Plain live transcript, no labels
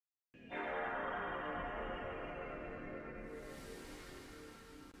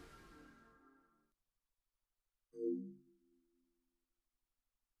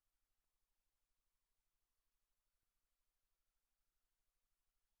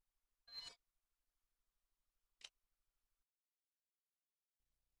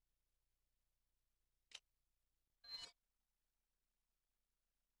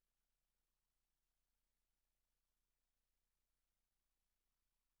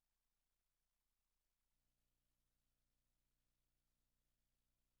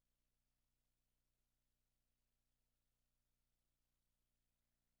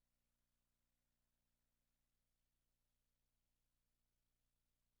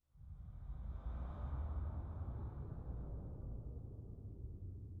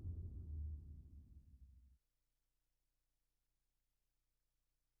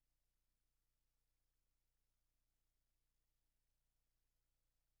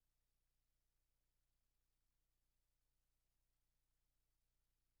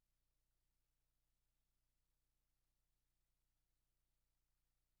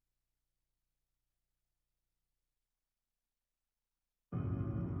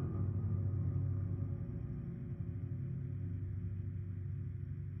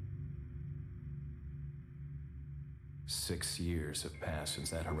6 years have passed since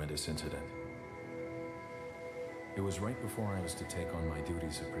that horrendous incident. It was right before I was to take on my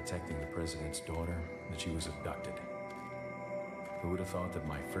duties of protecting the president's daughter that she was abducted. Who would have thought that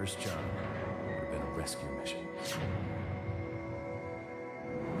my first job would have been a rescue mission?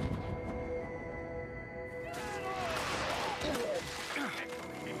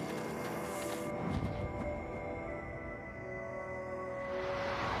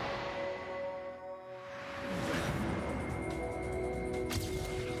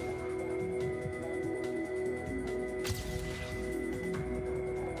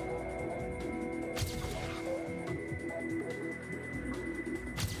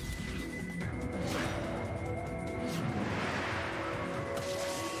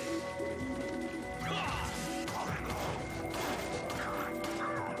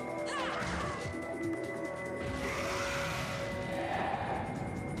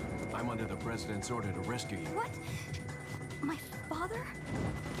 I'm under the president's order to rescue you. What? My father?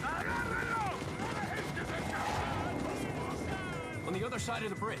 On the other side of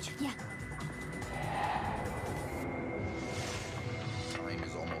the bridge. Yeah. Time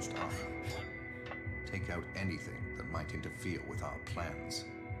is almost up. Take out anything that might interfere with our plans.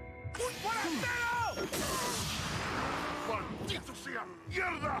 ¡Maldito sea!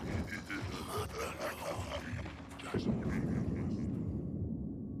 ¡Mierda!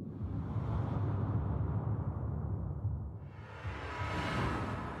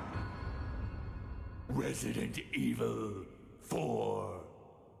 Resident Evil 4.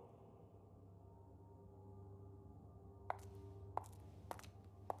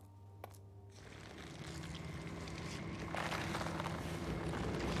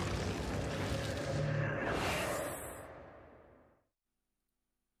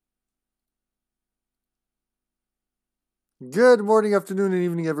 Good morning, afternoon, and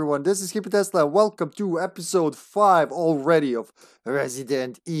evening, everyone. This is HippyTesla. Welcome to episode 5 already of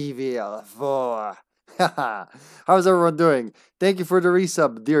Resident Evil 4. How's everyone doing? Thank you for the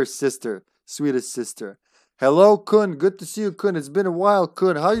resub, dear sister, sweetest sister. Hello, Kun. Good to see you, Kun. It's been a while,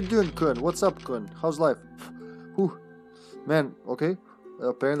 Kun. How you doing, Kun? What's up, Kun? How's life? Whew. Man, okay.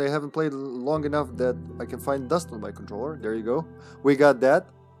 Apparently, I haven't played long enough that I can find dust on my controller. There you go. We got that.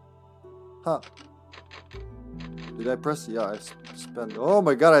 Huh. Did I press? Yeah, I spent. Oh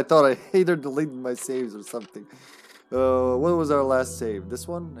my god, I thought I either deleted my saves or something. What was our last save? This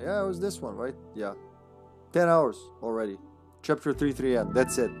one? Yeah, it was this one, right? Yeah. 10 hours already. Chapter 3-3N.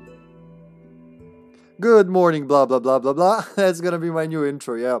 That's it. Good morning, blah, blah, blah, blah, blah. That's gonna be my new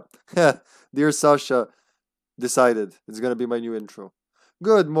intro, yeah. Dear Sasha decided it's gonna be my new intro.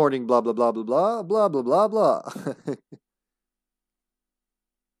 Good morning, blah, blah, blah, blah, blah, blah, blah, blah, blah.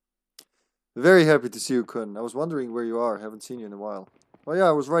 Very happy to see you, Kun. I was wondering where you are. Haven't seen you in a while. Oh yeah,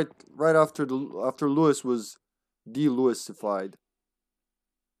 I was right after Lewis was de-Lewisified.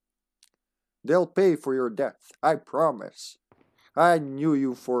 They'll pay for your death, I promise. I knew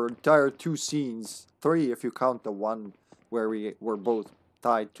you for entire 2 scenes, 3 if you count the one where we were both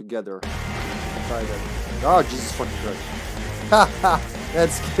tied together. Oh Jesus fucking Christ! Haha, that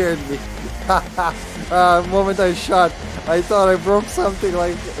scared me. The moment I shot, I thought I broke something,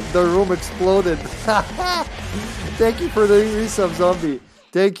 like the room exploded. Thank you for the resub, zombie.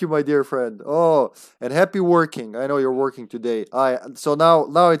 Thank you, my dear friend. Oh, and happy working. I know you're working today. So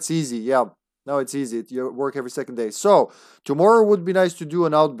now it's easy. Yeah, now it's easy. You work every second day. So tomorrow would be nice to do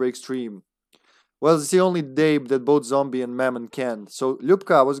an Outbreak stream. Well, it's the only day that both Zombie and Mammon can. So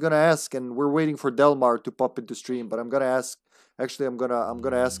Lupka, I was gonna ask, and we're waiting for Delmar to pop into stream, but I'm gonna ask. Actually, I'm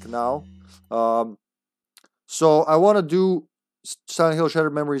gonna ask now. So I want to do Silent Hill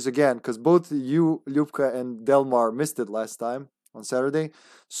Shattered Memories again, because both you, Lupka, and Delmar missed it last time on Saturday.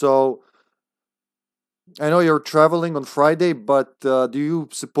 So I know you're traveling on Friday, but do you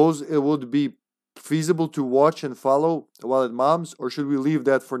suppose it would be feasible to watch and follow while at Mom's, or should we leave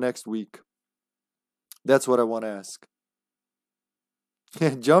that for next week? That's what I want to ask.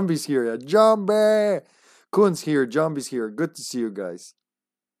 Jumbie's here. Yeah. Jumbie! Kun's here. Jumbie's here. Good to see you guys.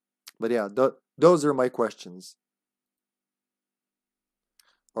 But yeah, those are my questions.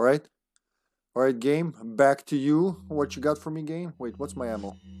 Alright? Alright, game. Back to you. What you got for me, game? Wait, what's my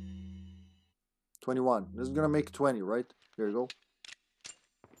ammo? 21. This is gonna make 20, right? Here you go.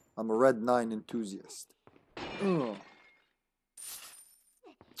 I'm a red 9 enthusiast. Ugh.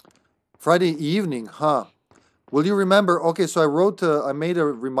 Friday evening, huh? Will you remember? Okay, so I made a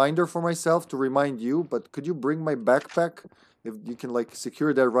reminder for myself to remind you, but could you bring my backpack? If you can, like,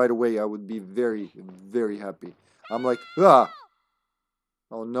 secure that right away, I would be very, very happy. I'm like, ah!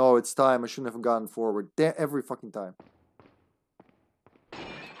 Oh no, it's time. I shouldn't have gone forward. Every fucking time.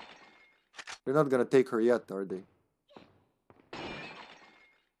 They're not gonna take her yet, are they?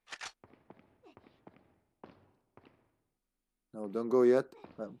 No, don't go yet.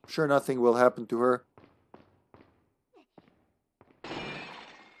 I'm sure nothing will happen to her.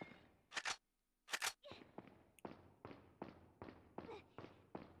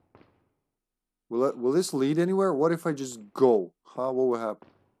 Will this lead anywhere? What if I just go? Huh? What will happen?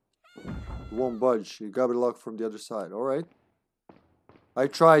 It won't budge. You got it locked from the other side. Alright. I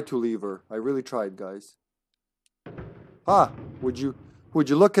tried to leave her. I really tried, guys. Ah! Would you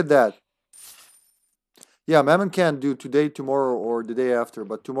look at that? Yeah, Mammon can't do today, tomorrow, or the day after,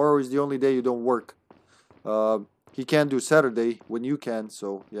 but tomorrow is the only day you don't work. He can't do Saturday when you can,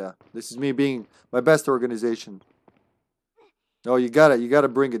 so yeah. This is me being my best organization. No, you gotta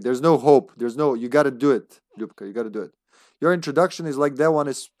bring it. There's no hope. You gotta do it, Dubka. You gotta do it. Your introduction is like that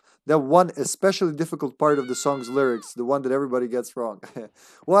one especially difficult part of the song's lyrics, the one that everybody gets wrong.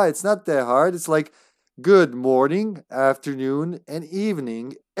 Why? It's not that hard. It's like good morning, afternoon, and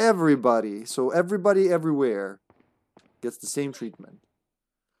evening, everybody. So everybody everywhere gets the same treatment.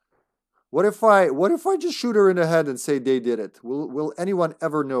 What if I just shoot her in the head and say they did it? Will anyone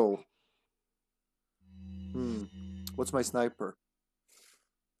ever know? What's my sniper?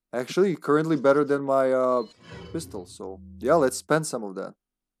 Actually, currently better than my pistol. So yeah, let's spend some of that.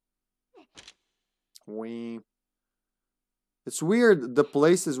 It's weird the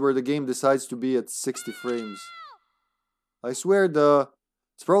places where the game decides to be at 60 frames. I swear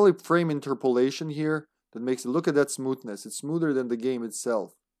it's probably frame interpolation here that makes it. Look at that smoothness. It's smoother than the game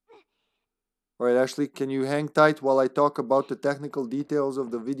itself. Alright, Ashley, can you hang tight while I talk about the technical details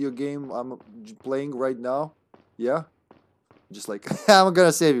of the video game I'm playing right now? Yeah? Just like, I'm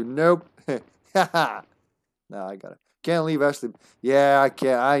gonna save you. Nope. No, I got it. Can't leave Ashley. Yeah, I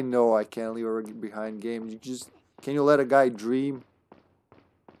can't. I know I can't leave her behind game. Can you let a guy dream?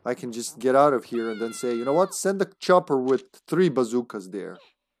 I can just get out of here and then say, you know what? Send a chopper with 3 bazookas there.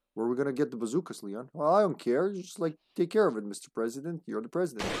 Where are we gonna get the bazookas, Leon? Well, I don't care. You just like take care of it, Mr. President. You're the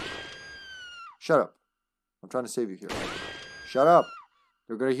president. Shut up. I'm trying to save you here. Shut up.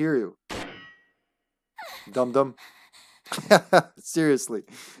 They're gonna hear you. Dum-dum. Seriously.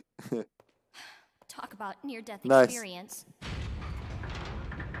 Talk about near-death Nice. experience.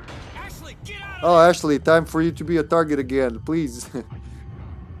 Ashley, get out of Oh, Ashley, time for you to be a target again, please.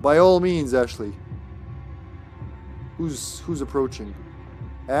 By all means, Ashley. Who's approaching?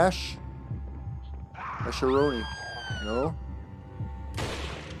 Ash? Asheroni. No?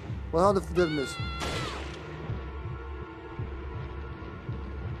 Well, how did that miss?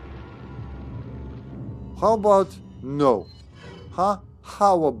 How about no? Huh?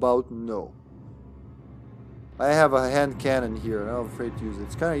 How about no? I have a hand cannon here, and I'm afraid to use it.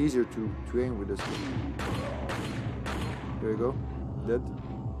 It's kind of easier to aim with this one. There you go. Dead.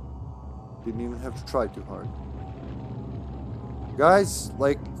 Didn't even have to try too hard. Guys,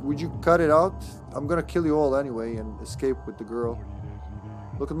 like, would you cut it out? I'm gonna kill you all anyway and escape with the girl.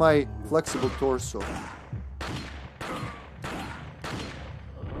 Look at my flexible torso.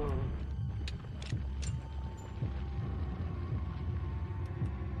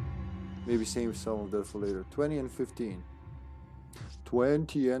 Maybe save some of that for later. 20 and 15.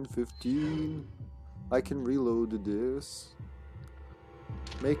 20 and 15. I can reload this.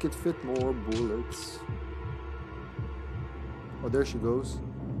 Make it fit more bullets. Oh, there she goes.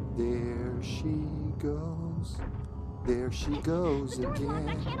 There she goes. There she goes The door's locked. I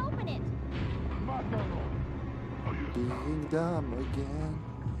again. can't open it. Being dumb again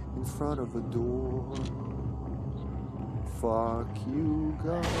in front of a door. Fuck you,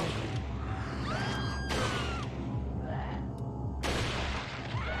 God.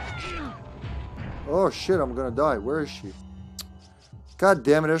 Oh shit, I'm gonna die. Where is she? God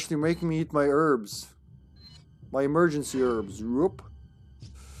damn it, Ashley, making me eat my herbs. My emergency herbs. Whoop.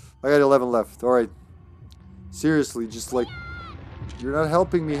 I got 11 left. Alright. Seriously, just like... You're not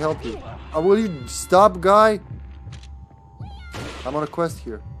helping me help you. Will you stop, guy? I'm on a quest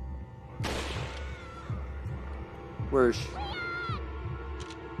here. Where is she?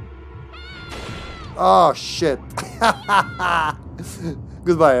 Oh, shit.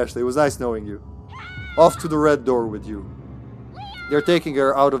 Goodbye, Ashley. It was nice knowing you. Off to the red door with you. They're taking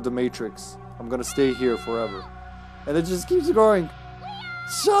her out of the Matrix. I'm gonna stay here forever. And it just keeps going.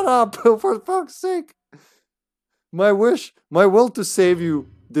 Shut up, for fuck's sake. My will to save you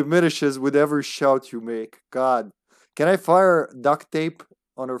diminishes with every shout you make. God. Can I fire duct tape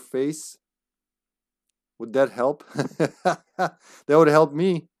on her face? Would that help? That would help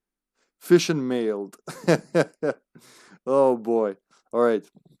me. Fish and mailed. Oh boy. Alright.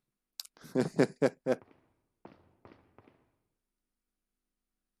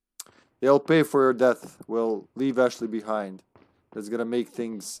 They'll pay for your death. We'll leave Ashley behind. That's gonna make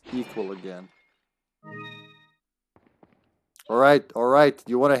things equal again. All right.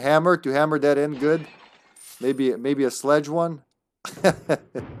 You want a hammer to hammer that in good? Maybe a sledge one?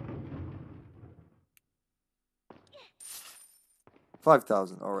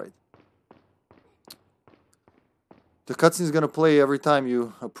 5,000, all right. The cutscene is gonna play every time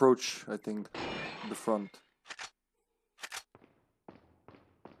you approach, I think, the front.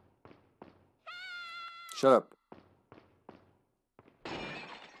 Shut up.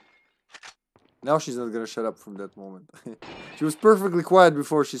 Now she's not gonna shut up from that moment. She was perfectly quiet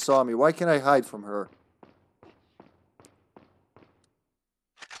before she saw me. Why can't I hide from her?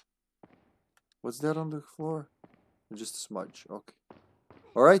 What's that on the floor? Just a smudge. Okay.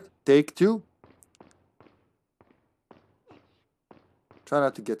 Alright, take 2. Try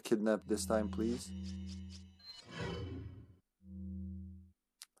not to get kidnapped this time, please.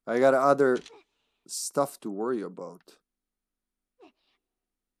 I got other stuff to worry about.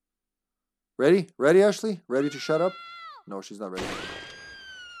 Ready? Ready, Ashley? Ready to shut up? No, she's not ready.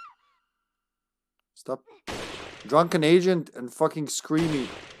 Stop. Drunken agent and fucking Screamy.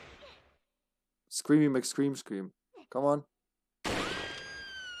 Screamy McScream Scream. Come on.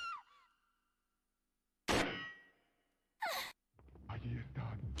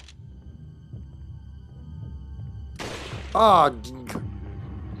 Ah!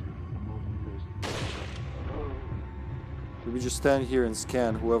 Maybe just stand here and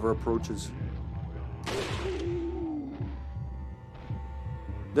scan whoever approaches.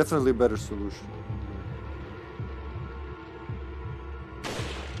 Definitely a better solution.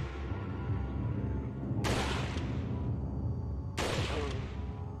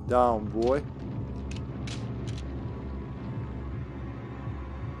 Down, boy.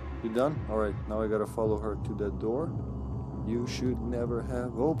 You done? Alright, now I gotta follow her to that door. You should never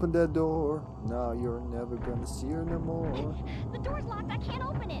have opened that door. Now you're never gonna see her no more. The door's locked. I can't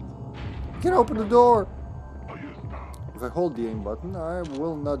open it. Can't open the door. If I hold the aim button, I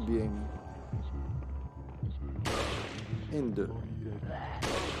will not be aiming. In the...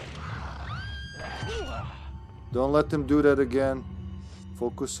 Don't let them do that again.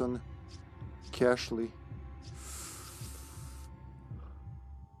 Focus on Cashley.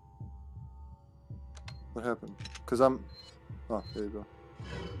 What happened? Because I'm... Oh, there you go.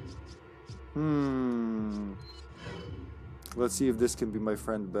 Let's see if this can be my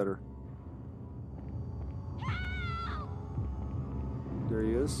friend better. There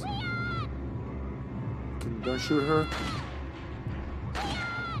he is. Don't shoot her.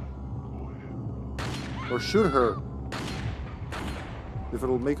 Or shoot her. If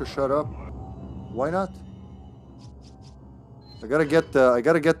it'll make her shut up. Why not? I gotta get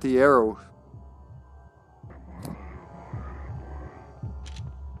the arrow.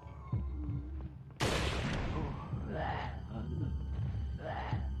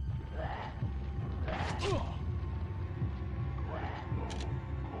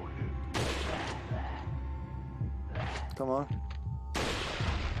 Come on.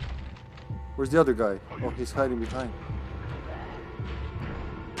 Where's the other guy? Oh, he's hiding behind.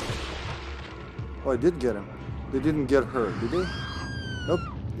 Oh, I did get him. They didn't get her, did they? Nope,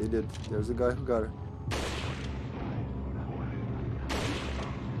 they did. There's a guy who got her.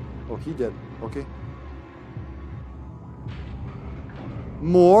 Oh, he did. Okay.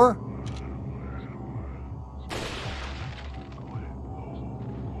 More?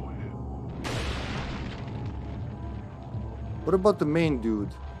 What about the main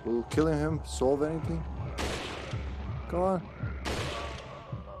dude? Will killing him solve anything? Come on.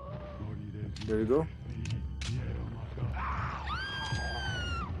 There you go.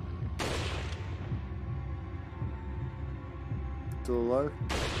 Still alive?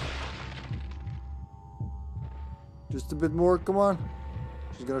 Just a bit more, come on.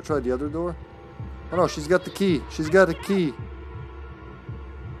 She's gonna try the other door. Oh no, she's got the key. She's got a key.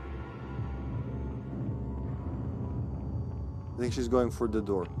 I think she's going for the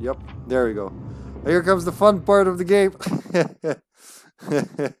door. Yep, there we go. Here comes the fun part of the game.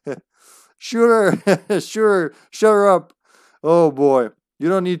 Shoot her. Sure, shut her up. Oh boy, you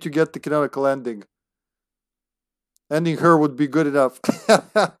don't need to get the canonical ending. Ending her would be good enough.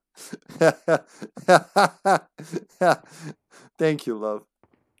 Thank you, love.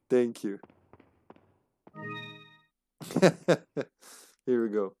 Thank you. Here we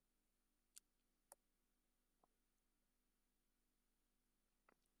go.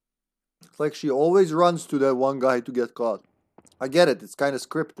 It's like she always runs to that one guy to get caught. I get it. It's kind of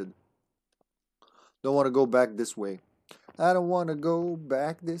scripted. Don't want to go back this way. I don't want to go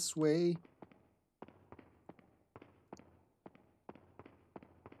back this way.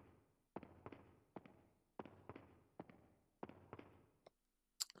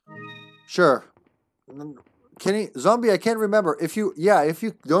 Sure. can he... Zombie, I can't remember. If you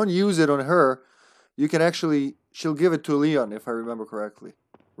don't use it on her, you can actually... She'll give it to Leon, if I remember correctly.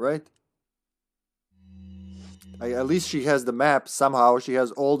 Right? At least she has the map somehow. She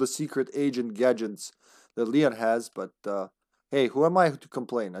has all the secret agent gadgets that Leon has, but hey, who am I to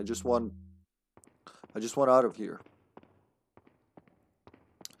complain? I just want out of here.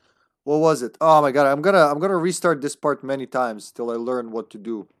 What was it? Oh my god, I'm gonna restart this part many times till I learn what to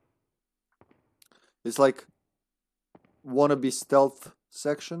do. It's like wannabe stealth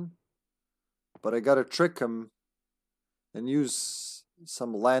section, but I gotta trick him and use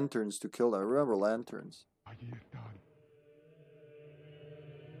some lanterns to kill them. I remember lanterns.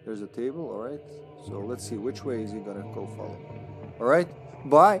 There's a table, alright. So let's see, which way is he gonna go follow? Alright,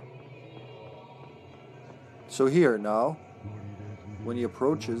 bye! So here now, when he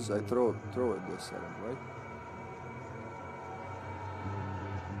approaches, I throw it this at him, right?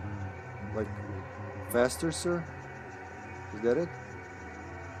 Like, faster, sir? Is that it?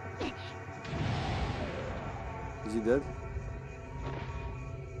 Is he dead?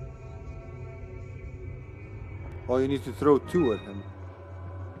 Oh, you need to throw 2 at him.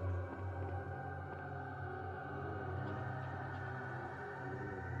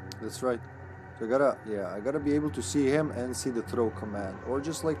 That's right. So I gotta be able to see him and see the throw command. Or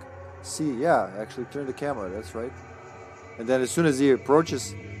just like see, actually turn the camera, that's right. And then as soon as he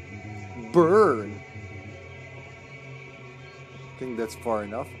approaches, burn! I think that's far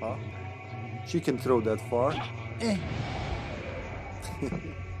enough, huh? She can throw that far.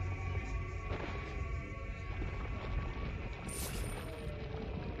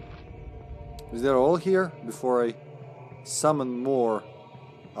 Is that all here? Before I summon more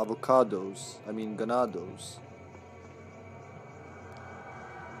avocados. I mean ganados.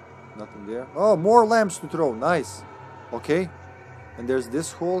 Nothing there. Oh, more lamps to throw. Nice. Okay. And there's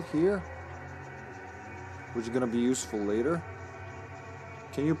this hole here, which is gonna be useful later.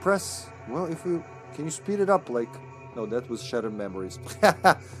 Can you press... Well, can you speed it up like... No, that was Shattered Memories.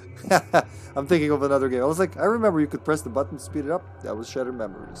 I'm thinking of another game. I was like, I remember you could press the button to speed it up. That was Shattered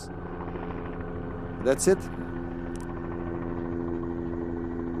Memories. That's it.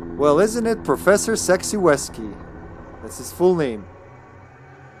 Well, isn't it Professor Sexy Wesky? That's his full name.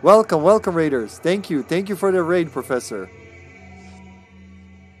 Welcome, welcome, Raiders. Thank you for the raid, Professor.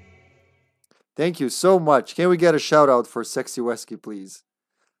 Thank you so much. Can we get a shout out for Sexy Wesky, please?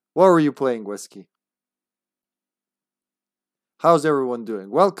 What were you playing, Wesky? How's everyone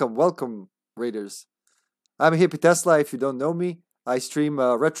doing? Welcome, welcome, Raiders. I'm HippyTesla. If you don't know me, I stream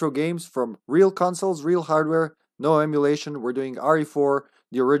retro games from real consoles, real hardware, no emulation. We're doing RE4,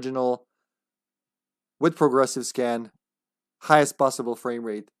 the original, with progressive scan, highest possible frame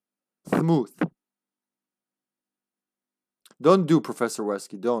rate, smooth. Don't do Professor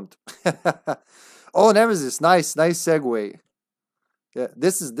Wesky, don't. Oh, Nemesis, nice segue. Yeah,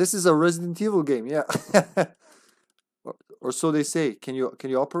 this is a Resident Evil game, yeah. Or so they say. Can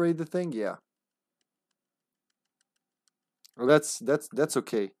you operate the thing? Yeah. Well, that's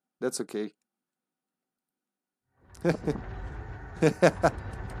okay. That's okay.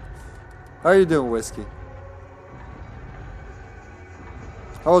 How are you doing, Whiskey?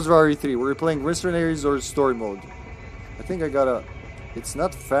 How was RE3? Were you playing Mercenaries or story mode? I think I gotta... It's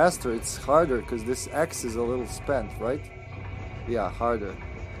not faster, it's harder, because this X is a little spent, right? Yeah, harder.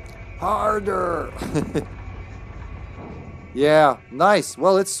 Harder! Yeah, nice.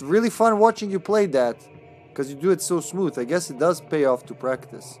 Well, it's really fun watching you play that, because you do it so smooth. I guess it does pay off to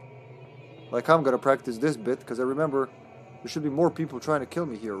practice. Like, I'm gonna practice this bit, because I remember there should be more people trying to kill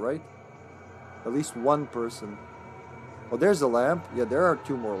me here, right? At least one person. Oh, there's a lamp. Yeah, there are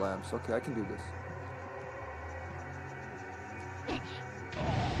 2 more lamps. Okay, I can do this.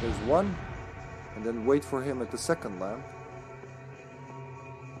 There's one. And then wait for him at the second lamp.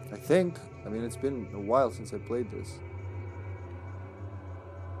 I think. I mean, it's been a while since I played this.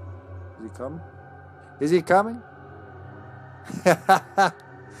 Is he coming? Is he coming?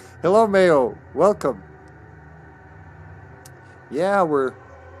 Hello, Mayo. Welcome. Yeah, we're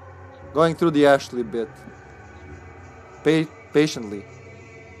going through the Ashley bit. Patiently.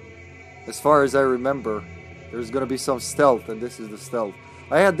 As far as I remember, there's gonna be some stealth, and this is the stealth.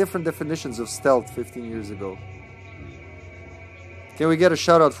 I had different definitions of stealth 15 years ago. Can we get a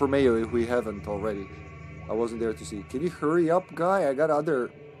shout out for Mayo if we haven't already? I wasn't there to see. Can you hurry up, guy? I got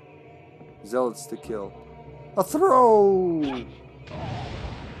other zealots to kill. A throw!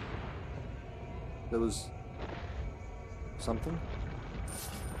 That was something.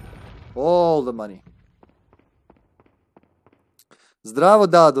 All the money. Zdravo,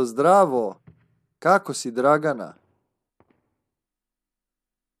 Dado, zdravo. Kako si, Dragana?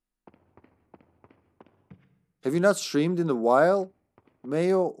 Have you not streamed in a while,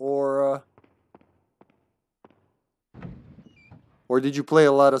 Mayo, or did you play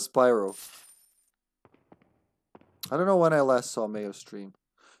a lot of Spyro? I don't know when I last saw Mayo stream.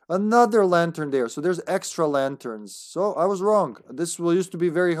 Another lantern there. So there's extra lanterns. So I was wrong. This used to be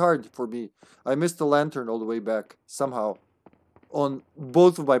very hard for me. I missed the lantern all the way back. Somehow. On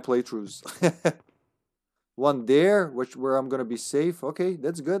both of my playthroughs. One there, where I'm going to be safe. Okay,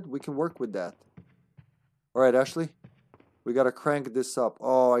 that's good. We can work with that. Alright, Ashley. We got to crank this up.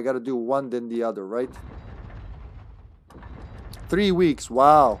 Oh, I got to do one then the other, right? 3 weeks.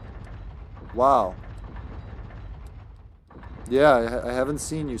 Wow. Wow. Yeah, I haven't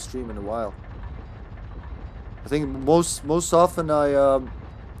seen you stream in a while. I think most often I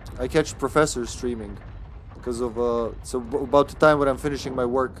catch Professor streaming because of so about the time when I'm finishing my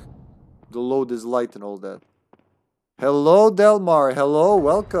work, the load is light and all that. Hello, Delmar. Hello,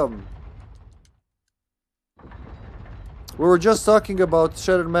 welcome. We were just talking about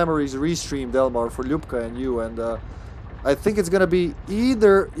Shattered Memories restream, Delmar, for Ljubka and you, and I think it's gonna be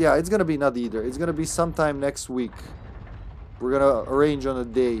either. Yeah, it's gonna be not either. It's gonna be sometime next week. We're gonna arrange on a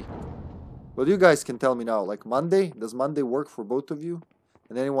day. But you guys can tell me now, like Monday? Does Monday work for both of you?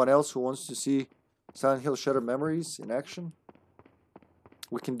 And anyone else who wants to see Silent Hill Shattered Memories in action?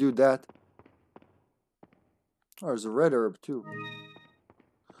 We can do that. Oh, there's a red herb too.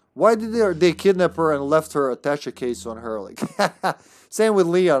 Why did they kidnap her and left her attache case on her? Like, same with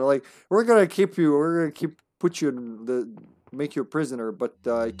Leon. Like, we're gonna keep you. We're gonna put you in make you a prisoner, but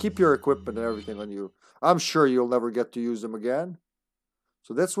keep your equipment and everything on you. I'm sure you'll never get to use them again.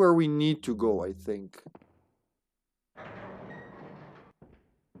 So that's where we need to go, I think.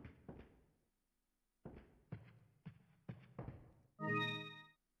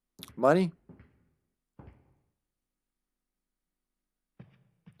 Money?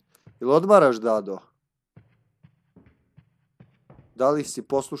 Ili odmaraš, Dado? Da li si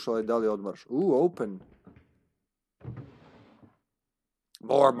poslušala i da li odmaraš? Open.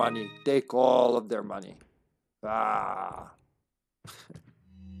 More money. Take all of their money. Ah.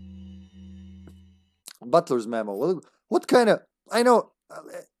 Butler's memo. Well, what kind of... I know...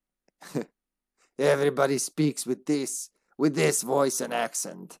 Everybody speaks with this voice and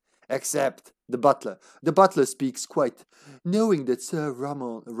accent. Except the butler. The butler speaks quite. Knowing that Sir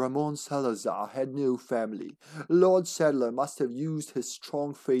Ramon Salazar had no family, Lord Sadler must have used his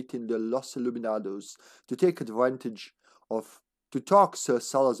strong faith in the Los Illuminados to take advantage of... to talk Sir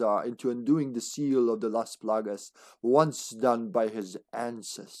Salazar into undoing the seal of the Las Plagas once done by his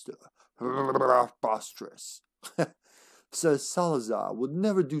ancestor. Preposterous. Sir Salazar would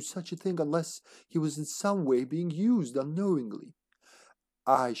never do such a thing unless he was in some way being used unknowingly.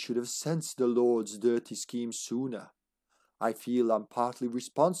 I should have sensed the Lord's dirty scheme sooner. I feel I'm partly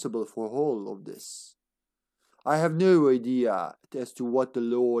responsible for all of this. I have no idea as to what the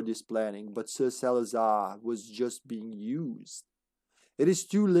Lord is planning, but Sir Salazar was just being used. It is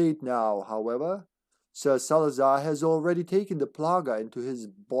too late now, however. Sir Salazar has already taken the Plaga into his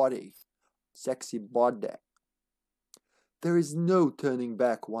body. Sexy body. There is no turning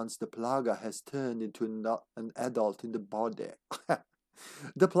back once the Plaga has turned into an adult in the body.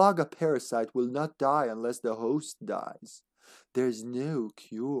 The Plaga parasite will not die unless the host dies. There is no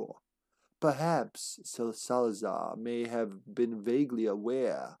cure. Perhaps Sir Salazar may have been vaguely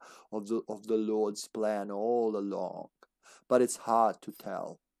aware of the Lord's plan all along, but it's hard to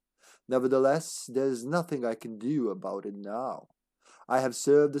tell. Nevertheless, there's nothing I can do about it now. I have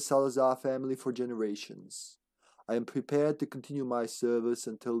served the Salazar family for generations. I am prepared to continue my service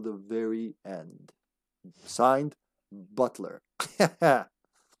until the very end. Signed, Butler.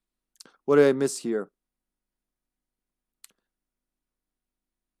 What did I miss here?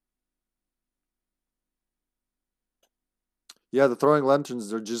 Yeah, the throwing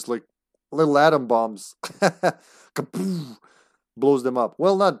lanterns are just like little atom bombs. Kapoof! Blows them up.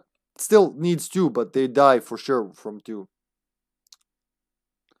 Well, not still needs 2, but they die for sure from 2.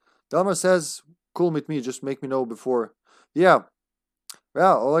 Delmar says, cool with me, just make me know before. Yeah.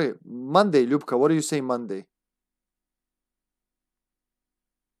 Yeah, okay. Monday, Ljubka, what do you say Monday?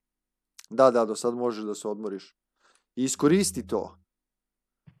 Da, do sad možeš da se odmoriš. I iskoristi to.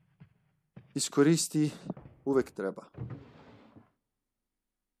 Iskoristi, uvek treba.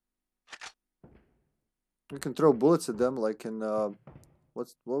 You can throw bullets at them like in,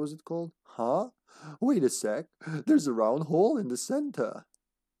 what was it called? Huh? Wait a sec. There's a round hole in the center.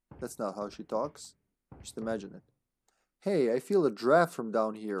 That's not how she talks. Just imagine it. Hey, I feel a draft from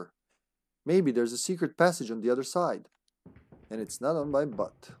down here. Maybe there's a secret passage on the other side. And it's not on my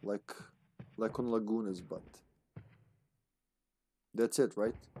butt, like on Laguna's butt. That's it,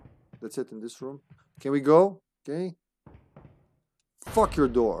 right? That's it in this room. Can we go? Okay? Fuck your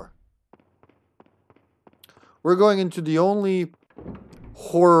door. We're going into the only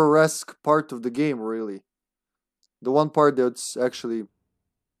horror-esque part of the game, really. The one part that's actually...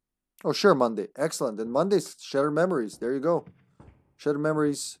 Oh, sure, Monday. Excellent. And Monday's Shattered Memories. There you go. Shattered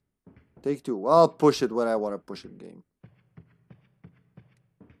Memories, take 2. I'll push it when I want to push it game.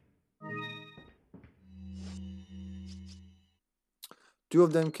 Two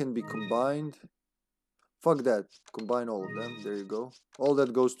of them can be combined. Fuck that. Combine all of them. There you go. All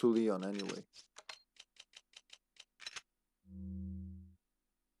that goes to Leon anyway.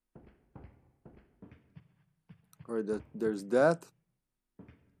 Alright, there's that.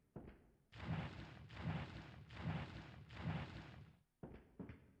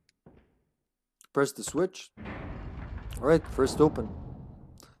 Press the switch. Alright, first open.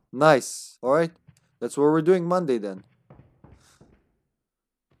 Nice. Alright. That's what we're doing Monday then.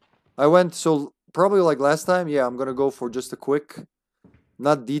 I went, so probably like last time, yeah, I'm gonna go for just a quick,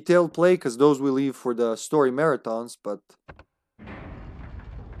 not detailed play, because those we leave for the story marathons, but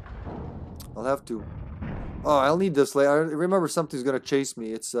I'll have to. Oh, I'll need this later. I remember something's gonna chase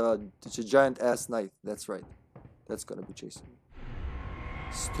me. It's a giant ass knife. That's right. That's gonna be chasing me.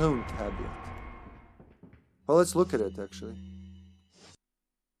 Stone tablet. Well, let's look at it actually.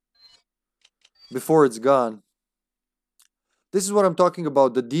 Before it's gone. This is what I'm talking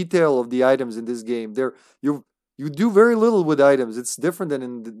about. The detail of the items in this game. You do very little with items. It's different than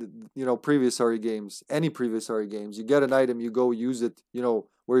in the previous RE games. Any previous RE games. You get an item, you go use it. Where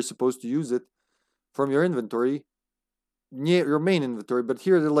you're supposed to use it. From your inventory, your main inventory, but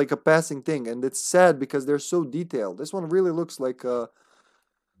here they're like a passing thing, and it's sad because they're so detailed. This one really looks like the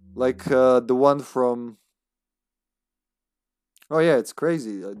one from. Oh yeah, it's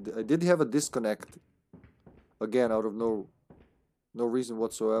crazy. I did have a disconnect again out of no reason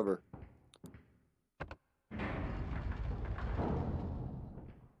whatsoever.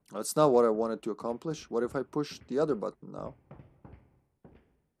 That's not what I wanted to accomplish. What if I push the other button now?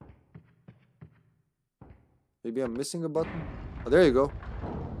 Maybe I'm missing a button? Oh, there you go.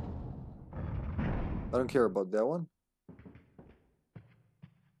 I don't care about that one.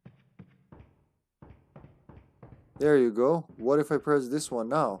 There you go. What if I press this one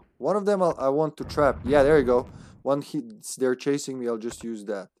now? One of them I want to trap. Yeah, there you go. One they're chasing me. I'll just use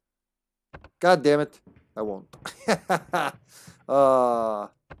that. God damn it. I won't.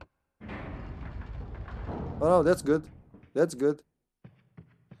 Oh no, that's good. That's good.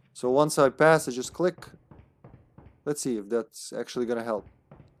 So once I pass, I just click. Let's see if that's actually gonna help.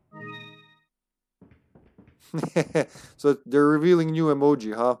 So they're revealing new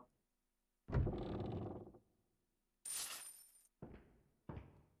emoji, huh?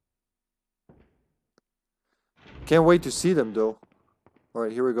 Can't wait to see them though.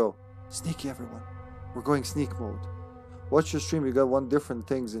 Alright, here we go. Sneaky everyone. We're going sneak mode. Watch your stream, you got one different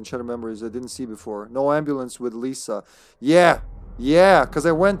things in Shattered Memories I didn't see before. No ambulance with Lisa. Yeah, because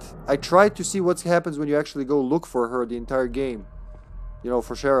I tried to see what happens when you actually go look for her the entire game.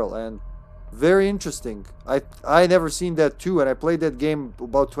 For Cheryl, and very interesting. I never seen that too, and I played that game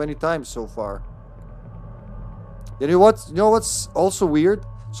about 20 times so far. You know what's also weird?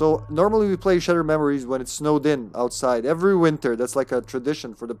 So normally we play Shattered Memories when it's snowed in outside every winter. That's like a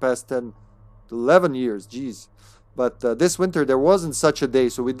tradition for the past 10 to 11 years. Jeez. But this winter there wasn't such a day,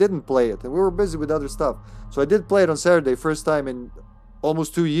 so we didn't play it, and we were busy with other stuff. So I did play it on Saturday, first time in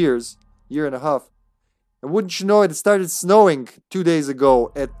almost 2 years, year and a half. And wouldn't you know it started snowing 2 days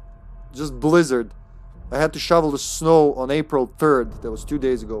ago at just blizzard. I had to shovel the snow on April 3rd. That was 2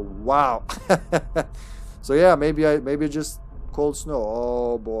 days ago. Wow. So yeah, maybe just cold snow.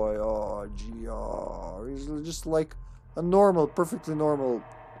 Oh boy. Oh gee. Oh, it's just like a normal, perfectly normal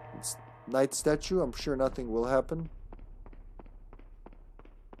night statue. I'm sure nothing will happen.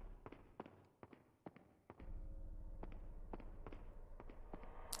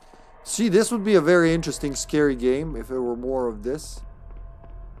 See, this would be a very interesting, scary game if there were more of this.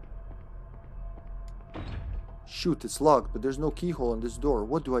 Shoot, it's locked, but there's no keyhole on this door.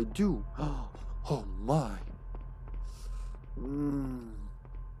 What do I do? Oh my.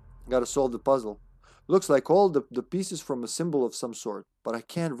 Gotta solve the puzzle. Looks like all the pieces from a symbol of some sort, but I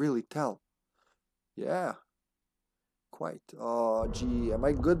can't really tell. Yeah. Quite. Oh, gee. Am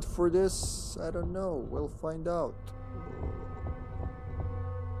I good for this? I don't know. We'll find out.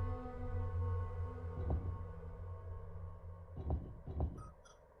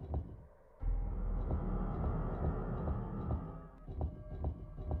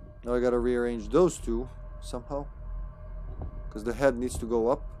 Now I gotta rearrange those two somehow. Because the head needs to go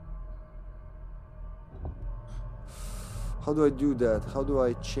up. How do I do that? How do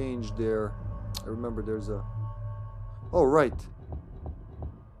I change there? I remember there's a Oh, right.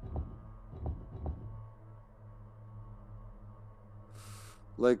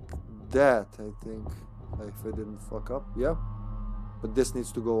 Like that, I think. If I didn't fuck up. Yeah. But this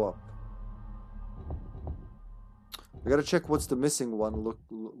needs to go up. I gotta check what's the missing one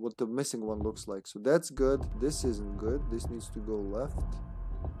what the missing one looks like. So that's good. This isn't good. This needs to go left.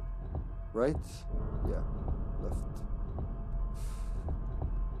 Right? Yeah. Left.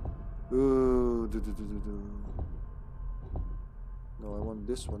 Ooh, No, I want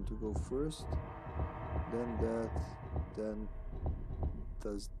this one to go first. Then that. Then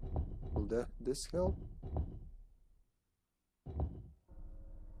will this help?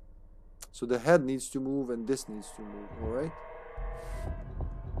 So the head needs to move and this needs to move, alright?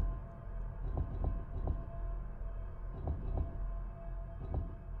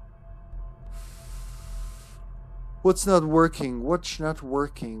 What's not working? What's not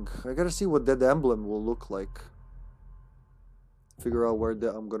working? I gotta see what that emblem will look like. Figure out where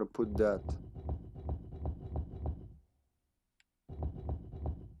I'm gonna put that.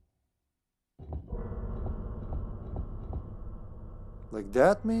 Like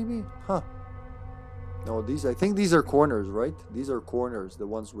that, maybe? Huh. No, I think these are corners, right? These are corners, the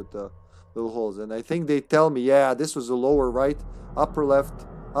ones with the little holes. And I think they tell me, yeah, this was a lower right, upper left,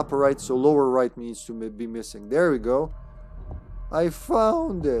 upper right, so lower right needs to be missing. There we go. I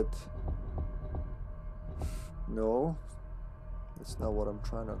found it. No. That's not what I'm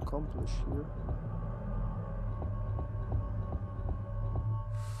trying to accomplish here.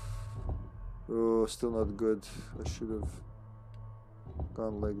 Oh, still not good. I should have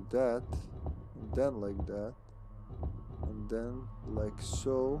gone like that, and then like that, and then like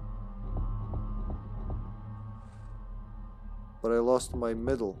so. But I lost my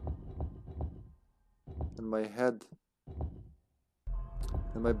middle, and my head,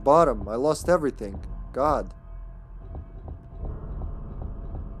 and my bottom. I lost everything. God.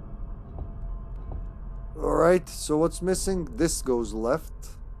 Alright, so what's missing? This goes left.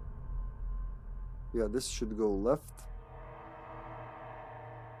 Yeah, this should go left.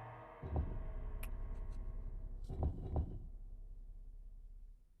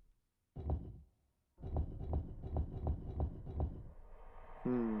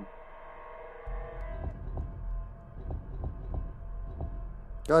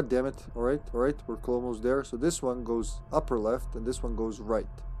 God damn it. Alright, we're almost there. So this one goes upper left and this one goes right.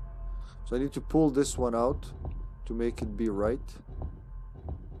 So I need to pull this one out to make it be right.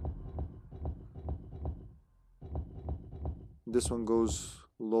 This one goes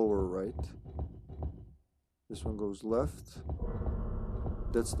lower right. This one goes left.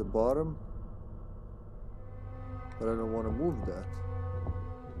 That's the bottom. But I don't want to move that.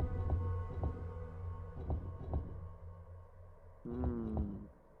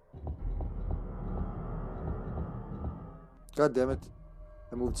 God damn it.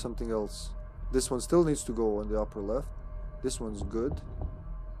 I moved something else. This one still needs to go on the upper left. This one's good.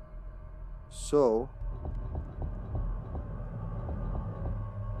 So,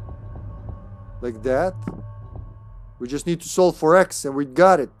 like that. We just need to solve for X and we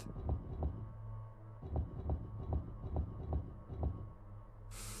got it.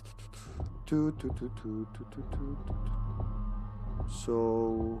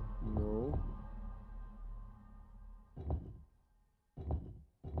 So, no.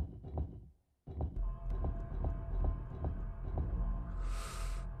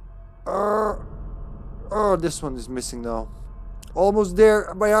 Oh, this one is missing now. Almost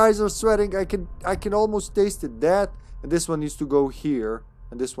there. My eyes are sweating. I can almost taste it. That and this one needs to go here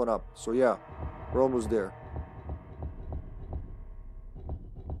and this one up. So yeah, we're almost there.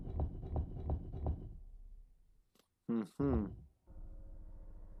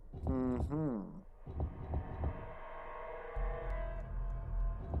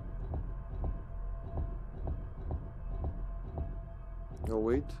 Oh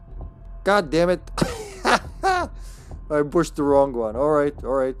wait. God damn it. I pushed the wrong one. Alright.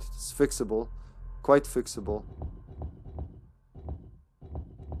 It's fixable. Quite fixable.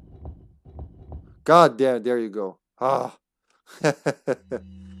 God damn it. There you go. Ah.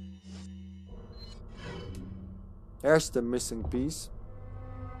 There's the missing piece.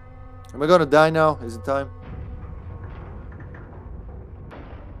 Am I gonna die now? Is it time?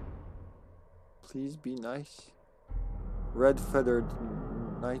 Please be nice. Red feathered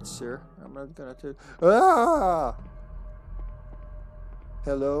knights here. I'm not gonna tell. Ah!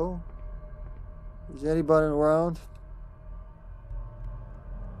 Hello? Is anybody around?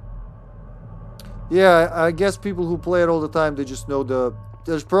 Yeah, I guess people who play it all the time, they just know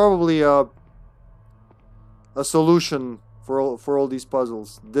there's probably a solution for all these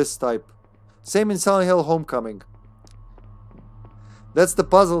puzzles. This type. Same in Silent Hill Homecoming. That's the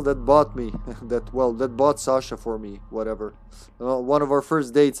puzzle that bought me. that bought Sasha for me. Whatever. One of our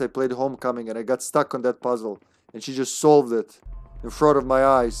first dates, I played Homecoming and I got stuck on that puzzle. And she just solved it in front of my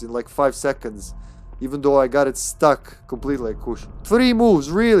eyes in like 5 seconds. Even though I got it stuck completely. Like, whoosh. 3 moves,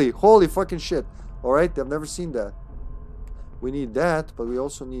 really? Holy fucking shit. Alright, I've never seen that. We need that, but we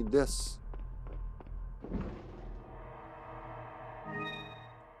also need this.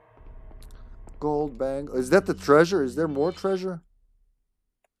 Gold bang. Is that the treasure? Is there more treasure?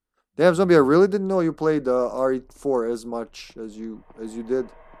 Damn, Zombie, I really didn't know you played RE4 as much as you did.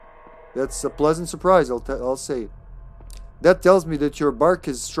 That's a pleasant surprise, I'll say. That tells me that your bark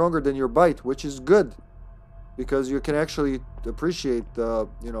is stronger than your bite, which is good. Because you can actually appreciate the,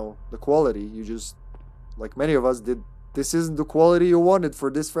 you know, the quality. You just, like many of us did, this isn't the quality you wanted for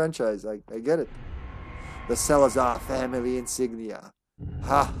this franchise. I get it. The Salazar family insignia.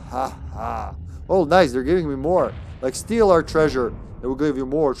 Ha ha ha. Oh, nice, they're giving me more. Like, steal our treasure, and we'll give you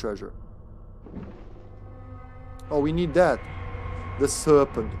more treasure. Oh, we need that. The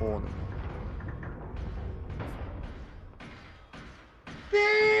serpent honor.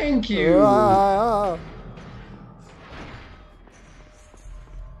 Thank you.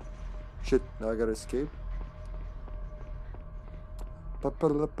 Shit, now I gotta escape.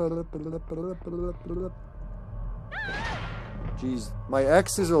 Jeez, my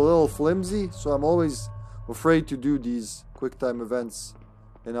axe is a little flimsy, so I'm always afraid to do these quick time events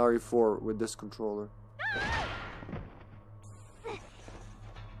in RE4 with this controller.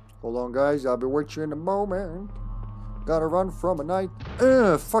 Hold on, guys, I'll be with you in a moment. Gotta run from a night.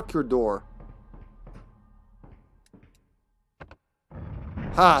 Fuck your door.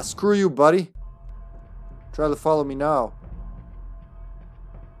 Ha, screw you, buddy. Try to follow me now.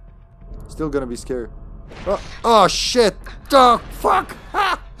 Still gonna be scared. Oh shit! Oh, fuck!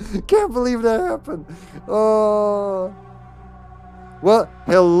 Can't believe that happened. Oh. Well,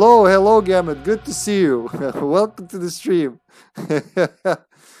 hello, Gamut. Good to see you. Welcome to the stream.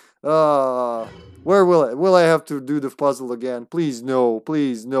 Where will I have to do the puzzle again? Please no,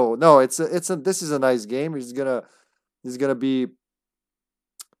 please no. No, this is a nice game. It's gonna be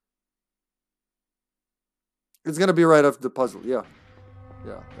right after the puzzle. Yeah,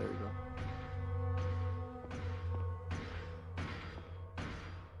 there you go.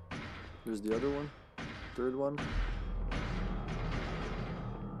 There's the other one, third one.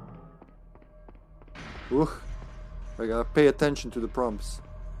 Ooh, I gotta pay attention to the prompts.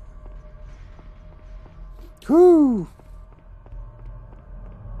 Whoo!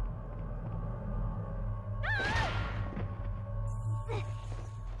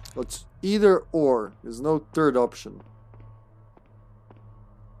 It's either or. There's no third option.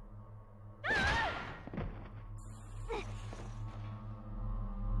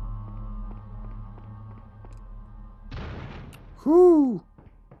 Whoo!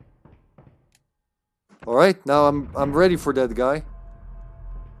 All right, now I'm ready for that guy.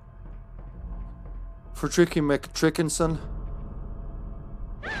 For Tricky McTrickinson.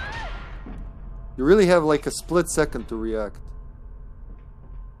 You really have like a split second to react.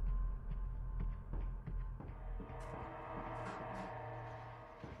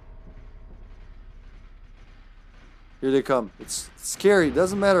 Here they come. It's scary.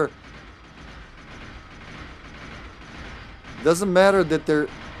 Doesn't matter. Doesn't matter that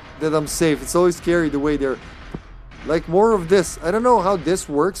I'm safe. It's always scary the way they're like more of this. I don't know how this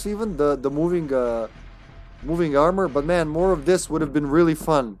works even the moving armor, but man, more of this would have been really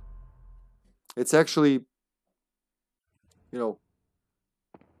fun. It's actually, you know,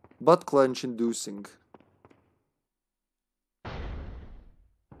 butt clench inducing.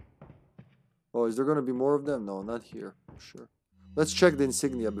 Oh, is there gonna be more of them? No, not here. Sure. Let's check the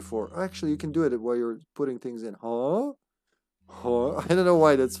insignia before. Actually, you can do it while you're putting things in. Huh? Huh? I don't know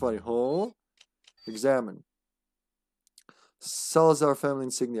why that's funny. Huh? Examine. Salazar family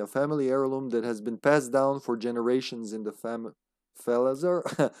insignia. Family heirloom that has been passed down for generations in the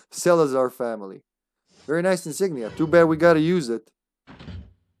Salazar family. Very nice insignia. Too bad we gotta use it.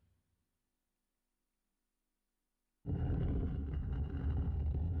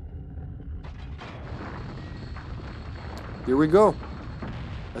 Here we go.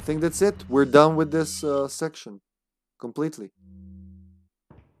 I think that's it. We're done with this section. Completely.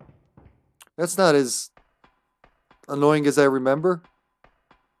 That's not as annoying as I remember.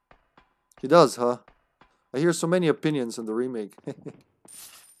 He does, huh? I hear so many opinions on the remake.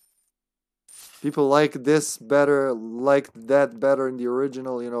 People like this better, like that better in the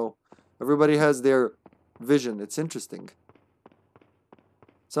original, you know. Everybody has their vision. It's interesting.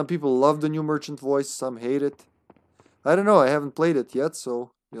 Some people love the new merchant voice, some hate it. I don't know, I haven't played it yet,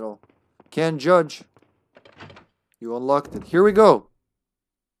 so, you know, can't judge. You unlocked it. Here we go.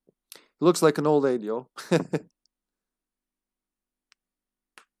 Looks like an old lady, yo. Leon!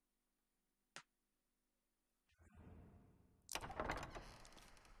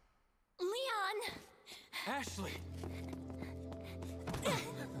 Ashley!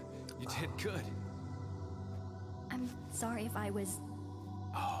 You did good. I'm sorry if I was...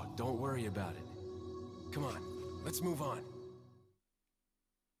 Oh, don't worry about it. Come on, let's move on.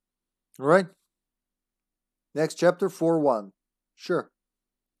 Alright. Next chapter, 4-1. Sure.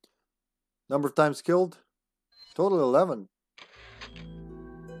 Number of times killed? Total 11.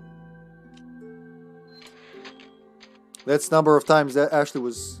 That's number of times that Ashley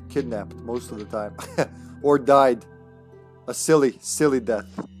was kidnapped most of the time. Or died. A silly, silly death.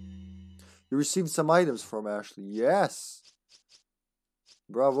 You received some items from Ashley. Yes.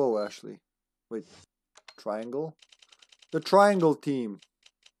 Bravo, Ashley. Wait. Triangle? The triangle team.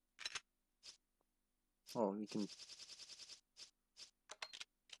 Oh, you can...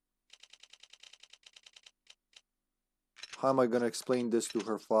 How am I gonna explain this to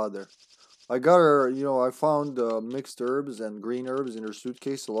her father? I got her, you know, I found mixed herbs and green herbs in her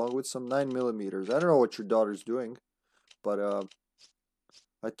suitcase along with some 9mm. I don't know what your daughter's doing, but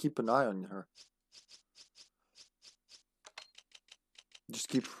I'd keep an eye on her. Just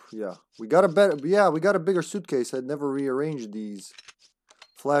keep, yeah. We got a bigger suitcase. I'd never rearranged these.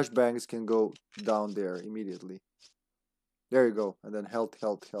 Flashbangs can go down there immediately. There you go. And then health.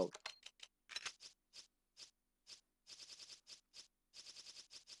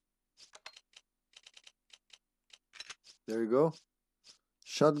 There you go.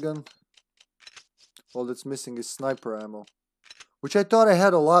 Shotgun. All that's missing is sniper ammo. Which I thought I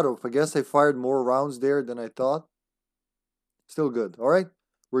had a lot of. I guess I fired more rounds there than I thought. Still good. Alright.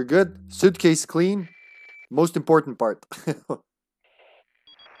 We're good. Suitcase clean. Most important part.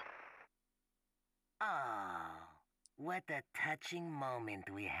 Oh, what a touching moment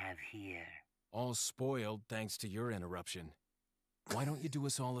we have here. All spoiled thanks to your interruption. Why don't you do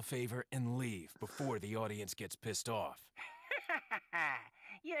us all a favor and leave before the audience gets pissed off?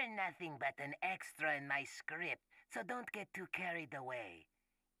 You're nothing but an extra in my script, so don't get too carried away.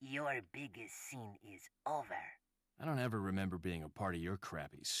 Your biggest scene is over. I don't ever remember being a part of your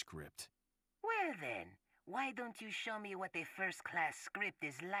crappy script. Well then, why don't you show me what a first-class script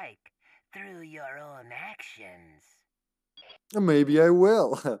is like through your own actions? Maybe I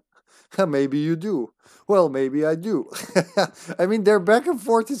will. Maybe you do. Well, maybe I do. I mean, their back and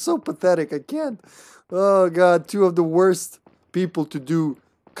forth is so pathetic. I can't. Oh, God. Two of the worst people to do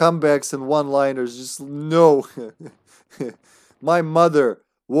comebacks and one-liners. Just no. My mother,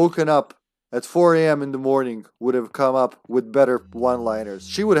 woken up at 4 a.m. in the morning, would have come up with better one-liners.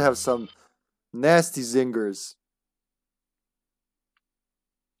 She would have some nasty zingers.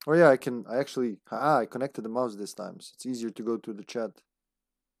 Oh, yeah, I connected the mouse this time. So it's easier to go to the chat.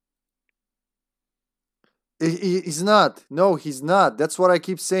 He's not. No, he's not. That's what I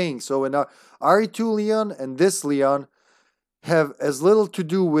keep saying. So when RE2 Leon and this Leon have as little to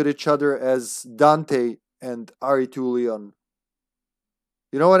do with each other as Dante and RE2 Leon.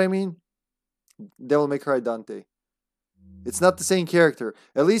 You know what I mean? Devil May Cry Dante. It's not the same character.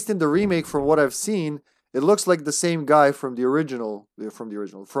 At least in the remake, from what I've seen, it looks like the same guy from the original. From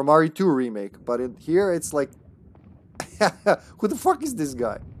RE2 remake. But here, it's like... Who the fuck is this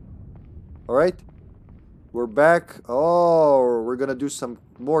guy? Alright? We're back. Oh, we're gonna do some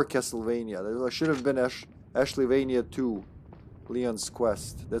more Castlevania. There should have been Ashleyvania 2, Leon's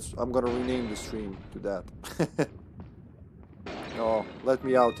Quest. I'm gonna rename the stream to that. Oh, Let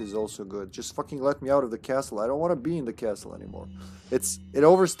Me Out is also good. Just fucking let me out of the castle. I don't want to be in the castle anymore. It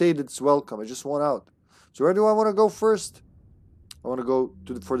overstayed its welcome. I just want out. So where do I want to go first? I want to go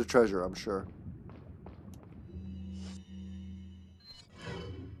for the treasure, I'm sure.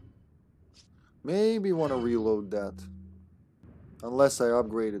 Maybe want to reload that. Unless I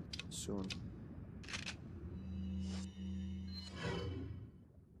upgrade it soon.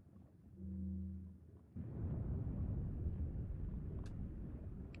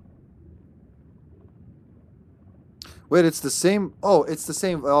 Wait, it's the same. Oh, it's the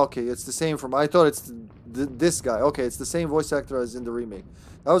same. Okay, it's the same from. I thought it's this guy. Okay, it's the same voice actor as in the remake.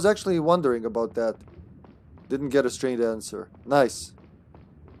 I was actually wondering about that. Didn't get a straight answer. Nice.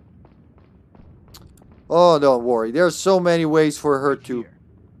 Oh, don't worry. There's so many ways for her to...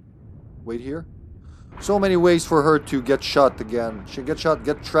 Wait here? So many ways for her to get shot again. She get shot,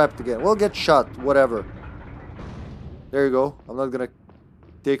 get trapped again. Well, get shot, whatever. There you go. I'm not gonna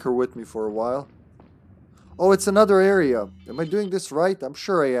take her with me for a while. Oh, it's another area. Am I doing this right? I'm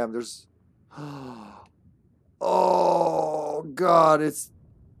sure I am. There's... Oh, God. It's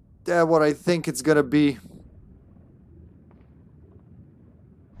that what I think it's gonna be.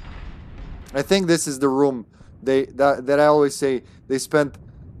 I think this is the room that I always say they spent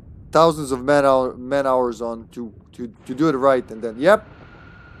thousands of man hours on to do it right, and then yep.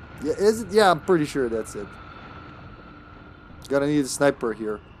 Yeah, is it? Yeah, I'm pretty sure that's it. Gonna need a sniper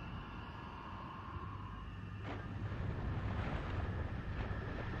here.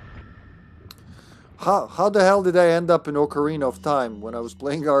 How the hell did I end up in Ocarina of Time when I was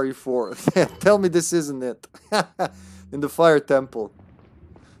playing RE4? Tell me this isn't it. In the Fire Temple.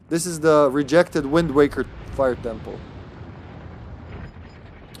 This is the rejected Wind Waker Fire Temple.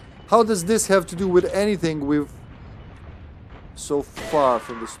 How does this have to do with anything we've so far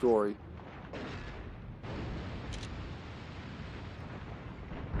from the story?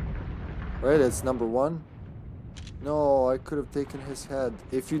 Right, that's number 1. No, I could have taken his head.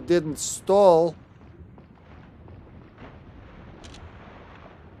 If you didn't stall...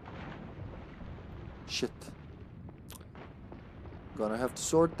 Shit. Gonna have to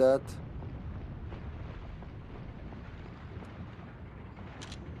sort that.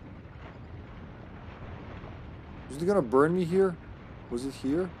 Is it gonna burn me here? Was it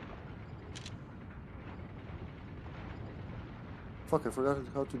here? Fuck, I forgot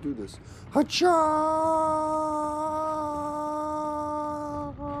how to do this. Hacha!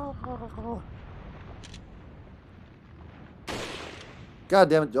 God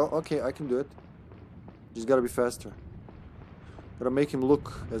damn it. Oh, okay, I can do it. Just gotta be faster. Gotta make him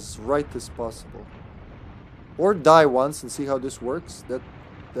look as right as possible. Or die once and see how this works. That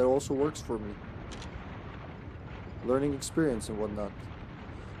also works for me. Learning experience and whatnot.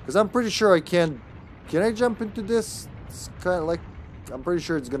 Because I'm pretty sure I can... Can I jump into this? It's kind of like... I'm pretty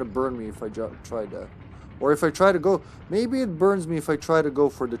sure it's gonna burn me if I try that. Or if I try to go... Maybe it burns me if I try to go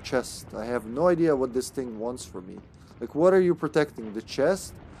for the chest. I have no idea what this thing wants from me. Like, what are you protecting? The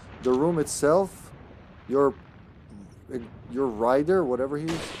chest? The room itself? Your rider? Whatever he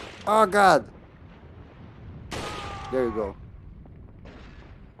is? Oh, God! There you go.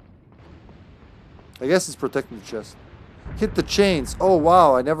 I guess it's protecting the chest. Hit the chains. Oh,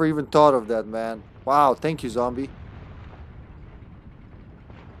 wow. I never even thought of that, man. Wow. Thank you, zombie.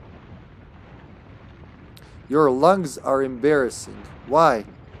 Your lungs are embarrassing. Why?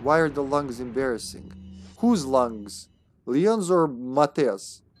 Why are the lungs embarrassing? Whose lungs? Leon's or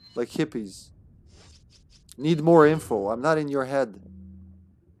Matea's? Like hippies. Need more info. I'm not in your head.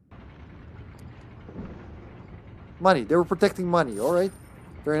 Money. They were protecting money. Alright.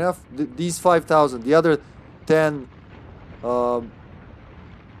 Fair enough. These 5,000. The other 10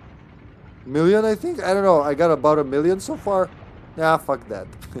 million, I think? I don't know. I got about 1 million so far. Nah, fuck that.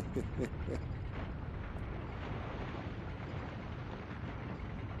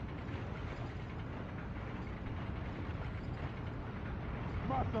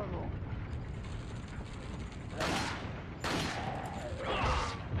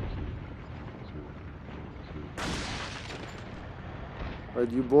 Right,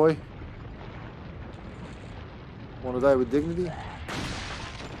 you boy? Want to die with dignity?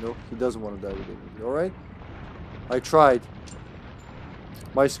 No, he doesn't want to die with dignity. Alright? I tried.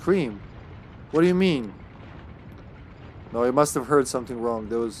 My scream. What do you mean? No, he must have heard something wrong.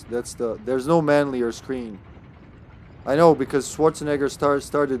 There's no manlier scream. I know, because Schwarzenegger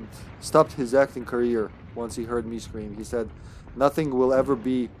stopped his acting career once he heard me scream. He said, nothing will ever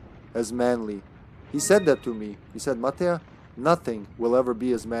be as manly. He said that to me. He said, Matea, nothing will ever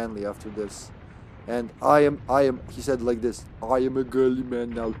be as manly after this. And he said like this, I am a girly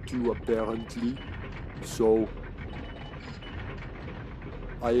man now too, apparently. So,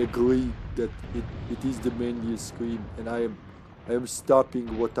 I agree that it is the manliest scream, and I am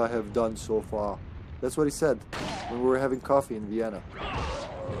stopping what I have done so far. That's what he said when we were having coffee in Vienna.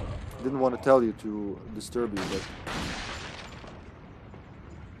 Didn't want to tell you to disturb you, but...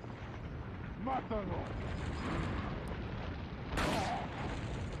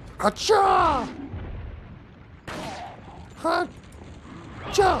 Hacha!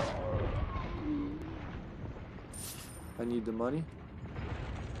 Hacha! I need the money.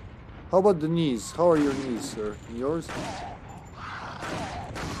 How about the knees? How are your knees, sir? Yours?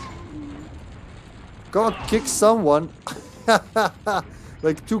 Go on, kick someone.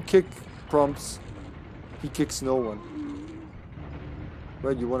 Like 2 kick prompts. He kicks no one.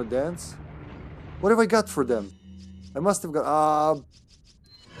 Right, you want to dance? What have I got for them? I must have got...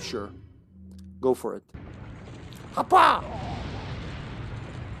 Sure. Go for it. Hapa!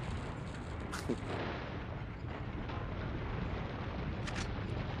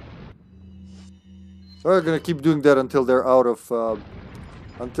 We're gonna keep doing that until they're out of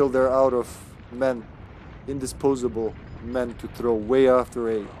men, indisposable men to throw way after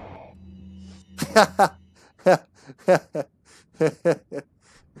A.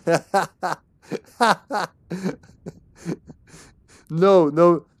 No,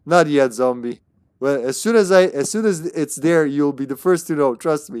 no, not yet, zombie. Well, as soon as it's there, you'll be the first to know.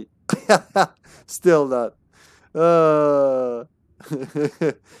 Trust me. Still not. Uh,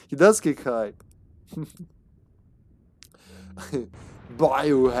 he does kick hype.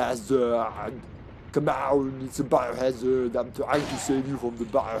 Biohazard. Come on, it's a biohazard. I'm trying to save you from the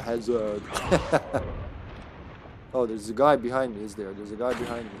biohazard. Oh, there's a guy behind me, is there? There's a guy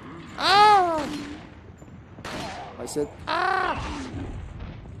behind me. Ah! I said, ah!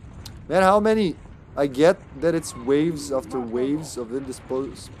 Man, how many... I get that it's waves after waves of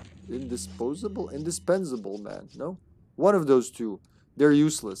indispensable, man. No? One of those two. They're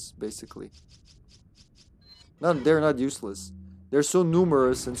useless, basically. They're not useless. They're so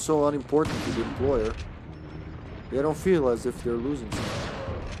numerous and so unimportant to the employer. They don't feel as if they're losing something.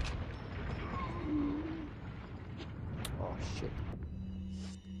 Oh, shit.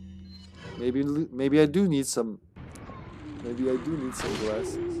 Maybe I do need some... Maybe I do need some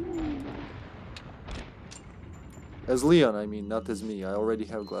glasses. As Leon, I mean, not as me. I already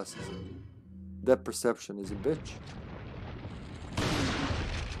have glasses. That perception is a bitch.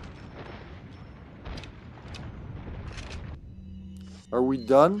 Are we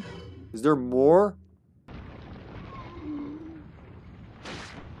done? Is there more?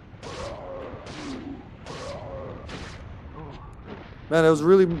 Man, that was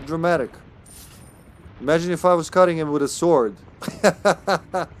really dramatic. Imagine if I was cutting him with a sword.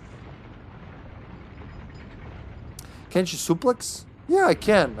 Can't you suplex? Yeah, I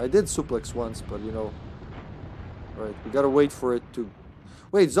can. I did suplex once, but you know. Alright, we gotta wait for it to...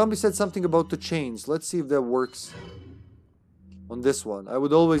 Wait, Zombie said something about the chains. Let's see if that works on this one. I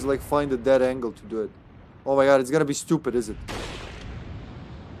would always like find a dead angle to do it. Oh my god, it's gonna be stupid, is it?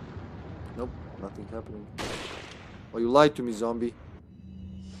 Nope, nothing happening. Oh, you lied to me, Zombie.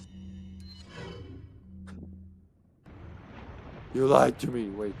 You lied to me.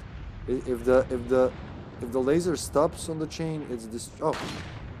 Wait. If the laser stops on the chain, it's this. Oh.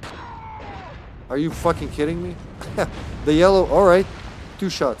 Are you fucking kidding me? The yellow. All right. 2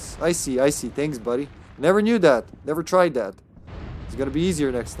 shots. I see. Thanks, buddy. Never knew that. Never tried that. It's gonna be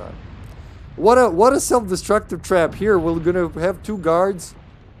easier next time. What a self-destructive trap. Here we're gonna have 2 guards.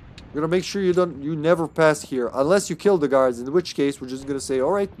 We're gonna make sure you never pass here unless you kill the guards. In which case we're just gonna say,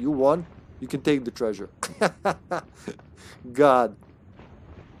 all right, you won. You can take the treasure. God.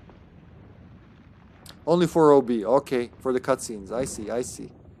 Only for OB. Okay, for the cutscenes. I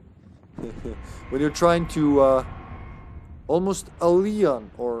see. When you're trying to almost a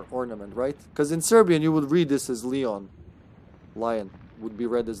Leon or ornament, right? Because in Serbian you would read this as Leon. Lion would be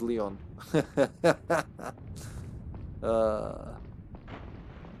read as Leon.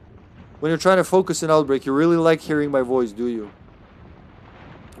 When you're trying to focus in Outbreak, you really like hearing my voice, do you?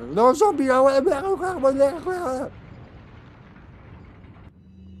 No, zombie. Did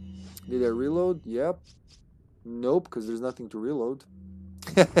I reload? Yep. Nope, because there's nothing to reload.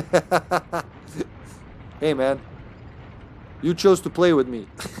 Hey, man. You chose to play with me.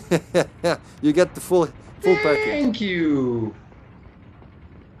 You get the full package. Thank you.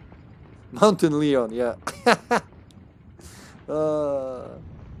 Mountain Leon, yeah.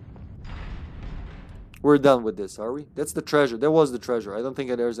 We're done with this, are we? That's the treasure. That was the treasure. I don't think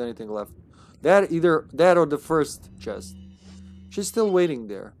there's anything left. Either that or the first chest. She's still waiting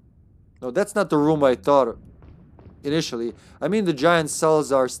there. No, that's not the room I thought initially. I mean the giant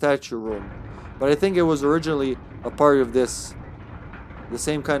Salazar statue room. But I think it was originally a part of this. The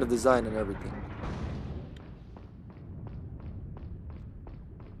same kind of design and everything.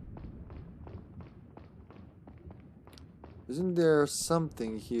 Isn't there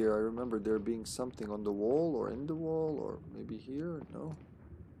something here? I remember there being something on the wall or in the wall or maybe here? No?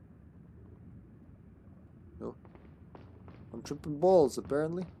 No. I'm tripping balls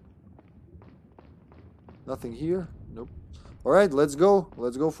apparently. Nothing here? Nope. Alright, let's go.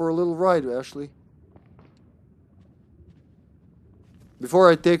 Let's go for a little ride, Ashley.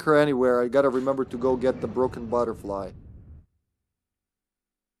 Before I take her anywhere, I gotta remember to go get the broken butterfly.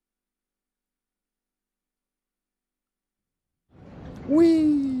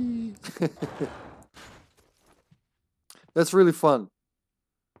 Whee! That's really fun.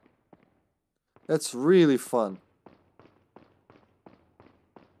 That's really fun.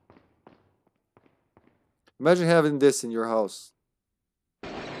 Imagine having this in your house.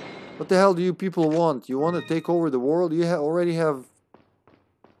 What the hell do you people want? You want to take over the world? You already have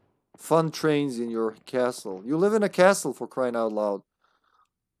fun trains in your castle. You live in a castle, for crying out loud.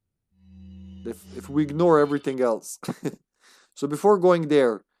 If we ignore everything else. So before going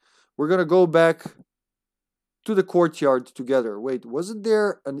there, we're gonna go back to the courtyard together. Wait, wasn't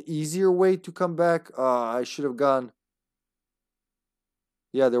there an easier way to come back? I should have gone.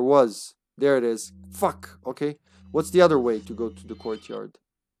 Yeah, there was. There it is. Fuck. Okay. What's the other way to go to the courtyard?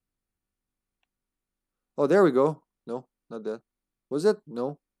 Oh, there we go. No, not that. Was it?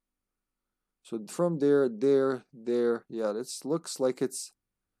 No. So from there, there. Yeah, this looks like it's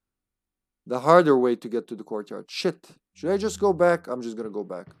the harder way to get to the courtyard. Shit. Should I just go back? I'm just gonna go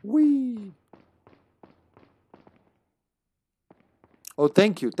back. Whee! Oh,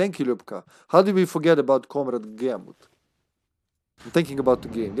 thank you. Thank you, Lubka. How did we forget about Comrade Gamut? I'm thinking about the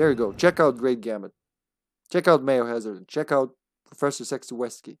game. There you go. Check out Great Gamut. Check out Mayo Hazard. Check out Professor Sexy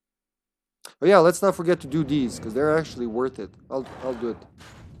Wesky. Oh yeah, let's not forget to do these, because they're actually worth it. I'll do it.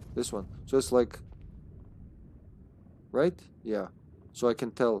 This one. So it's like... Right? Yeah. So I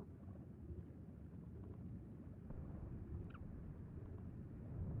can tell.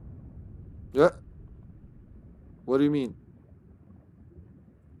 Yeah. What do you mean?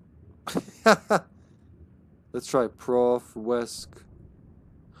 Let's try Prof. Wesk.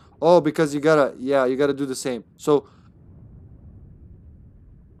 Oh, because you gotta, yeah, you gotta do the same. So,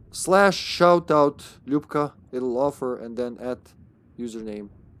 / shout out Lubka, it'll offer, and then at username.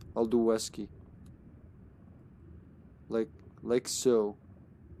 I'll do Wesky. Like so.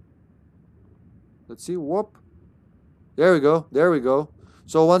 Let's see, whoop. There we go, there we go.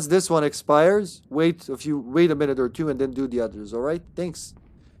 So once this one expires, wait a minute or two and then do the others, alright? Thanks.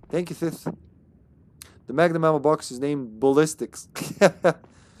 Thank you, Thith. The Magnum Ammo box is named Ballistics.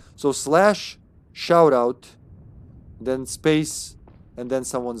 So / shout out, then space, and then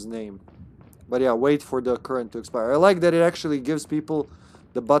someone's name. But yeah, wait for the current to expire. I like that it actually gives people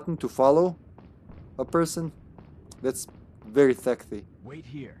the button to follow a person. That's very sexy. Wait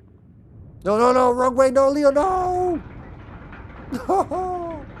here. No, no, no, wrong way, no, Leo, no!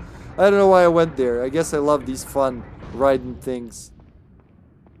 No! I don't know why I went there. I guess I love these fun riding things.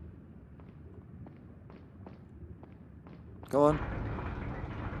 Come on.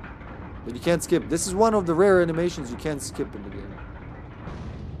 But you can't skip. This is one of the rare animations you can't skip in the game.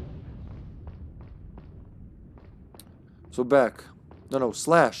 So back. No,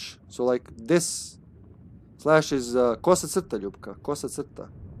 /. So like this. / is Kosa Citta, Ljubka. Kosa Citta.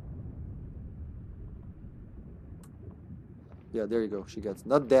 Yeah, there you go. She gets.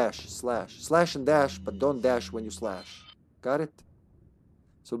 Not dash, /. Slash and dash, but don't dash when you slash. Got it?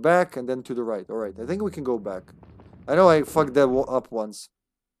 So back and then to the right. Alright, I think we can go back. I know I fucked that up once.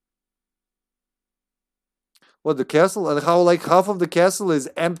 What, the castle? And how like half of the castle is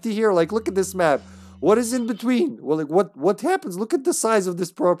empty here? Like, look at this map. What is in between? Well, like, what happens? Look at the size of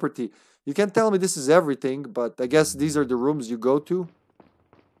this property. You can't tell me this is everything, but I guess these are the rooms you go to.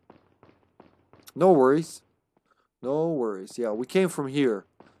 No worries. No worries. Yeah, we came from here.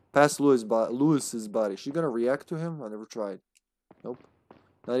 Past Lewis's body. She gonna react to him? I never tried. Nope.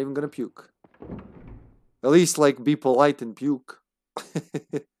 Not even gonna puke. At least, like, be polite and puke.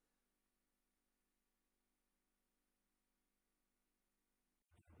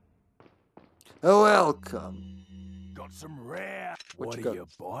 Oh, welcome. Got some rare. What What you are got? you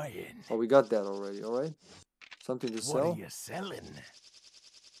buying? Oh, we got that already. All right. Something to What sell. are you selling?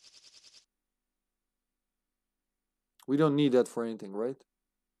 We don't need that for anything, right?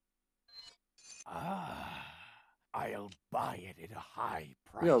 Ah, I'll buy it at a high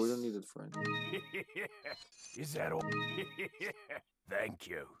price. Yeah, we don't need it for anything. Is that all? Thank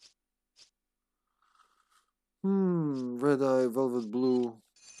you. Red eye, velvet blue.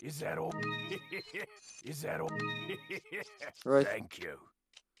 Is that all? Is that all? Right. Thank you.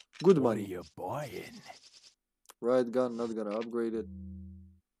 Good What are money. you buying? Right gun, not gonna upgrade it.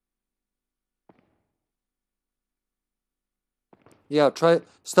 Yeah,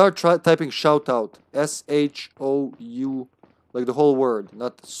 start typing shout out. SHOU, like the whole word,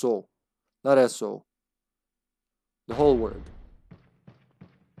 not so. Not SO. The whole word.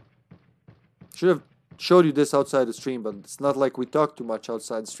 Should have showed you this outside the stream, but it's not like we talk too much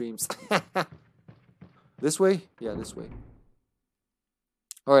outside streams. This way? Yeah, this way.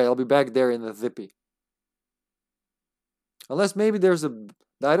 Alright, I'll be back there in the Zippy. Unless maybe there's a...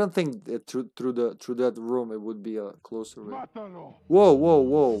 I don't think that through that room it would be a closer way. Whoa, whoa,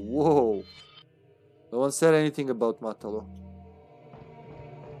 whoa, whoa. No one said anything about Matalo.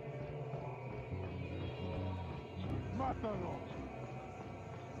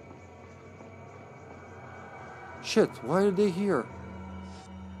 Shit, why are they here?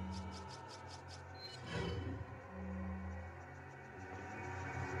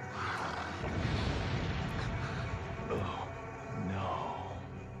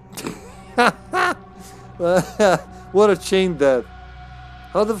 What a chain death.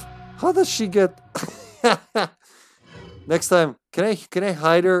 How does she get Next time, can I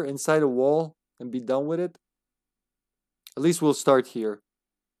hide her inside a wall and be done with it? At least we'll start here.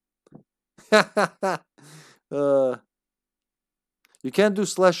 You can't do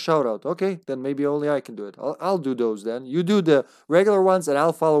slash shoutout. Okay, then maybe only I can do it. I'll do those then. You do the regular ones and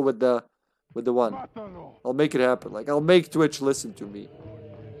I'll follow with the one. I'll make it happen. Like I'll make Twitch listen to me.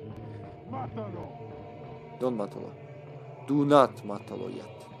 Don't matalo. Do not matalo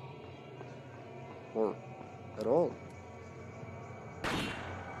yet. Or at all.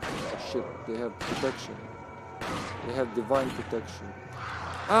 Oh shit, they have protection. They have divine protection.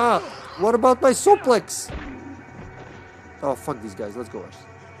 Ah! What about my suplex? Oh, fuck these guys. Let's go, Ashley.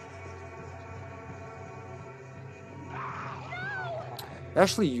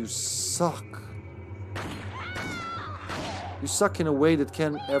 Ashley, you suck. You suck in a way that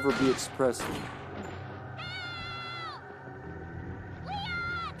can't ever be expressed.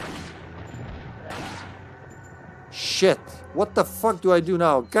 Shit. What the fuck do I do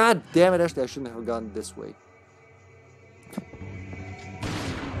now? God damn it, Ashley. I shouldn't have gone this way.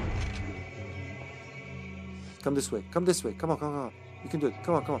 Come this way. Come this way. Come on, come on, come on. You can do it.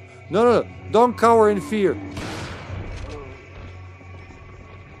 Come on, come on. No, no, no. Don't cower in fear.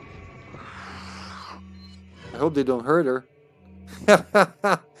 I hope they don't hurt her.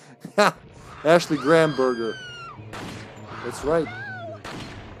 Ashley Gramburger. That's right.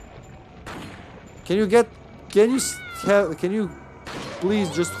 Can you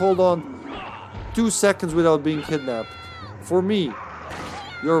please just hold on 2 seconds without being kidnapped? For me,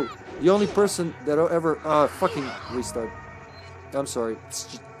 you're the only person that'll ever fucking restart. I'm sorry. It's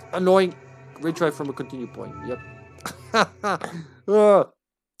just annoying. Retry from a continue point. Yep.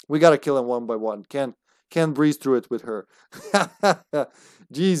 We gotta kill him one by one. Can't breeze through it with her.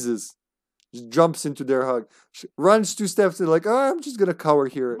 Jesus. Just jumps into their hug. Runs 2 steps and like, oh, I'm just gonna cower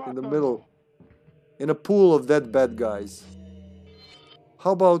here in the middle. In a pool of dead bad guys.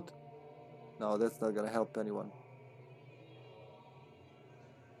 How about... No, that's not gonna help anyone.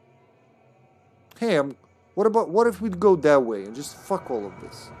 Hey, what if we'd go that way and just fuck all of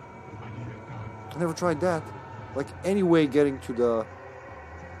this? I never tried that. Like, any way getting to the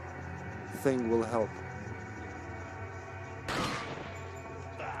thing will help.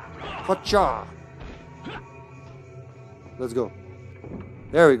 Hacha! Let's go.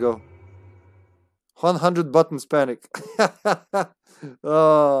 There we go. 100 buttons panic.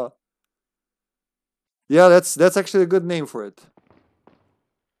 Yeah, that's actually a good name for it.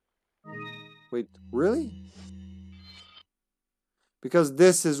 Wait, really? Because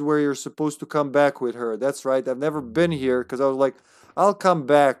this is where you're supposed to come back with her. That's right. I've never been here because I was like, I'll come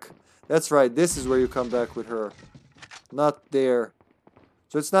back. That's right. This is where you come back with her. Not there.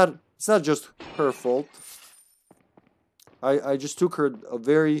 So it's not just her fault. I just took her a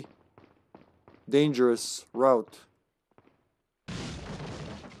very dangerous route.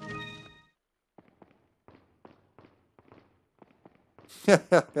 I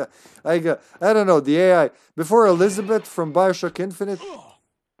don't know, the AI before Elizabeth from BioShock Infinite.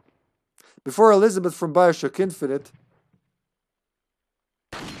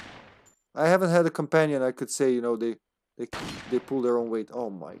 I haven't had a companion I could say, you know, they pull their own weight. Oh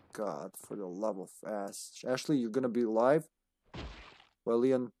my god, for the love of ass. Ashley, you're gonna be alive while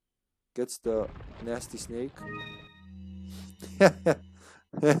Leon gets the nasty snake.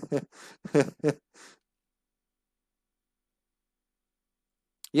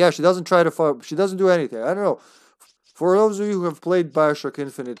 Yeah, she doesn't try to fight. She doesn't do anything. I don't know. For those of you who have played BioShock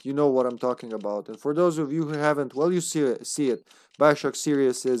Infinite, you know what I'm talking about. And for those of you who haven't, well, you see it. BioShock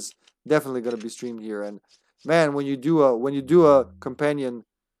Series is definitely going to be streamed here. And man, when you do a companion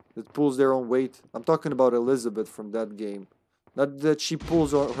that pulls their own weight, I'm talking about Elizabeth from that game. Not that she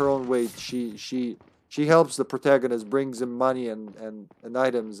pulls her own weight. She helps the protagonist, brings him money and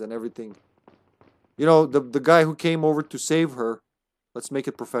items and everything. You know, the guy who came over to save her. Let's make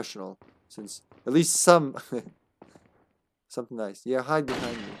it professional, since at least something nice. Yeah, hide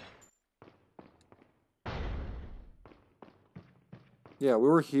behind me. Yeah, we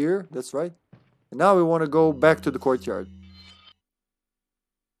were here. That's right. And now we want to go back to the courtyard.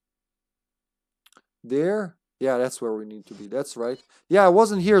 There. Yeah, that's where we need to be. That's right. Yeah, I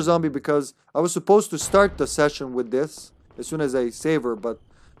wasn't here, zombie, because I was supposed to start the session with this as soon as I save her, but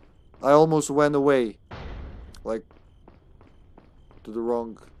I almost went away. Like... to the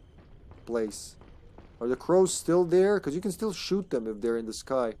wrong place. Are the crows still there? Because you can still shoot them if they're in the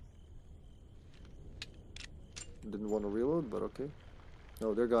sky. Didn't want to reload, but okay.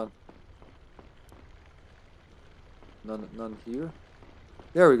 No, they're gone. None here.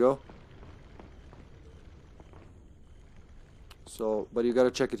 There we go. So, but you gotta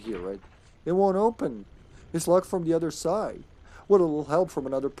check it here, right? It won't open. It's locked from the other side. With a little help from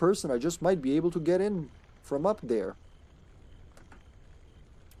another person, I just might be able to get in from up there.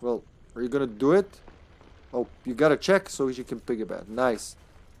 Well, are you gonna do it? Oh, you gotta check so you can piggyback. Nice.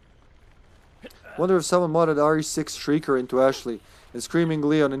 Wonder if someone modded RE6 Shrieker into Ashley and screaming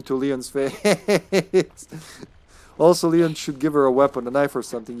Leon into Leon's face. Also, Leon should give her a weapon, a knife or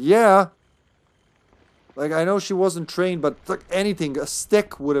something. Yeah. Like, I know she wasn't trained, but like anything, a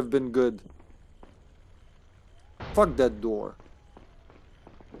stick would have been good. Fuck that door.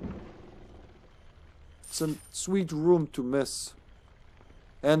 It's a sweet room to miss.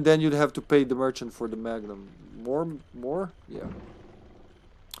 And then you'd have to pay the merchant for the magnum. More? Yeah.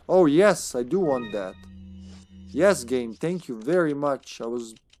 Oh, yes, I do want that. Yes, game, thank you very much. I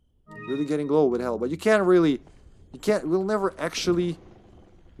was really getting low with hell. But you can't really... We'll never actually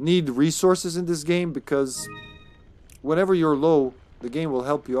need resources in this game because whenever you're low, the game will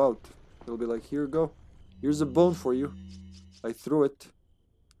help you out. It'll be like, here you go. Here's a bone for you. I threw it.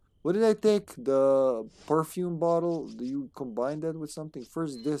 What did I take? The perfume bottle? Do you combine that with something?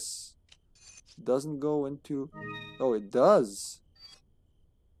 First, this doesn't go into... Oh, it does.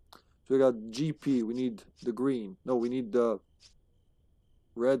 So we got GP. We need the green. No, we need the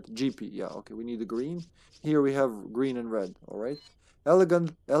red. GP. Yeah, okay. We need the green. Here we have green and red. Alright.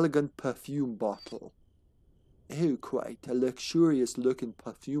 Elegant perfume bottle. Oh, quite a luxurious looking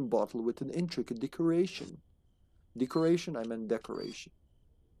perfume bottle with an intricate decoration. Decoration? I meant decoration.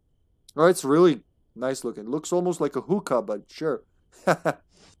 Oh, it's really nice looking. Looks almost like a hookah, but sure.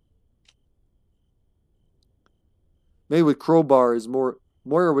 Made with crowbar is more...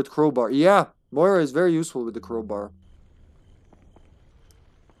 Moira with crowbar. Yeah, Moira is very useful with the crowbar.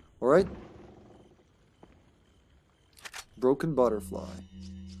 Alright. Broken butterfly.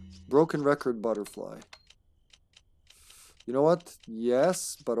 Broken record butterfly. You know what?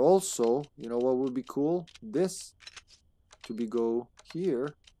 Yes, but also, you know what would be cool? This. To be go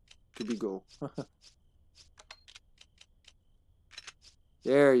here. To be go.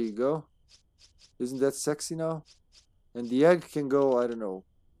 There you go. Isn't that sexy now? And the egg can go, I don't know.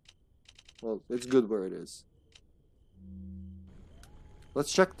 Well, it's good where it is.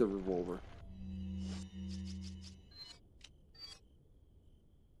 Let's check the revolver.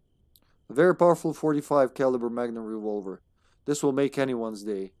 A very powerful 45 caliber Magnum revolver. This will make anyone's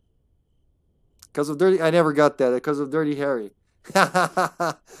day. Because of Dirty... I never got that. Because of Dirty Harry.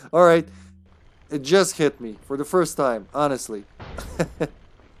 Alright. It just hit me. For the first time. Honestly.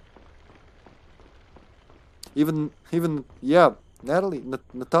 Even, yeah.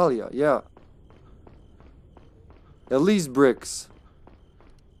 Natalia, yeah. At least bricks.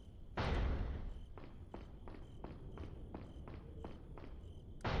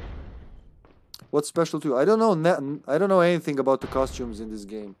 What's special too? I don't know anything about the costumes in this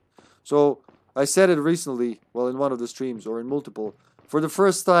game. So I said it recently, well, in one of the streams or in multiple. For the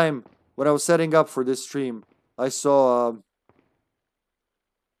first time when I was setting up for this stream, I saw.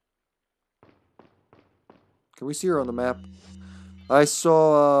 Can we see her on the map? I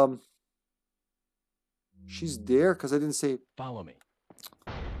saw. She's there because I didn't say. Follow me.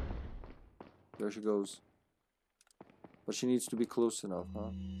 There she goes. But she needs to be close enough, huh?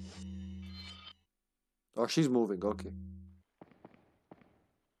 Oh, she's moving. Okay.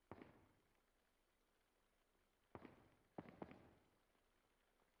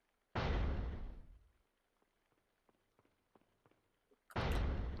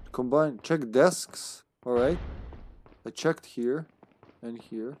 Combine. Check desks. Alright. I checked here. And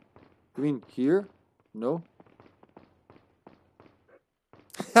here. You mean here? No?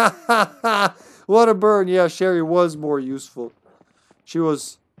 What a burn. Yeah, Sherry was more useful. She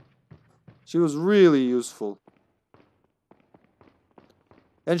was really useful.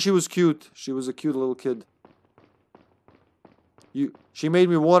 And she was cute. She was a cute little kid. She made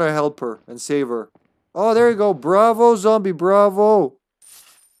me want to help her and save her. Oh, there you go. Bravo, zombie. Bravo.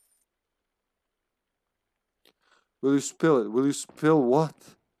 Will you spill it? Will you spill what?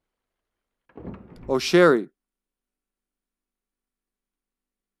 Oh, Sherry.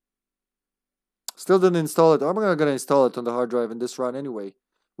 Still didn't install it. I'm gonna install it on the hard drive in this run anyway.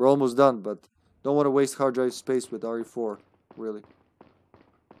 We're almost done, but don't want to waste hard drive space with RE4, really.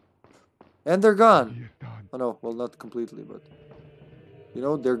 And they're gone. Oh no, well, not completely, but you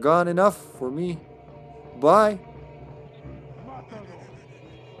know, they're gone enough for me. Bye.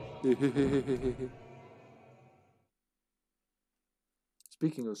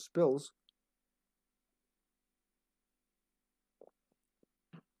 Speaking of spills.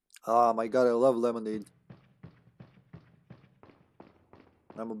 Oh my god, I love lemonade.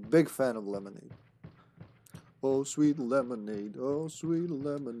 I'm a big fan of lemonade. Oh, sweet lemonade. Oh, sweet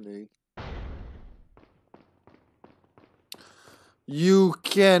lemonade. You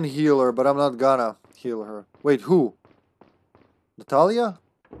can heal her, but I'm not gonna heal her. Wait, who? Natalia?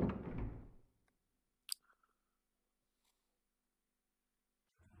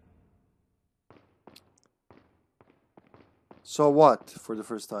 So what for the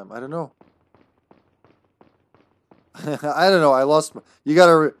first time? I don't know. I don't know. I lost my... You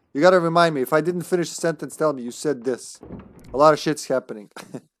gotta remind me. If I didn't finish the sentence, tell me you said this. A lot of shit's happening.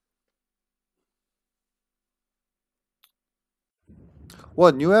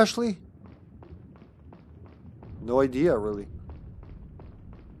 What, new Ashley? No idea, really.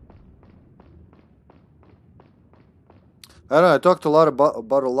 I don't know. I talked a lot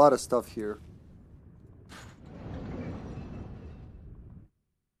about a lot of stuff here.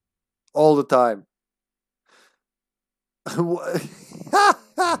 All the time.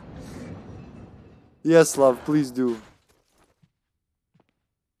 Yes, love, please do.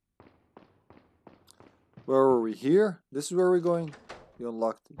 Where are we? Here? This is where we're going? You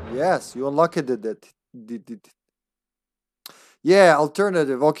unlocked it. Yes, you unlocked it. Yeah,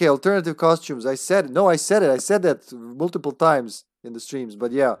 alternative. Okay, alternative costumes. I said it. No, I said it. I said that multiple times in the streams.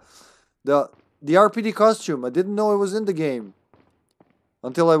 But yeah, the RPD costume. I didn't know it was in the game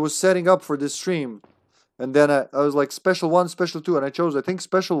until I was setting up for this stream. And then I was like, special 1, special 2. And I chose, I think,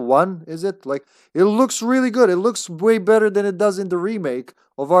 special 1, is it? Like, it looks really good. It looks way better than it does in the remake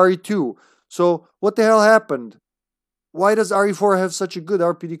of RE2. So, what the hell happened? Why does RE4 have such a good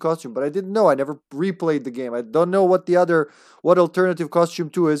RPD costume? But I didn't know. I never replayed the game. I don't know what what alternative costume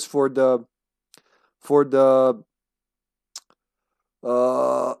 2 is for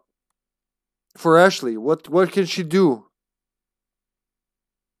Ashley. What can she do?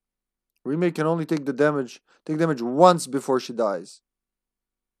 Remake can only take damage once before she dies.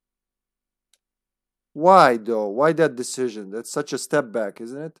 Why though? Why that decision? That's such a step back,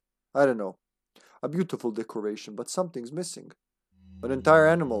 isn't it? I don't know. A beautiful decoration, but something's missing. An entire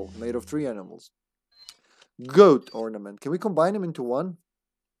animal made of 3 animals. Goat ornament. Can we combine them into one?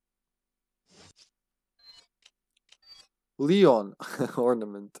 Leon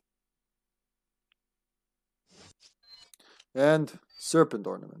ornament. And serpent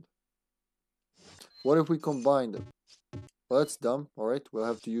ornament. What if we combine them? Well, that's dumb. Alright, we'll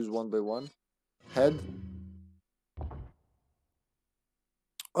have to use one by one. Head.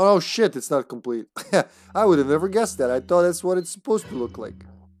 Oh shit, it's not complete. I would have never guessed that. I thought that's what it's supposed to look like.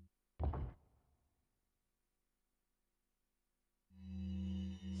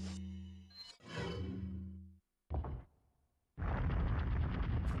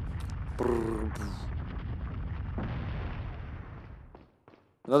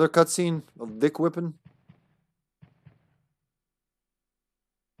 Another cutscene of dick whipping.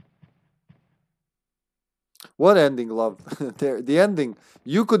 What ending, love? The ending.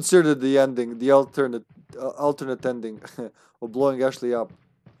 You considered the ending, the alternate ending of blowing Ashley up.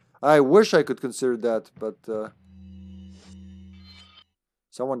 I wish I could consider that, but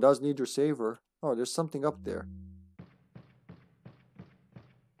someone does need to save her. Oh, there's something up there.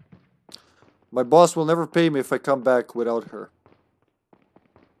 My boss will never pay me if I come back without her.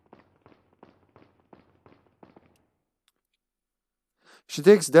 She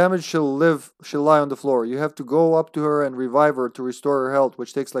takes damage, she'll lie on the floor. You have to go up to her and revive her to restore her health,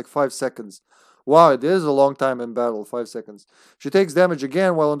 which takes like 5 seconds. Wow, it is a long time in battle, 5 seconds. She takes damage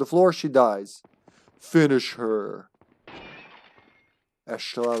again while on the floor, she dies. Finish her.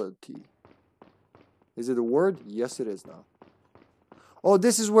 Ashley. Is it a word? Yes, it is now. Oh,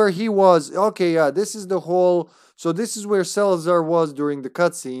 this is where he was. Okay, yeah, this is the whole... So this is where Salazar was during the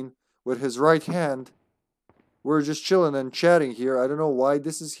cutscene with his right hand. We're just chilling and chatting here. I don't know why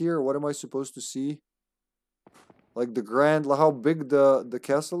this is here. What am I supposed to see? Like the grand... How big the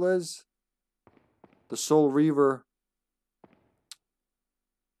castle is? The Soul Reaver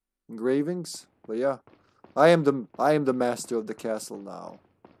engravings? But yeah. I am the master of the castle now.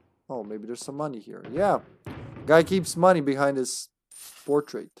 Oh, maybe there's some money here. Yeah. Guy keeps money behind his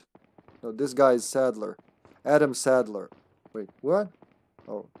portrait. No, this guy is Sadler. Adam Sadler. Wait, what?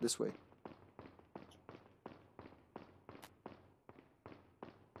 Oh, this way.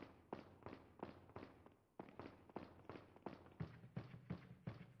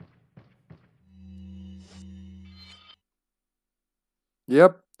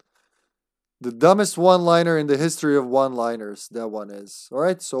 Yep. The dumbest one-liner in the history of one-liners, that one is.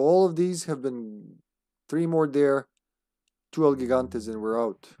 Alright, so all of these have been... 3 more there. 2 El Gigantes and we're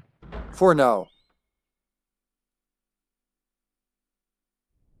out. For now.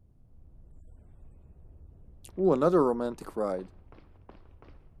 Ooh, another romantic ride.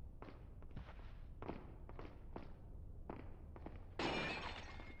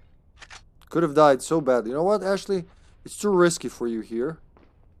 Could have died so bad. You know what, Ashley? It's too risky for you here.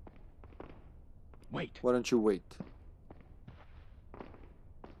 Wait. Why don't you wait?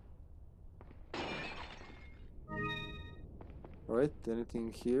 Alright,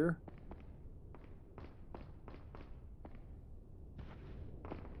 anything here?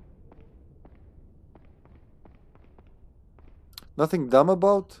 Nothing dumb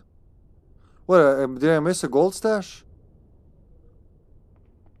about? What, did I miss a gold stash?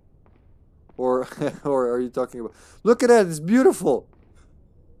 Or, or are you talking about... Look at that, it's beautiful!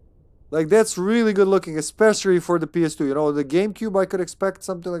 Like, that's really good looking, especially for the PS2. You know, the GameCube, I could expect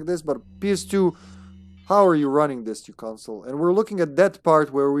something like this, but PS2, how are you running this, you console? And we're looking at that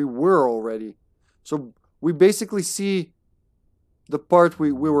part where we were already. So, we basically see the part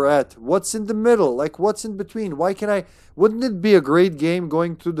we were at. What's in the middle? Like, what's in between? Why can I... Wouldn't it be a great game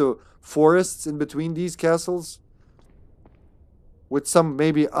going through the forests in between these castles? With some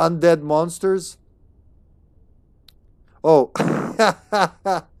maybe undead monsters? Oh.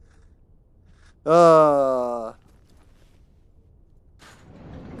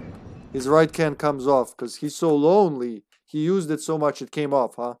 His right hand comes off because he's so lonely. He used it so much it came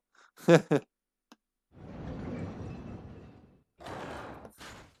off, huh?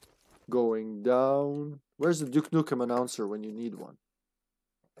 Going down. Where's the Duke Nukem announcer when you need one?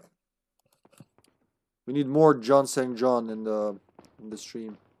 We need more John St. John in the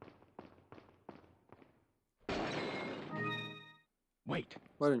stream. Wait.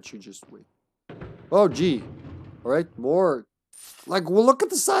 Why don't you just wait? Oh, gee. Alright, more. Like, well, look at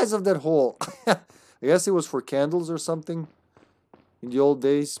the size of that hole. I guess it was for candles or something in the old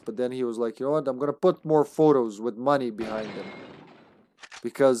days. But then he was like, you know what? I'm going to put more photos with money behind them.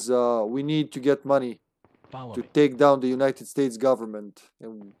 Because we need to get money to take down the United States government.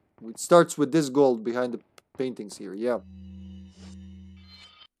 And it starts with this gold behind the paintings here. Yeah.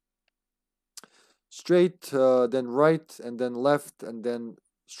 Straight, then right, and then left, and then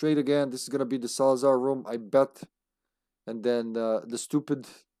straight again. This is going to be the Salazar room, I bet. And then the stupid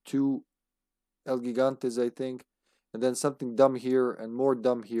 2 El Gigantes, I think. And then something dumb here and more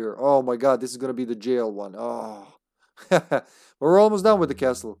dumb here. Oh my god, this is going to be the jail one. Oh. We're almost done with the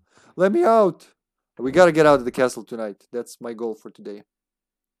castle. Let me out. We got to get out of the castle tonight. That's my goal for today.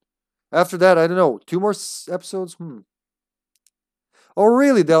 After that, I don't know. 2 more episodes? Oh,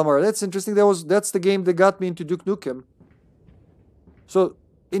 really, Delmar? That's interesting. That's the game that got me into Duke Nukem. So,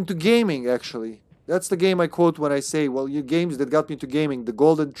 into gaming, actually. That's the game I quote when I say, well, games that got me into gaming. The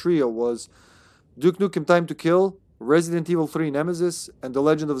golden trio was Duke Nukem Time to Kill, Resident Evil 3 Nemesis, and The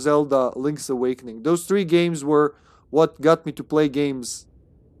Legend of Zelda Link's Awakening. Those 3 games were what got me to play games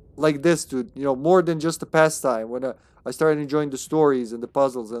like this, dude. You know, more than just a pastime. When I started enjoying the stories and the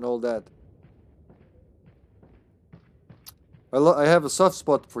puzzles and all that. I have a soft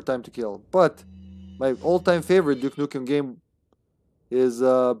spot for Time to Kill. But my all-time favorite Duke Nukem game is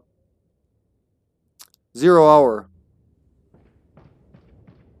 0 Hour.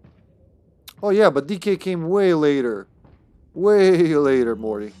 Oh yeah, but DK came way later. Way later,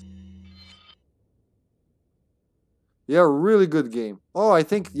 Morty. Yeah, really good game. Oh, I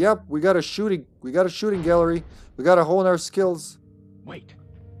think, yep, we got a shooting gallery. We gotta hone our skills. Wait.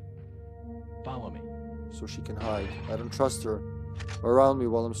 Follow me. So she can hide. I don't trust her around me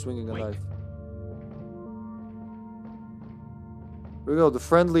while I'm swinging a knife. Here we go, the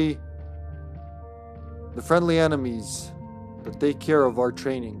friendly enemies that take care of our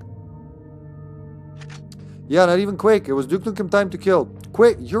training. Yeah, not even Quake. It was Duke Nukem Time to Kill.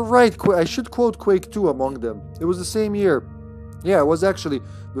 Quake, you're right. I should quote Quake 2 among them. It was the same year. Yeah, it was actually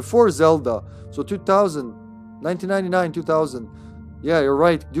before Zelda. So 2000, 1999, 2000. Yeah, you're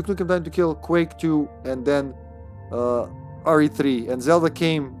right. Duke Nukem Time to Kill, Quake 2, and then RE3. And Zelda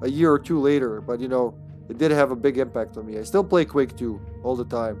came a year or 2 later. But, you know, it did have a big impact on me. I still play Quake 2 all the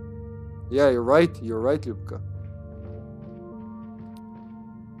time. Yeah, you're right. You're right, Lubka.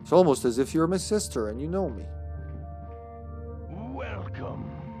 It's almost as if you're my sister and you know me. Welcome.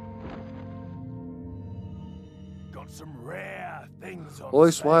 Got some rare things on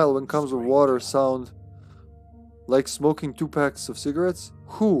Always sale, smile when comes with water stranger. sound like smoking 2 packs of cigarettes?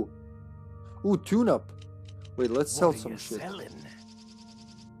 Who? Ooh, tune-up. Wait, let's sell What are some you shit. selling?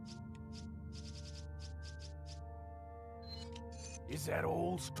 Is that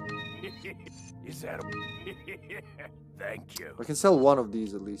all? Is that? Thank you. I can sell 1 of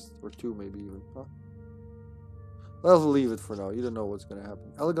these at least, or 2 maybe even. Huh? I'll leave it for now. You don't know what's gonna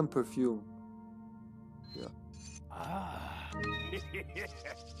happen. Elegant perfume. Yeah. Ah.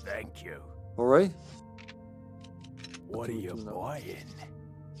 Thank you. All right. What are you No. buying?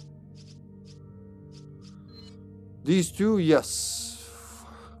 These 2, yes.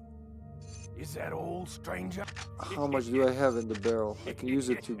 Is that all, stranger? How much do I have in the barrel? I can use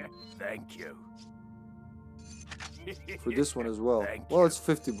it to Thank you. for this one as well. Thank Well, you. it's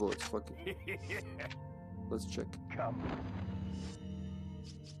 50 bullets. Fuck it. Let's check. Come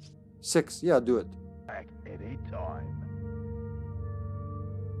 6. Yeah, do it. back any time.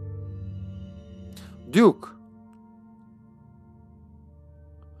 Duke.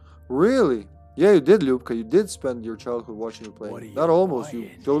 Really? Yeah, you did, Luke. You did spend your childhood watching you play. What are you Not almost. You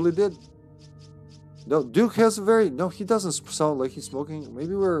buying? totally did. No, Duke has a very... No, he doesn't sound like he's smoking.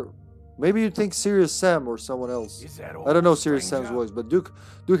 Maybe you think Serious Sam or someone else. Is that all, I don't know Serious Sam's stranger? voice, but Duke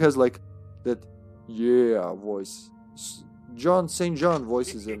has like that yeah voice. John St. John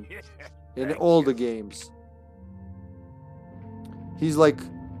voices him in Thank all you. the games. He's like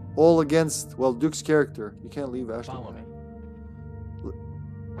all against, well, Duke's character. You can't leave Ashley. Follow me.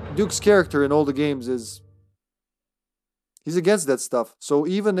 Duke's character in all the games is he's against that stuff. So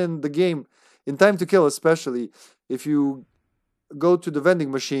even in the game, in Time to Kill especially, if you go to the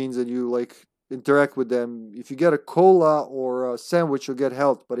vending machines and you like interact with them, if you get a cola or a sandwich, you'll get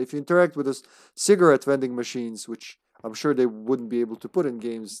health. But if you interact with the cigarette vending machines, which I'm sure they wouldn't be able to put in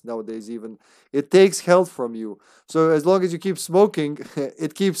games nowadays even, it takes health from you. So as long as you keep smoking,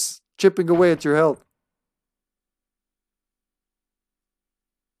 it keeps chipping away at your health.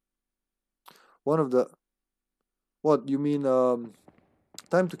 One of the... What, you mean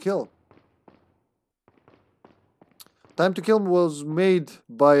Time to Kill? Time to Kill was made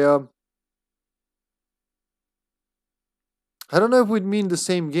by... I don't know if we'd mean the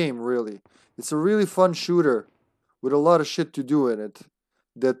same game, really. It's a really fun shooter with a lot of shit to do in it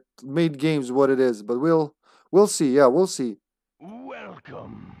that made games what it is. But we'll see. Yeah, we'll see.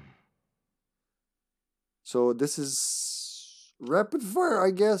 Welcome. So this is rapid fire, I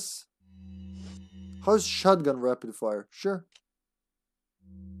guess. How's shotgun rapid fire? Sure.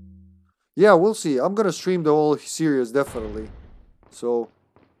 Yeah, we'll see. I'm gonna stream the whole series, definitely. So,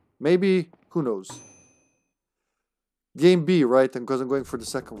 maybe, who knows. Game B, right? Because I'm going for the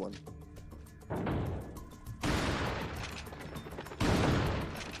second one.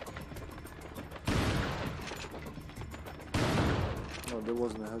 Oh, there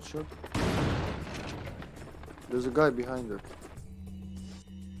wasn't a headshot. There's a guy behind her.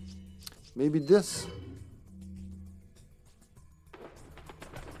 Maybe this.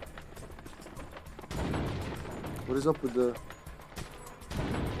 What is up with the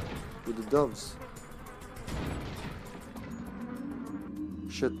doves?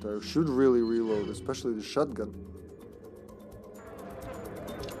 Shit, I should really reload, especially the shotgun.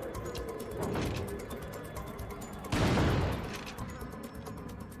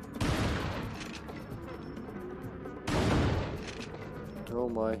 Oh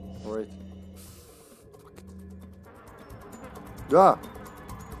my, alright. Ah!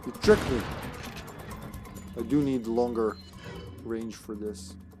 You tricked me! I do need longer range for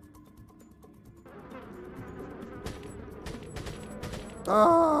this.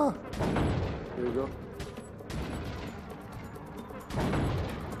 Ah! There you go.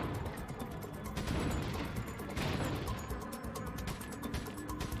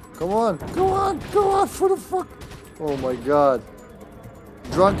 Come on! Go on! Go on! For the fuck! Oh my god.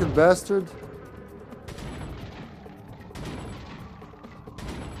 Drunken bastard.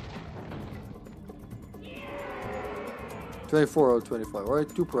 $24 out of 25.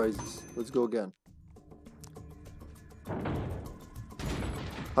 Alright, 2 prizes. Let's go again.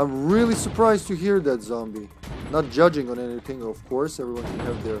 I'm really surprised to hear that, zombie. Not judging on anything, of course. Everyone can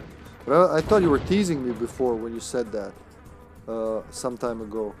have their... But I thought you were teasing me before when you said that. Some time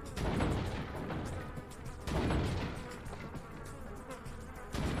ago.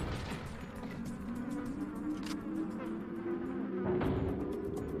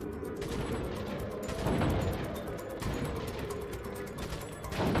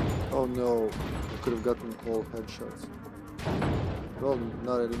 Oh no, I could have gotten all headshots. Well,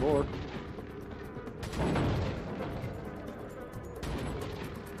 not anymore.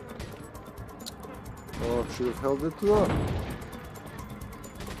 Oh, should have held it up.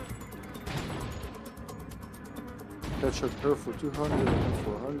 Headshot her for 200 and him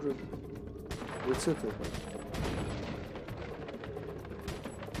for 100. That's it, I think.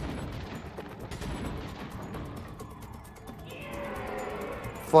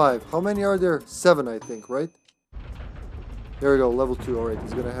 Five. How many are there? 7, I think, right? There we go, level 2. Alright,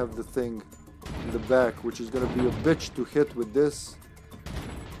 he's gonna have the thing in the back, which is gonna be a bitch to hit with this.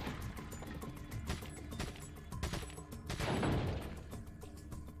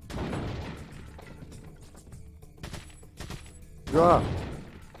 Ah!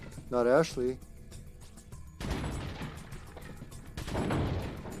 Not Ashley.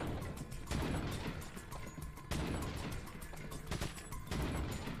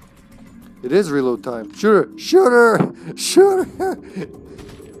 It is reload time. Shoot her! Shoot her! Shoot her!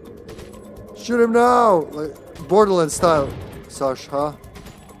 Shoot him now! Like Borderlands style. Sash, huh?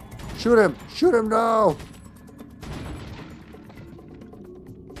 Shoot him! Shoot him now!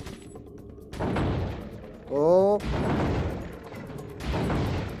 Oh.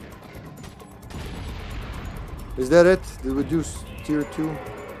 Is that it? Did we do tier 2?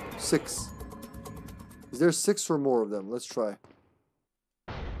 6. Is there 6 or more of them? Let's try.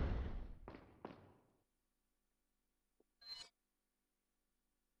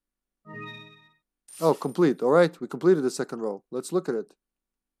 Oh, complete. Alright, we completed the second row. Let's look at it.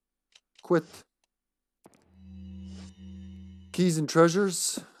 Quit. Keys and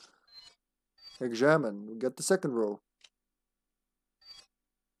treasures. Examine. We got the second row.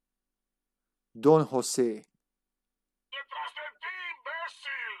 Don Jose.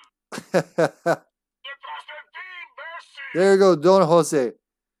 There you go, Don Jose.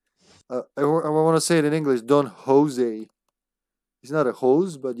 I want to say it in English. Don Jose. He's not a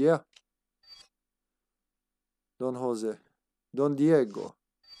hose, but yeah. Don Jose. Don Diego.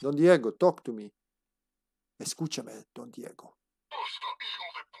 Don Diego, talk to me. Escúchame, Don Diego.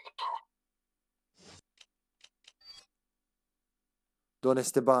 Don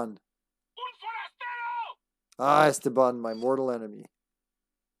Esteban. Ah, Esteban, my mortal enemy.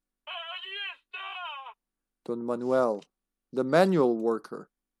 Don Manuel, the manual worker.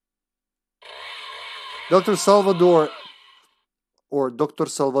 Dr. Salvador, or Dr.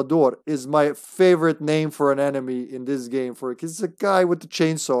 Salvador, is my favorite name for an enemy in this game. It's a guy with the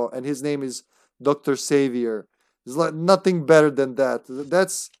chainsaw, and his name is Dr. Xavier. There's like nothing better than that.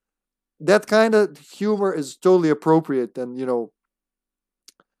 That kind of humor is totally appropriate, and you know,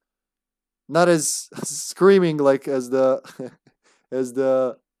 not as screaming like as the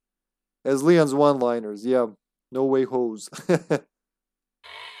as Leon's one-liners. Yeah, no way hose.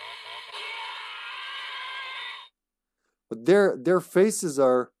 But their faces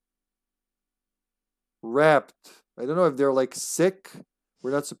are wrapped. I don't know if they're like sick.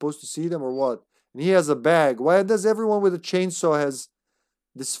 We're not supposed to see them or what. And he has a bag. Why does everyone with a chainsaw has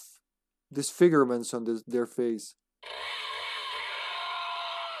disfigurements on their face?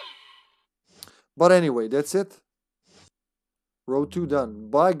 But anyway, that's it. Row 2 done.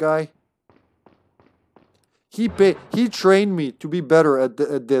 Bye, guy. He trained me to be better at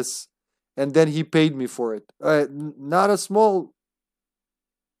this, and then he paid me for it. Not a small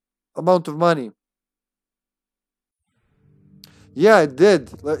amount of money. Yeah, it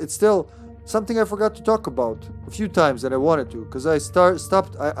did. It's still something I forgot to talk about a few times that I wanted to, because I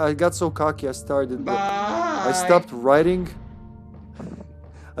stopped. I got so cocky. I stopped writing.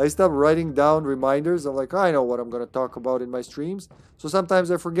 I stopped writing down reminders. I'm like, I know what I'm gonna talk about in my streams. So sometimes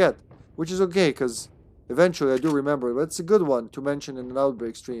I forget, which is okay, because eventually I do remember. But it's a good one to mention in an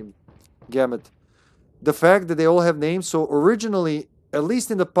Outbreak stream. Gamut. The fact that they all have names. So originally, at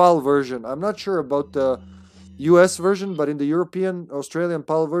least in the PAL version, I'm not sure about the US version, but in the European, Australian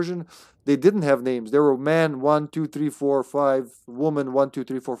PAL version, they didn't have names. There were man 1, 2, 3, 4, 5, woman 1, 2,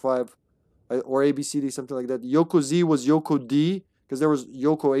 3, 4, 5, or ABCD, something like that. Yoko Z was Yoko D, because there was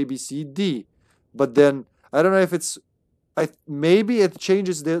Yoko ABCD. But then, I don't know if it's... maybe it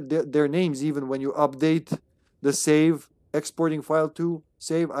changes their names even when you update the save, exporting file to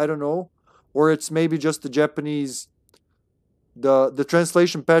save, I don't know. Or it's maybe just the Japanese, the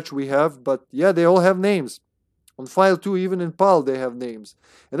translation patch we have. But yeah, they all have names. On file 2, even in PAL, they have names.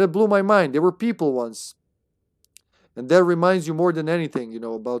 And it blew my mind. They were people once. And that reminds you more than anything, you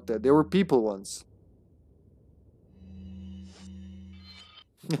know, about that. They were people once.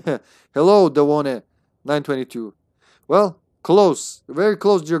 Hello, Dawone 922. Well, close. Very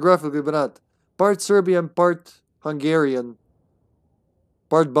close geographically, but not. Part Serbian, part Hungarian,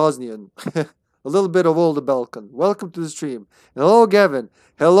 part Bosnian. A little bit of all the Balkan. Welcome to the stream. And hello, Gavin.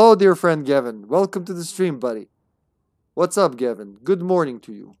 Hello, dear friend Gavin. Welcome to the stream, buddy. What's up, Gavin? Good morning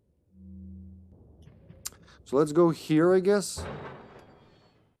to you. So let's go here, I guess.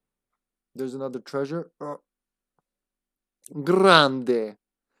 There's another treasure. Oh. Grande.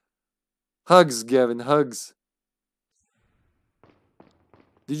 Hugs, Gavin, hugs.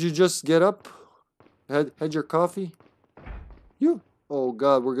 Did you just get up? Had your coffee? You? Oh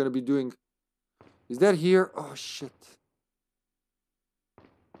God, we're gonna be doing... Is that here? Oh shit.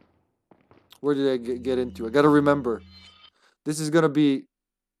 Where did I get into? I gotta remember. This is gonna be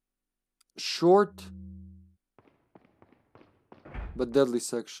short but deadly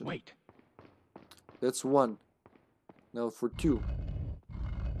section. Wait. That's 1. Now for 2.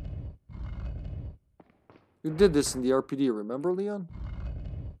 You did this in the RPD, remember, Leon?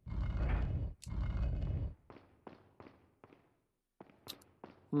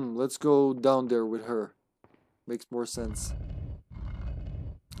 Let's go down there with her. Makes more sense.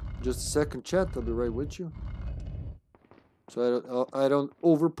 Just a second, chat. I'll be right with you. So I don't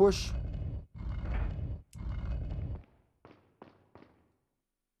over push.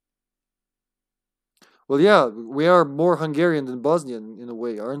 Well, yeah, we are more Hungarian than Bosnian in a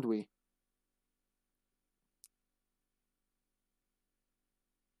way, aren't we?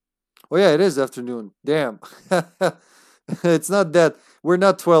 Oh yeah, it is afternoon. Damn. It's not that. We're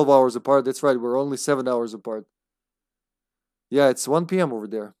not 12 hours apart. That's right. We're only 7 hours apart. Yeah, it's 1 p.m. over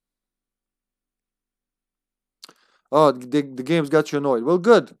there. Oh, the game's got you annoyed. Well,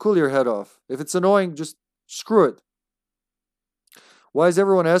 good. Cool your head off. If it's annoying, just screw it. Why is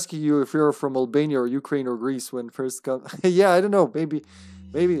everyone asking you if you're from Albania or Ukraine or Greece when first come? Yeah, I don't know. Maybe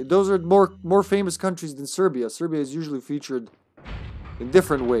those are more famous countries than Serbia. Serbia is usually featured in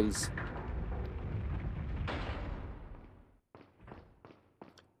different ways.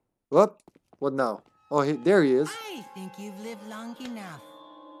 What? What now? Oh, there he is. I think you've lived long enough.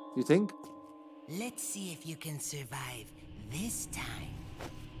 You think? Let's see if you can survive this time.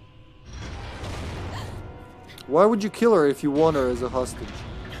 Why would you kill her if you want her as a hostage?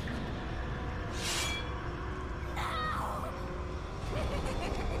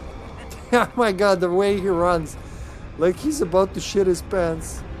 Oh my god, the way he runs. Like he's about to shit his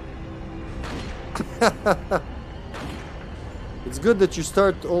pants. It's good that you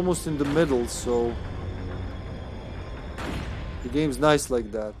start almost in the middle, so the game's nice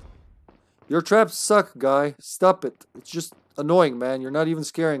like that. Your traps suck, guy. Stop it. It's just annoying, man. You're not even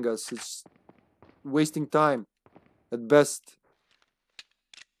scaring us. It's wasting time at best.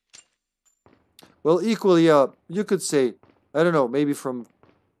 Well, equally, you could say, I don't know, maybe from...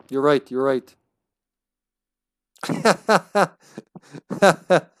 You're right, you're right.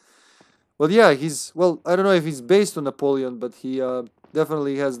 Well, yeah, well, I don't know if he's based on Napoleon, but he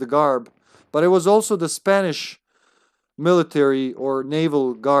definitely has the garb. But it was also the Spanish military or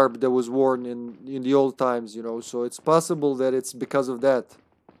naval garb that was worn in the old times, you know, so it's possible that it's because of that.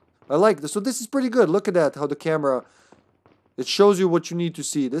 I like this. So this is pretty good. Look at that, how the camera, it shows you what you need to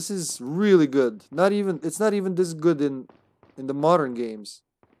see. This is really good. It's not even this good in the modern games.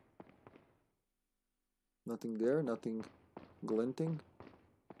 Nothing there, nothing glinting.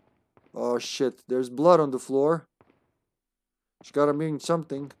 Oh shit, there's blood on the floor. It's gotta mean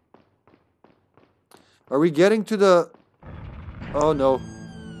something. Are we getting to the... Oh no.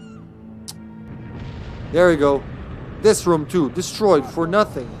 There we go. This room too, destroyed for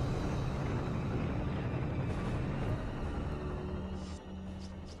nothing.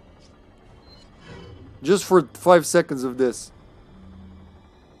 Just for 5 seconds of this.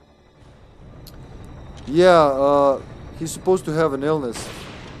 Yeah, he's supposed to have an illness.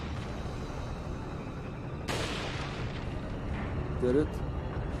 Did it?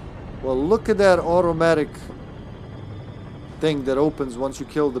 Well, look at that automatic thing that opens once you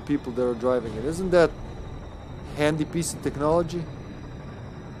kill the people that are driving it. Isn't that a handy piece of technology?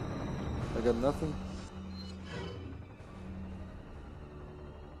 I got nothing.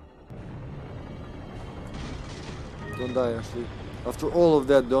 Don't die, Ashley. After all of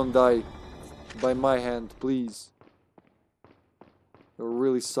that, don't die by my hand, please. It would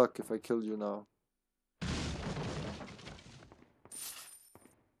really suck if I killed you now.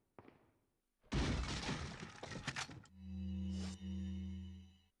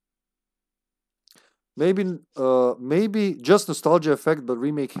 Maybe just nostalgia effect, but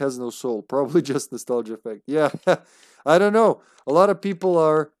remake has no soul. Probably just nostalgia effect. Yeah, I don't know. A lot of people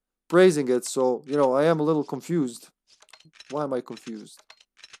are praising it, so, you know, I am a little confused. Why am I confused?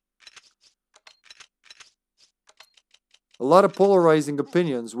 A lot of polarizing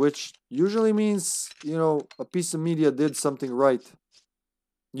opinions, which usually means, you know, a piece of media did something right.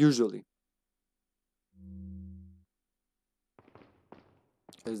 Usually.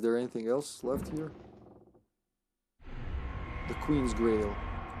 Is there anything else left here? The Queen's Grail.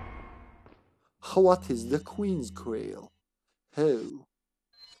 What is the Queen's Grail? Oh.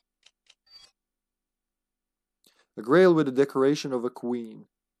 A grail with the decoration of a queen.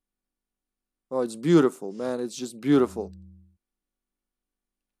 Oh, it's beautiful, man. It's just beautiful.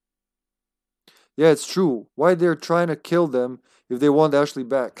 Yeah, it's true. Why they're trying to kill them if they want Ashley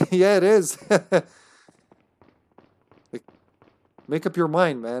back? Yeah, it is. Like, make up your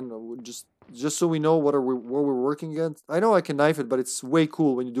mind, man. Just so we know what we're working against. I know I can knife it, but it's way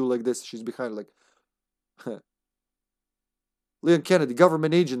cool when you do like this. She's behind, like... Leon Kennedy,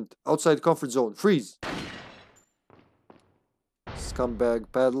 government agent, outside comfort zone. Freeze! Scumbag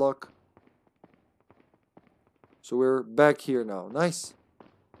padlock. So we're back here now. Nice.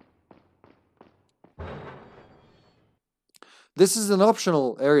 This is an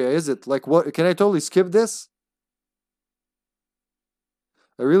optional area, is it? Like, what? Can I totally skip this?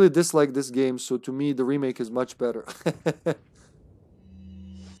 I really dislike this game, so to me, the remake is much better.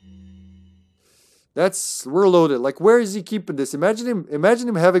 We're loaded. Like, where is he keeping this? Imagine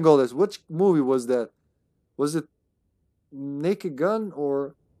him having all this. Which movie was that? Was it Naked Gun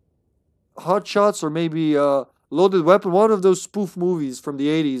or Hot Shots or maybe Loaded Weapon? One of those spoof movies from the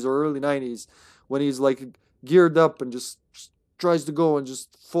 80s or early 90s when he's like geared up and just tries to go and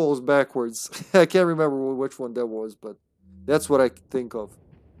just falls backwards. I can't remember which one that was, but that's what I think of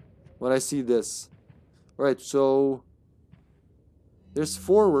when I see this. Right, so there's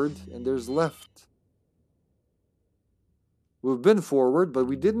forward and there's left. We've been forward, but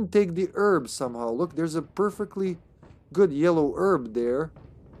we didn't take the herb somehow. Look, there's a perfectly good yellow herb there.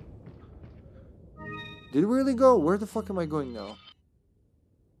 Did we really go? Where the fuck am I going now?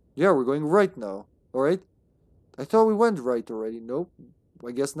 Yeah, we're going right now. Alright? I thought we went right already. Nope.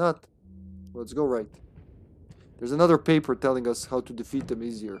 I guess not. Let's go right. There's another paper telling us how to defeat them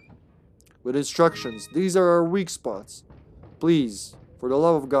easier. With instructions. These are our weak spots. Please, for the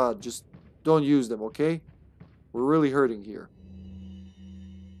love of God, just don't use them, okay? We're really hurting here.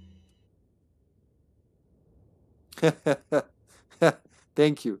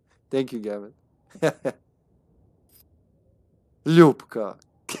 Thank you. Thank you, Gavin. Lupka.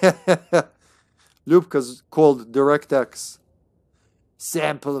 Lupka's called DirectX.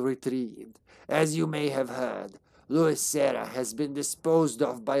 Sample retrieved. As you may have heard, Louis Serra has been disposed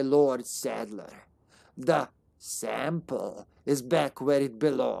of by Lord Sadler. The sample is back where it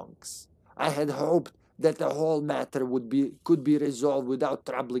belongs. I had hoped that the whole matter could be resolved without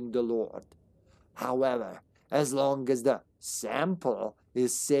troubling the Lord. However, as long as the sample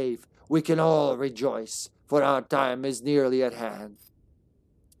is safe, we can all rejoice, for our time is nearly at hand.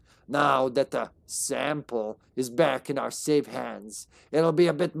 Now that the sample is back in our safe hands, it'll be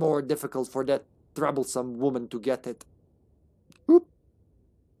a bit more difficult for that troublesome woman to get it. Oop.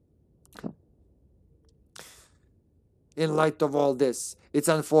 In light of all this, it's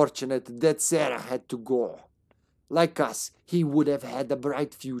unfortunate that Sarah had to go. Like us, he would have had a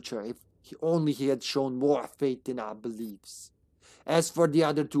bright future if only he had shown more faith in our beliefs. As for the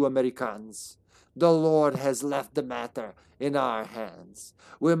other two Americans, the Lord has left the matter in our hands.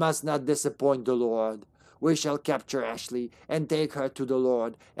 We must not disappoint the Lord. We shall capture Ashley and take her to the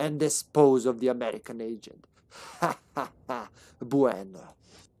Lord and dispose of the American agent. Ha ha ha. Bueno.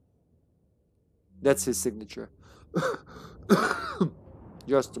 That's his signature.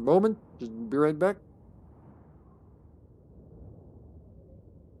 Just a moment. Just be right back.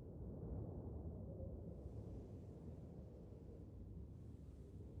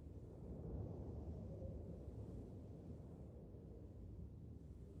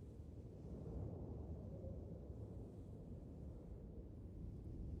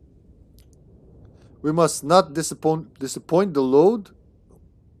 We must not disappoint the load.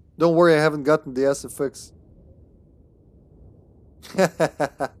 Don't worry, I haven't gotten the SFX.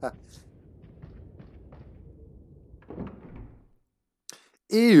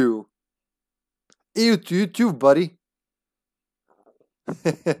 Ew. Ew to you too, buddy.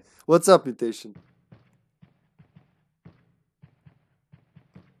 What's up, mutation?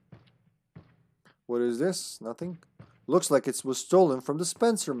 What is this? Nothing. Looks like it was stolen from the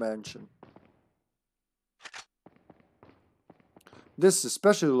Spencer mansion. This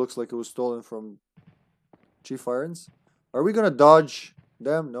especially looks like it was stolen from Chief Irons. Are we gonna dodge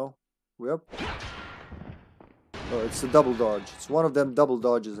them? No. Yep. Oh, it's a double dodge. It's one of them double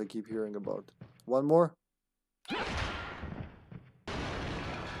dodges I keep hearing about. One more.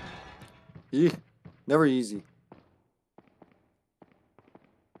 Eeh. Never easy.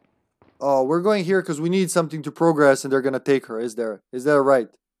 Oh, we're going here because we need something to progress and they're gonna take her. Is that right?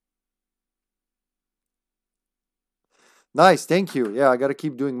 Nice, thank you. Yeah, I gotta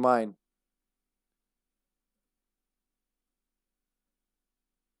keep doing mine.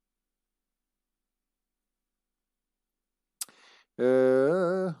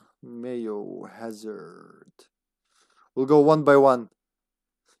 Mayo Hazard. We'll go one by one.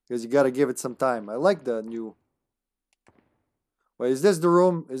 Because you gotta give it some time. I like the new... Wait, is this the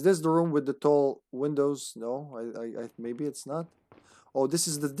room? Is this the room with the tall windows? No, I maybe it's not. Oh, this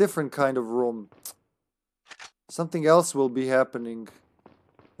is the different kind of room. Something else will be happening.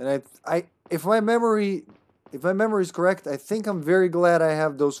 And if my memory is correct, I think I'm very glad I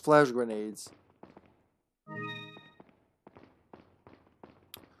have those flash grenades.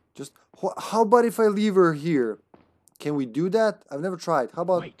 Just how about if I leave her here? Can we do that? I've never tried. How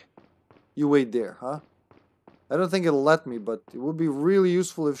about you wait there, huh? I don't think it'll let me, but it would be really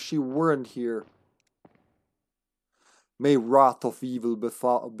useful if she weren't here. May wrath of evil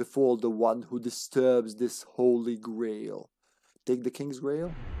befall the one who disturbs this holy grail. Take the king's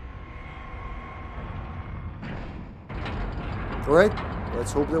grail. Alright,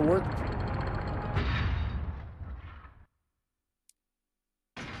 let's hope that worked.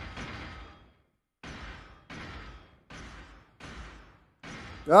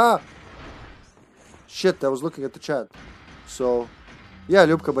 Ah! Shit, I was looking at the chat. So, yeah,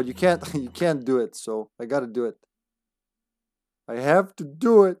 Ljubka, but you can't do it, so I gotta do it. I have to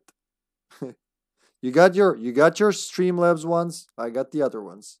do it. You got your Streamlabs ones, I got the other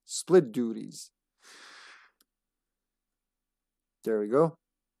ones. Split duties. There we go.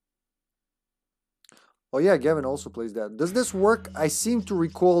 Oh yeah, Gavin also plays that. Does this work? I seem to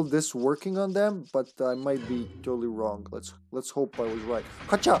recall this working on them, but I might be totally wrong. Let's hope I was right.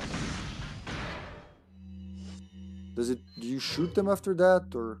 Hacha! Do you shoot them after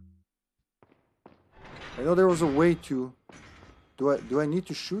that, or? I know there was a way to. Do I need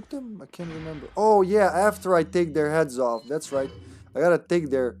to shoot them? I can't remember. Oh yeah, after I take their heads off. That's right. I gotta take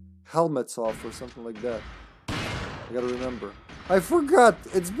their helmets off or something like that. I gotta remember. I forgot.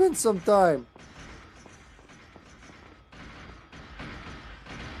 It's been some time.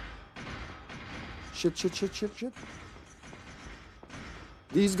 Shit.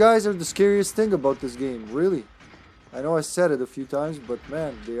 These guys are the scariest thing about this game, really. I know I said it a few times, but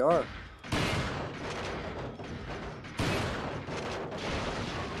man, they are.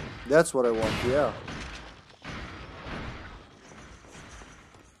 That's what I want, yeah.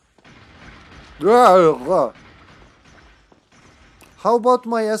 How about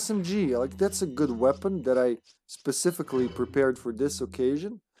my SMG? Like, that's a good weapon that I specifically prepared for this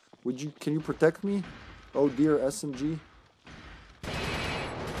occasion. Can you protect me? Oh dear, SMG.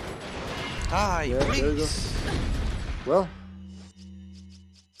 Hi, yeah, there you go. Well,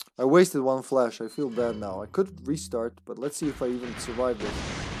 I wasted one flash. I feel bad now. I could restart, but let's see if I even survive this.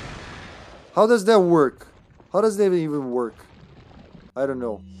 How does that work? How does that even work? I don't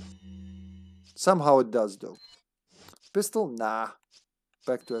know. Somehow it does, though. Pistol? Nah.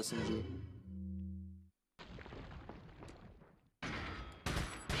 Back to SMG.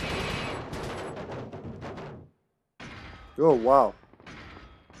 Oh, wow.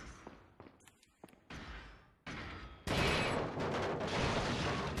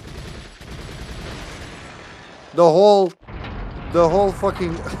 The whole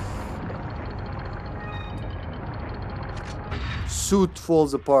fucking suit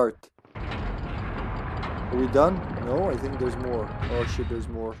falls apart. Are we done? No, I think there's more. Oh shit, there's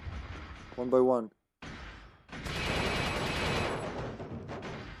more. One by one.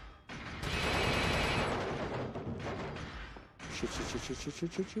 Shit.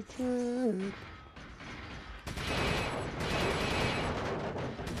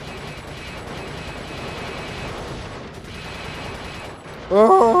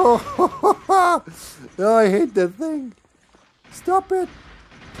 Oh, no, I hate that thing. Stop it.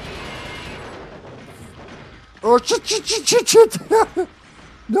 Oh, shit.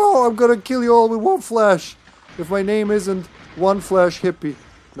 No, I'm gonna kill you all with one flash. If my name isn't One Flash Hippie.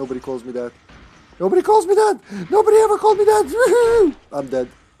 Nobody calls me that. Nobody calls me that. Nobody ever called me that. I'm dead.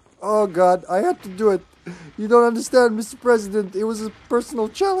 Oh, God, I had to do it. You don't understand, Mr. President. It was a personal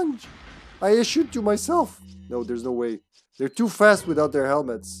challenge. I issued to myself. No, there's no way. They're too fast without their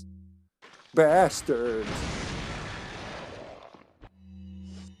helmets. Bastards.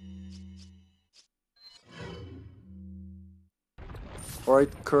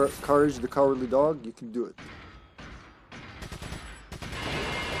 Alright, Courage the Cowardly Dog, you can do it.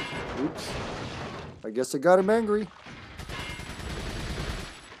 Oops. I guess I got him angry.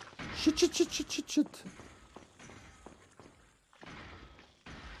 Shit.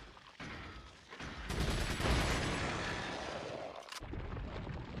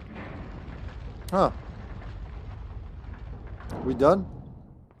 Huh. We done?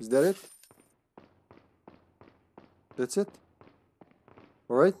 Is that it? That's it?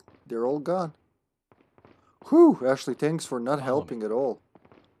 Alright, they're all gone. Whew, Ashley, thanks for not helping at all.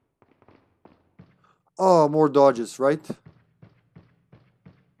 Oh, more dodges, right?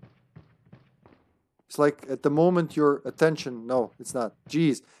 It's like at the moment your attention... No, it's not.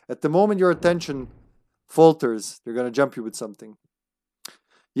 Jeez. At the moment your attention falters, they're gonna jump you with something.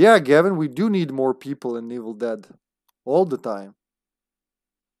 Yeah, Gavin, we do need more people in Evil Dead. All the time.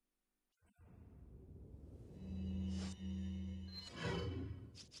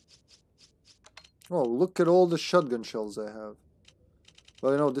 Oh, look at all the shotgun shells I have.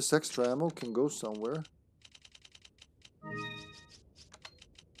 Well, you know, this extra ammo can go somewhere.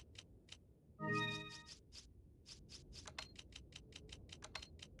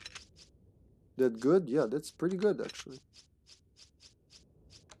 That good? Yeah, that's pretty good, actually.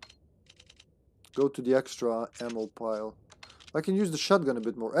 Go to the extra ammo pile. I can use the shotgun a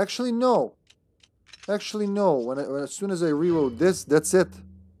bit more. Actually, no. Actually, no. As soon as I reload this, that's it.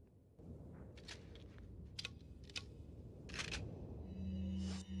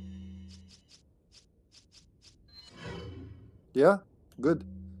 Yeah? Good.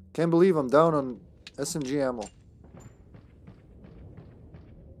 Can't believe I'm down on SMG ammo. Is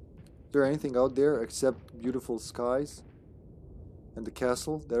there anything out there except beautiful skies? And the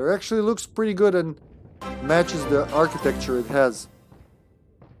castle? That actually looks pretty good and matches the architecture it has.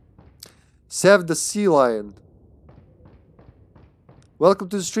 Save the Sea Lion. Welcome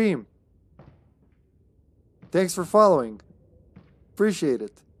to the stream. Thanks for following. Appreciate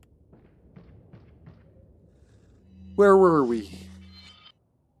it. Where were we?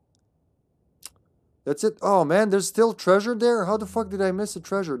 That's it. Oh man, there's still treasure there? How the fuck did I miss a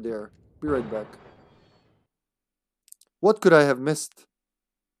treasure there? Be right back. What could I have missed?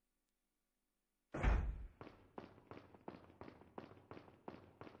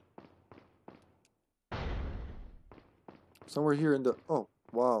 Somewhere here in the... Oh,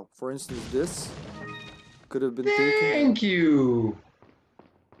 wow. For instance, this could have been taken. Thank you.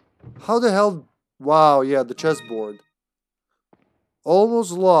 How the hell... Wow, yeah, the chessboard.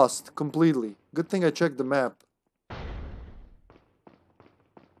 Almost lost completely. Good thing I checked the map.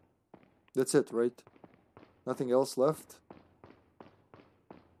 That's it, right? Nothing else left?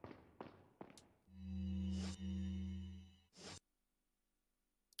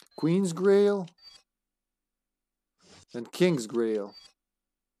 Queen's Grail and King's Grail.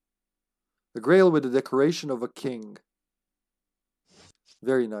 The Grail with the decoration of a king.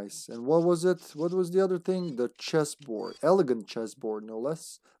 Very nice. And what was it? What was the other thing? The chessboard. Elegant chessboard, no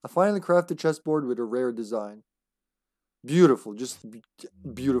less. A finely crafted chessboard with a rare design. Beautiful. Just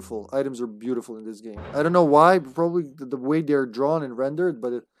beautiful. Items are beautiful in this game. I don't know why. Probably the way they're drawn and rendered,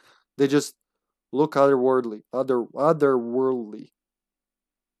 but they just look otherworldly. Otherworldly.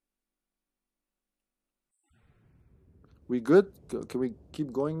 We good? Can we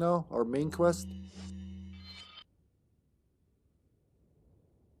keep going now? Our main quest?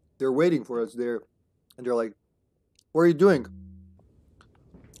 They're waiting for us there. And they're like, what are you doing?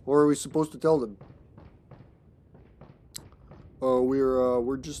 What are we supposed to tell them?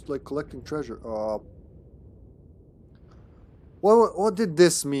 We're just like collecting treasure. What did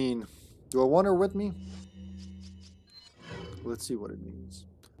this mean? Do I want her with me? Let's see what it means.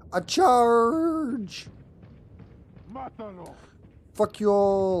 A charge! Mátalo. Fuck you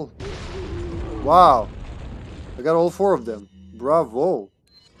all! Wow. I got all 4 of them. Bravo.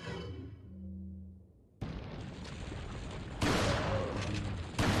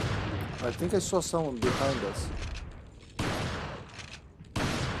 I think I saw someone behind us.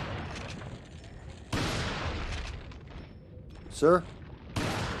 Sir?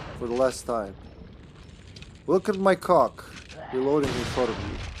 For the last time. Look at my cock. Reloading in front of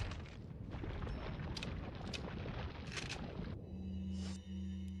you.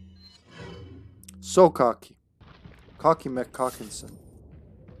 So cocky. Cocky McCockinson.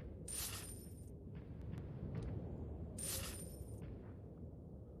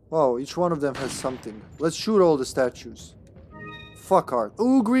 Wow, each one of them has something. Let's shoot all the statues. Fuck art.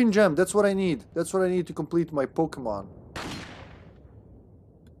 Ooh, green gem. That's what I need. That's what I need to complete my Pokemon.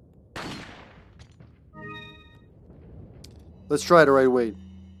 Let's try the right way.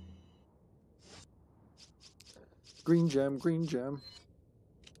 Green gem, green gem.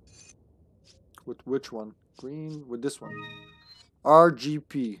 With which one? Green with this one.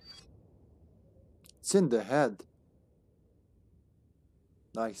 RGP. It's in the head.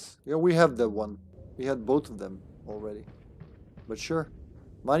 Nice. Yeah, we have that one. We had both of them already. But sure.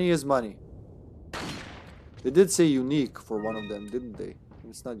 Money is money. They did say unique for one of them, didn't they?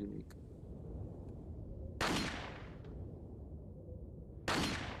 It's not unique.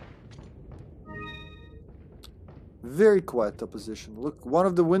 Very quiet opposition. Look, one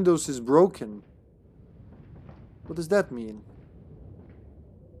of the windows is broken. What does that mean?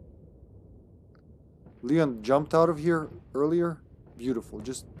 Leon jumped out of here earlier. Beautiful,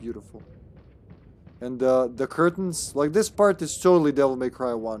 just beautiful. And the curtains, like this part is totally Devil May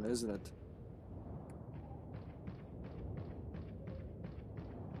Cry 1, isn't it?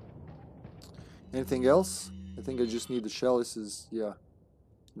 Anything else? I think I just need the chalices. Yeah,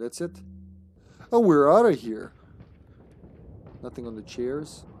 that's it. Oh, we're out of here. Nothing on the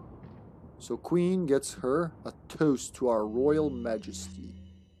chairs. So Queen gets her a toast to our Royal Majesty.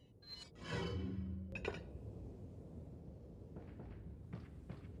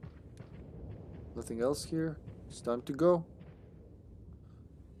 Nothing else here. It's time to go.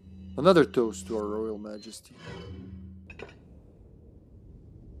 Another toast to our Royal Majesty.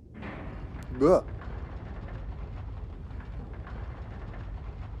 Ugh.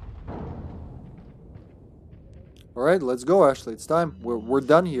 Alright, let's go, Ashley. It's time. We're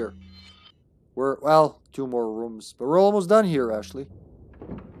done here. Well, 2 more rooms. But we're almost done here, Ashley.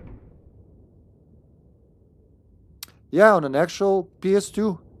 Yeah, on an actual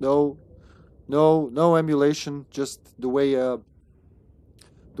PS2. No emulation. Just the way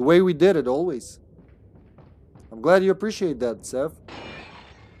we did it always. I'm glad you appreciate that, Sev.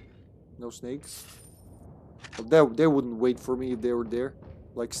 No snakes. Well, they wouldn't wait for me if they were there.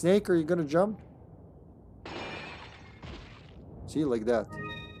 Like, Snake, are you gonna jump? See, like that.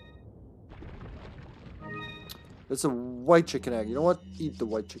 That's a white chicken egg. You know what? Eat the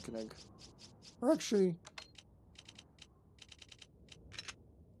white chicken egg. Or actually...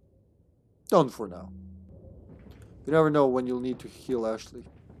 don't for now. You never know when you'll need to heal Ashley.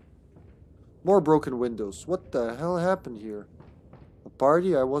 More broken windows. What the hell happened here? A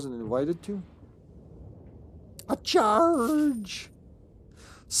party I wasn't invited to? A charge!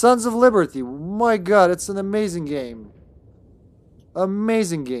 Sons of Liberty. My god, it's an amazing game.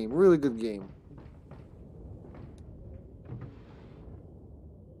 Amazing game. Really good game.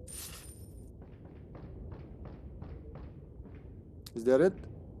 Is that it?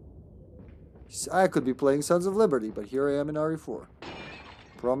 I could be playing Sons of Liberty, but here I am in RE4.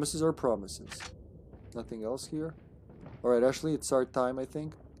 Promises are promises. Nothing else here? Alright, Ashley, it's our time, I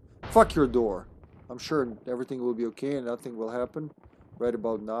think. Fuck your door. I'm sure everything will be okay and nothing will happen right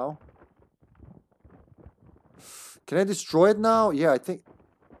about now. Can I destroy it now? Yeah, I think...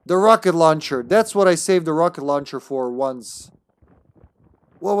 the rocket launcher. That's what I saved the rocket launcher for once.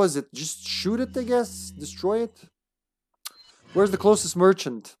 What was it? Just shoot it, I guess? Destroy it? Where's the closest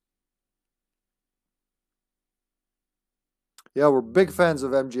merchant? Yeah, we're big fans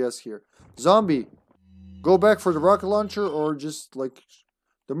of MGS here. Zombie, go back for the rocket launcher or just like...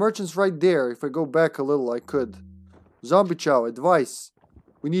 the merchant's right there. If I go back a little, I could. Zombie Chow, advice.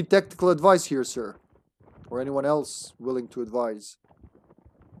 We need technical advice here, sir. Or anyone else willing to advise.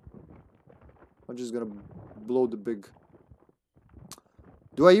 I'm just gonna blow the big...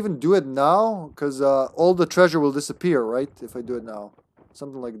 do I even do it now? Because all the treasure will disappear, right? If I do it now.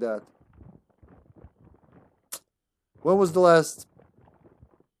 Something like that. When was the last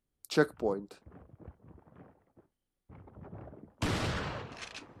checkpoint?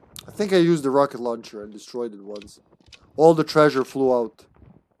 I think I used the rocket launcher and destroyed it once. All the treasure flew out.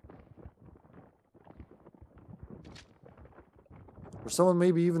 Or someone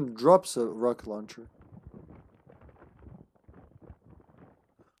maybe even drops a rocket launcher.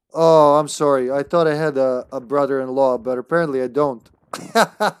 Oh, I'm sorry. I thought I had a brother-in-law, but apparently I don't.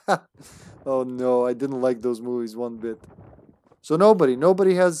 Oh no, I didn't like those movies one bit. So nobody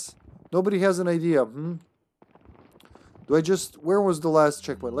has an idea. Do I just... where was the last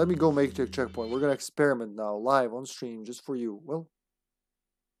checkpoint? Let me go make the checkpoint. We're gonna experiment now, live on stream, just for you. Well,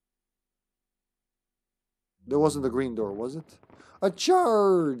 there wasn't a green door, was it? A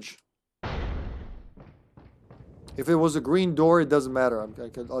charge! If it was a green door, it doesn't matter.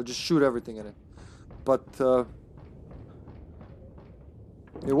 I'll just shoot everything in it. But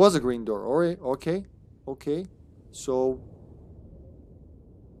it was a green door. Alright, okay. So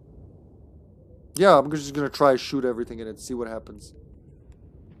yeah, I'm just gonna try shoot everything in it, see what happens.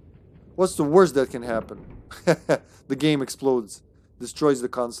 What's the worst that can happen? The game explodes, destroys the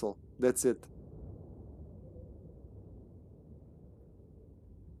console. That's it.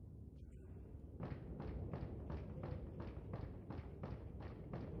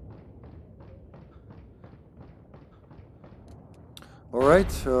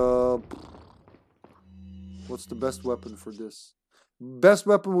 Alright, what's the best weapon for this? Best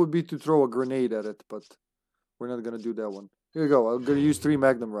weapon would be to throw a grenade at it, but we're not gonna do that one. Here you go, I'm gonna use 3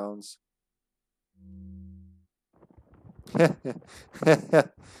 Magnum rounds. That's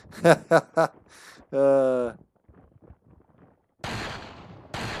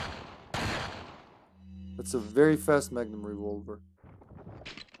a very fast Magnum revolver.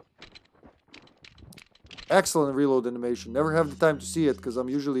 Excellent reload animation. Never have the time to see it because I'm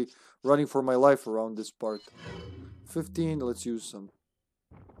usually running for my life around this part. 15, let's use some.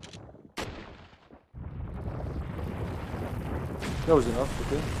 That was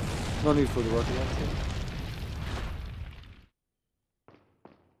enough, okay. No need for the rocket launcher.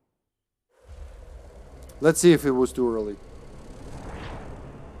 Let's see if it was too early.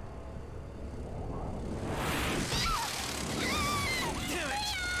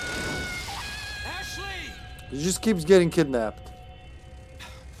 He just keeps getting kidnapped.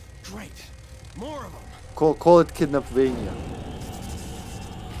 Great. More of them. Call it Kidnapvania.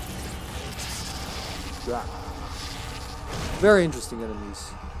 Yeah. Very interesting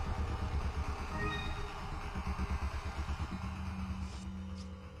enemies.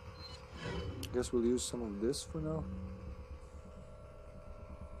 Guess we'll use some of this for now.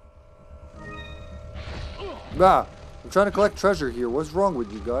 Ah! I'm trying to collect treasure here. What's wrong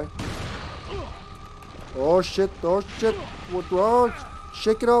with you, guy? Oh shit, oh shit. What wrong?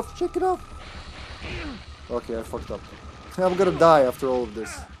 Shake it off, shake it off. Okay, I fucked up. I'm gonna die after all of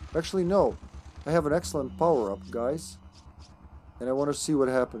this. Actually, no. I have an excellent power-up, guys. And I want to see what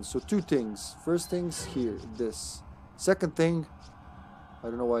happens. So, two things. First thing's here, this. Second thing, I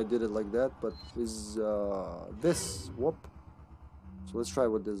don't know why I did it like that, but is this. Whoop. So let's try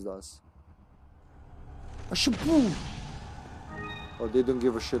what this does. A shaboom! Oh, they don't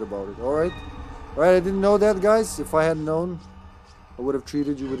give a shit about it. Alright. Alright, I didn't know that, guys. If I had known, I would have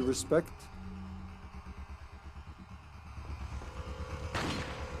treated you with respect.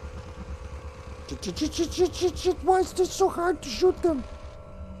 Why is this so hard to shoot them?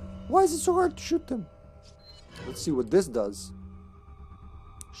 Why is it so hard to shoot them? Let's see what this does.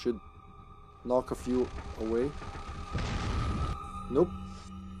 Should knock a few away. Nope.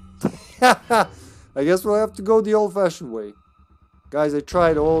 I guess we'll have to go the old-fashioned way. Guys, I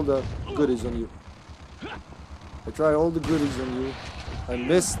tried all the goodies on you. I tried all the goodies on you. I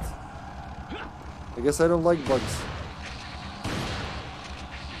missed. I guess I don't like bugs.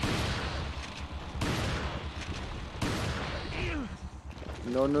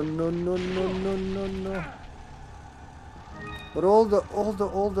 No, no, no, no, no, no, no, no. But all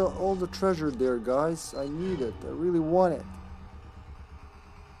the treasure there, guys. I need it. I really want it.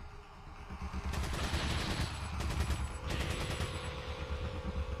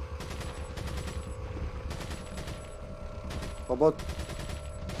 How about...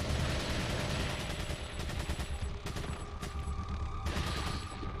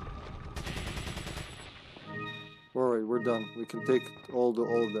 Alright, we're done. We can take all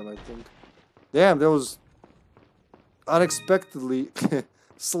of them, I think. Damn, that was unexpectedly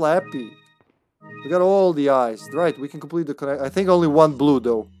slappy. We got all the eyes. Right, we can complete the connect. I think only one blue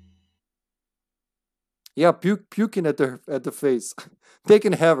though. Yeah, puking at the face. They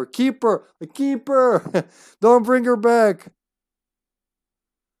can have her. Keep her! Keep her! Don't bring her back!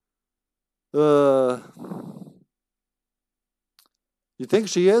 You think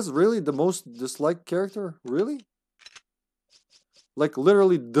she is really the most disliked character? Really? Like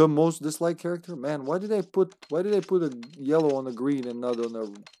literally the most disliked character? Man, why did they put a yellow on a green and not on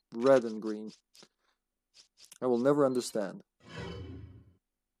a red and green? I will never understand.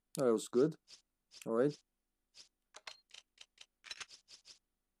 Oh, that was good. Alright.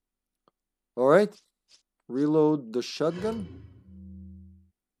 Alright. Reload the shotgun.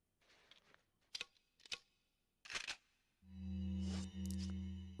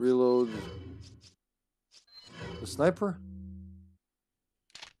 Reload the sniper.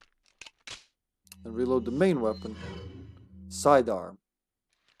 And reload the main weapon. Sidearm.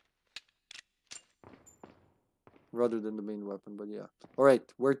 Rather than the main weapon, but yeah.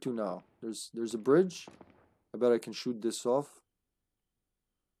 Alright, where to now? There's a bridge. I bet I can shoot this off.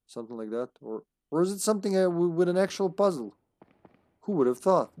 Something like that. Or is it something with an actual puzzle? Who would have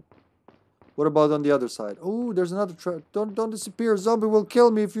thought? What about on the other side? Oh, there's another trap. Don't disappear. Zombie will kill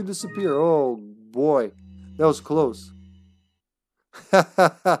me if you disappear. Oh, boy. That was close.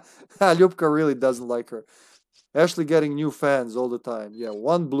 Lyubka really doesn't like her. Ashley getting new fans all the time. Yeah,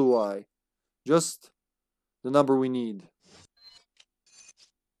 one blue eye. Just the number we need.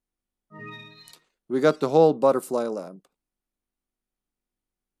 We got the whole butterfly lamp.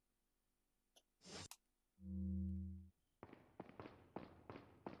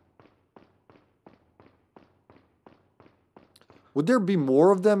 Would there be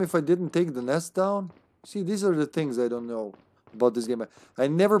more of them if I didn't take the nest down? See, these are the things I don't know about this game. I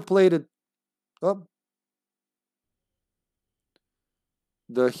never played it. Oh.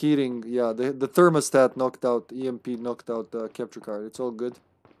 The heating, yeah, the thermostat knocked out, EMP knocked out the capture card. It's all good.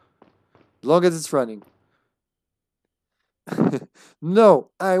 As long as it's running. No,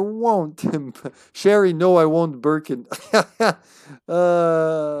 I won't. Sherry, no, I won't Birkin. I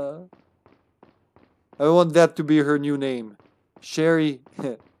want that to be her new name. Sherry,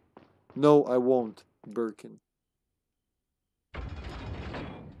 no, I won't Birkin.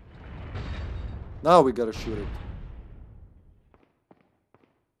 Now we gotta shoot it.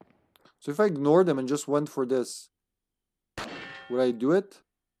 So if I ignore them and just went for this, would I do it?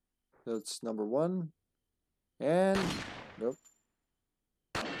 That's number one. And nope.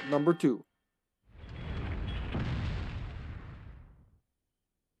 Number two.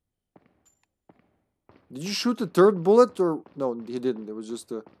 Did you shoot the third bullet or no? He didn't. It was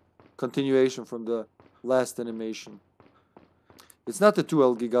just a continuation from the last animation. It's not the two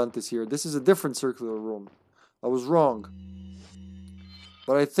El Gigantes here. This is a different circular room. I was wrong.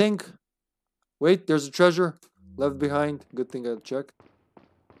 But I think Wait, there's a treasure left behind. Good thing I checked.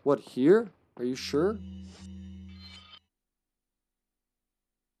 What, here? Are you sure?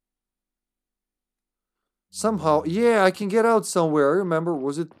 Somehow, yeah, I can get out somewhere. I remember,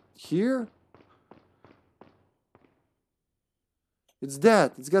 was it here? It's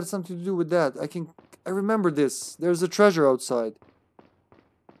that. It's got something to do with that. I remember this. There's a treasure outside.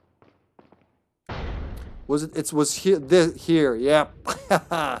 Was it? It was here. Here. Yeah.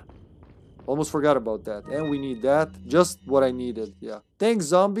 Almost forgot about that. And we need that. Just what I needed. Yeah. Thanks,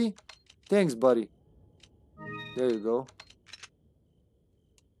 zombie. Thanks, buddy. There you go.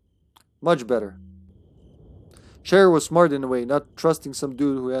 Much better. Sherry was smart in a way, not trusting some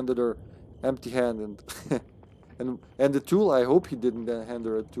dude who handed her empty-handed. and the tool, I hope he didn't hand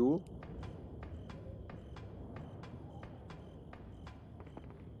her a tool.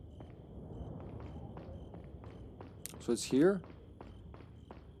 So it's here.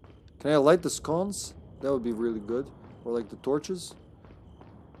 Can I light the scones? That would be really good. Or like the torches.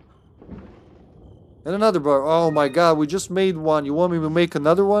 And another bar. Oh my god, we just made one. You want me to make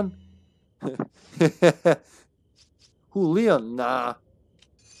another one? Who, Leon? Nah.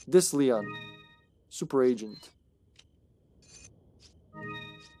 This Leon. Super agent.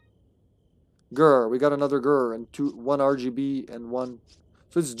 Grr. We got another grr and one RGB and one.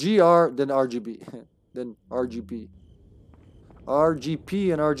 So it's GR, then RGB. Then RGB.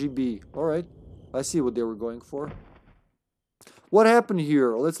 RGP and RGB. Alright. I see what they were going for. What happened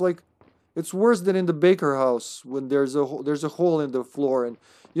here? Well, it's worse than in the Baker house when there's a hole in the floor, and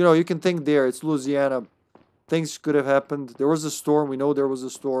you know, you can think there it's Louisiana. Things could have happened. There was a storm. We know there was a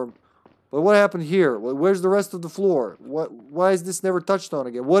storm. But what happened here? Well, where's the rest of the floor? Why is this never touched on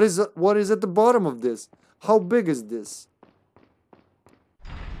again? What is at the bottom of this? How big is this?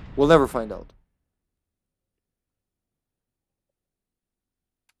 We'll never find out.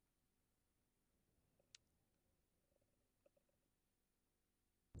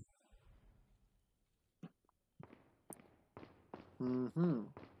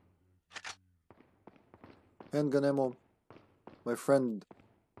 Handgun ammo. My friend,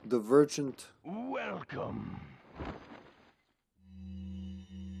 the Vergent. Welcome.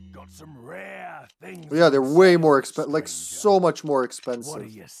 Got some rare things. Yeah, they're way more expensive. Like, so much more expensive. What are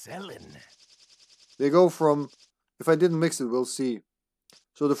you selling? They go from... If I didn't mix it, we'll see.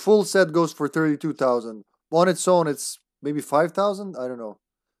 So the full set goes for 32,000. On its own, it's maybe 5,000? I don't know.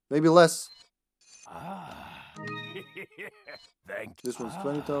 Maybe less. Ah. Thank you. This one's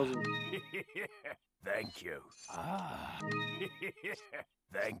 20,000. Thank you. Ah.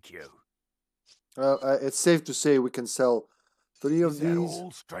 Thank you. It's safe to say we can sell 3 of Is that these.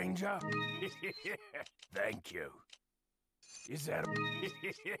 all, stranger? Thank you. Is that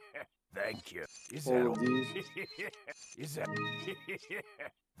Thank you. Is that All of these. Is that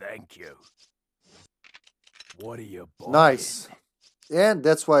Thank you. What are you buying? Nice. And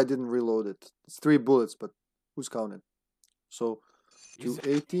that's why I didn't reload it. It's 3 bullets, but who's counting? So,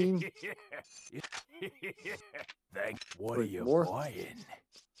 218. What are Wait, you more? buying?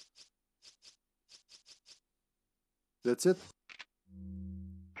 That's it.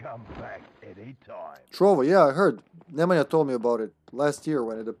 Come back anytime. Trova, yeah, I heard. Nemanja told me about it last year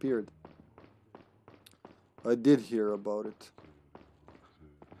when it appeared. I did hear about it.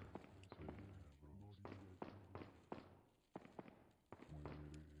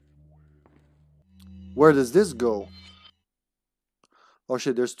 Where does this go? Oh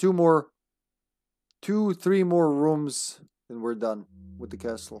shit, there's 3 more rooms and we're done with the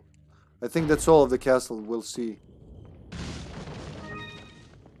castle. I think that's all of the castle we'll see.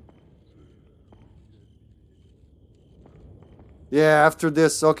 Yeah, after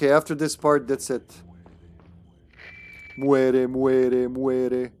this, okay, after this part, that's it. Muere, muere,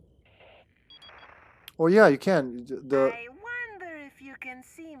 muere. Oh yeah, you can. I wonder if you can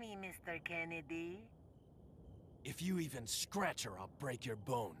see me, Mr. Kennedy. If you even scratch her, I'll break your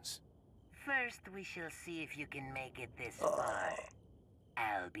bones. First, we shall see if you can make it this far.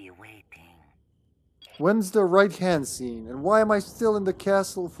 I'll be waiting. When's the right hand scene? And why am I still in the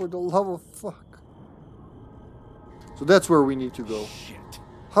castle, for the love of fuck? So that's where we need to go. Shit.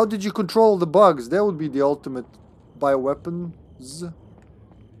 How did you control the bugs? That would be the ultimate bioweapons.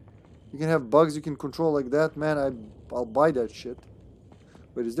 You can have bugs you can control like that, man. I'll buy that shit.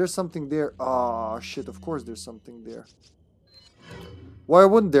 Wait, is there something there? Ah, shit, of course there's something there. Why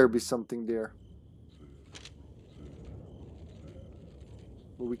wouldn't there be something there?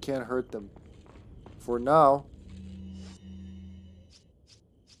 Well, we can't hurt them. For now.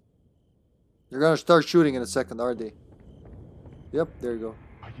 They're gonna start shooting in a second, are they? Yep, there you go.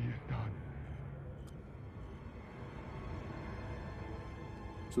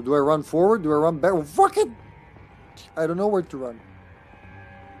 So do I run forward? Do I run back? Oh, fuck it! I don't know where to run.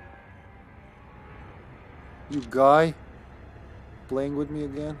 You guy. Playing with me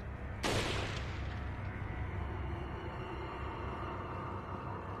again?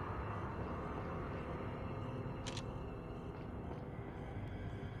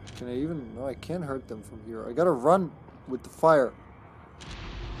 Can I even... No, I can't hurt them from here. I gotta run with the fire.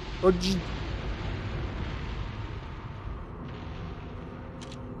 Oh, gee.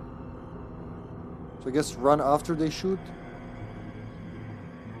 So I guess run after they shoot?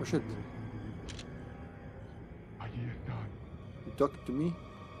 Oh shit. You talking to me?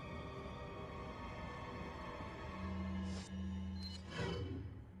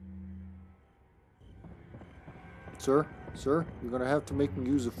 Sir? Sir? You're gonna have to make me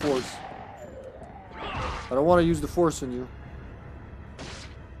use the force. I don't want to use the force on you.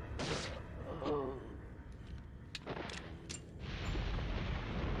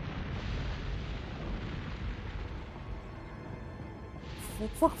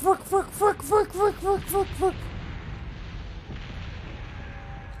 Fuck, fuck, fuck, fuck, fuck, fuck, fuck, fuck, fuck.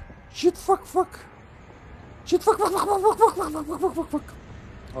 Shit, fuck, fuck. Shit, fuck, fuck, fuck, fuck, fuck, fuck, fuck, fuck, fuck, fuck, fuck.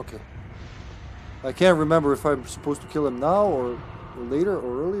 Okay. I can't remember if I'm supposed to kill him now or later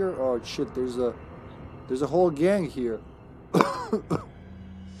or earlier. Oh shit, there's a whole gang here.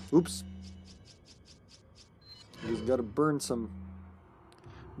 Oops. Just gotta burn some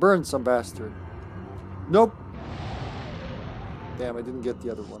bastard. Nope. Damn, I didn't get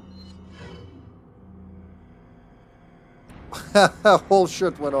the other one. Whole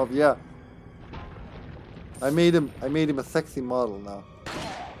shit went off, yeah. I made him a sexy model now.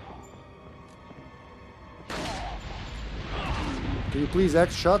 Can you please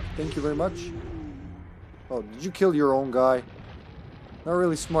X shot? Thank you very much. Oh, did you kill your own guy? Not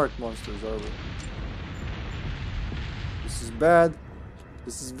really smart monsters, are we? This is bad.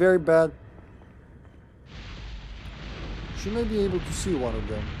 This is very bad. Shouldn't I be able to see one of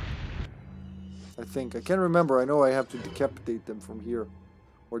them? I think. I can't remember. I know I have to decapitate them from here.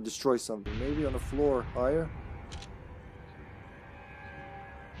 Or destroy something. Maybe on the floor higher?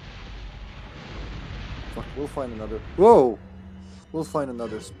 Fuck, we'll find another. Whoa! We'll find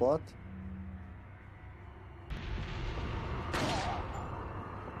another spot.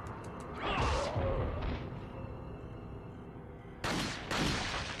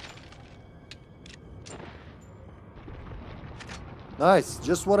 Nice,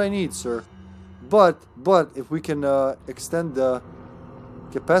 just what I need, sir. But if we can extend the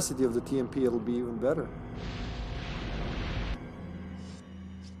capacity of the TMP, it'll be even better.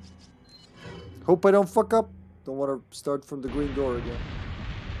 Hope I don't fuck up. Don't want to start from the green door again.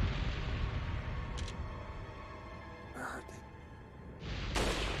 Where are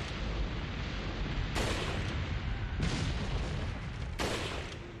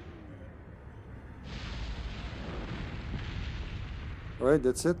they? Alright,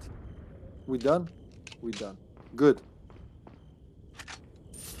 that's it. We done? We done. Good.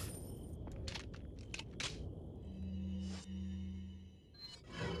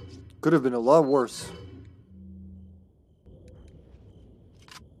 Could have been a lot worse.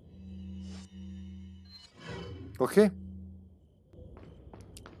 Okay.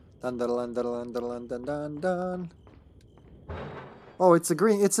 Dun, dun, dun, dun, dun, dun, dun, dun. Oh, it's a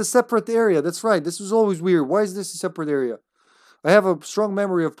green. It's a separate area. That's right. This was always weird. Why is this a separate area? I have a strong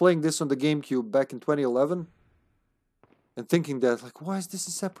memory of playing this on the GameCube back in 2011 and thinking that, like, why is this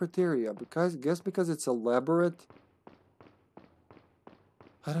a separate area? Because I guess because it's elaborate.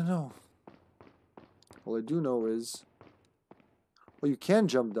 I don't know. All I do know is, well, you can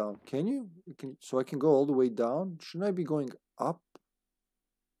jump down, can you? So I can go all the way down. Shouldn't I be going up?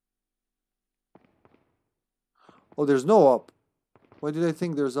 Oh, there's no up. Why did I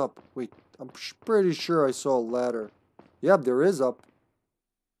think there's up? Wait, I'm pretty sure I saw a ladder. Yep, there is up.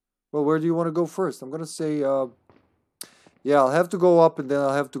 Well, where do you want to go first? I'm going to say, yeah, I'll have to go up and then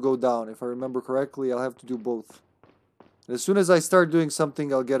I'll have to go down. If I remember correctly, I'll have to do both. And as soon as I start doing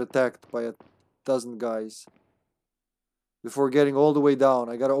something, I'll get attacked by a dozen guys. Before getting all the way down,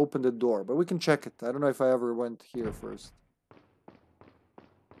 I got to open the door. But we can check it. I don't know if I ever went here first.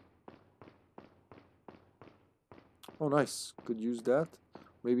 Oh, nice. Could use that.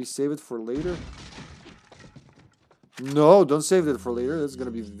 Maybe save it for later. No, don't save it for later. That's going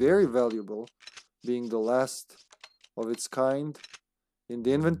to be very valuable. Being the last of its kind in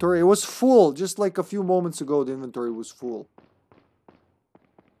the inventory. It was full. Just like a few moments ago, the inventory was full.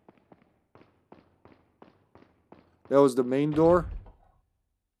 That was the main door.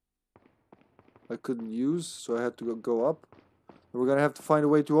 I couldn't use, so I had to go up. And we're going to have to find a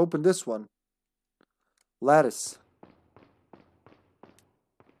way to open this one. Lattice.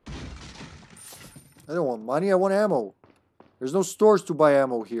 I don't want money, I want ammo. There's no stores to buy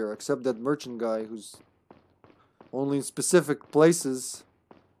ammo here, except that merchant guy who's only in specific places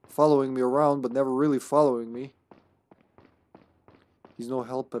following me around, but never really following me. He's no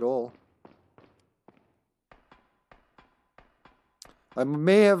help at all. I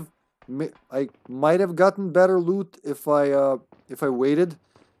might have gotten better loot if I waited,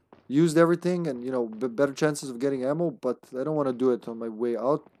 used everything, and you know, better chances of getting ammo. But I don't want to do it on my way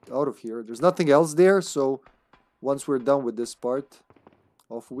out of here. There's nothing else there, so once we're done with this part,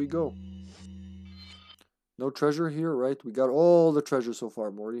 off we go. No treasure here, right? We got all the treasure so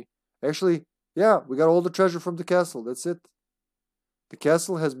far, Morty. Actually, yeah, we got all the treasure from the castle. That's it. The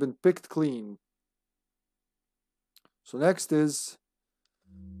castle has been picked clean. So next is,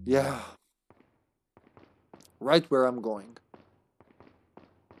 yeah, right where I'm going.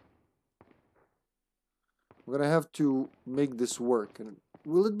 We're gonna have to make this work. And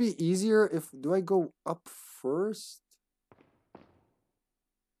will it be easier if, do I go up first?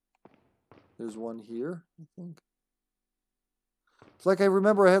 There's one here, I think. It's like I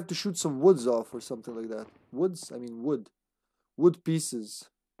remember I have to shoot some woods off or something like that. Woods? I mean wood. Wood pieces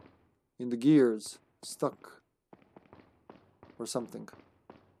in the gears stuck or something.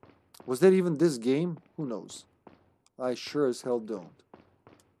 Was that even this game? Who knows? I sure as hell don't.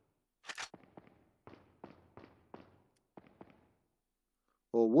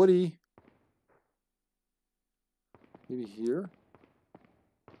 Oh, Woody. Maybe here?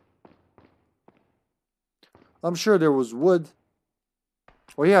 I'm sure there was wood.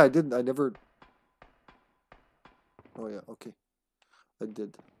 Oh yeah, I never... Oh yeah, okay. I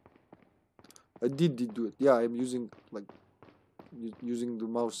did do it. Yeah, I'm using, like, using the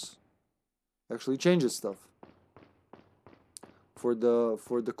mouse. Actually changes stuff. For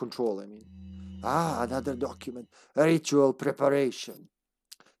the control, I mean. Ah, another document. Ritual preparation.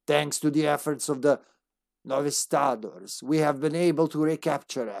 Thanks to the efforts of the Novistadors, we have been able to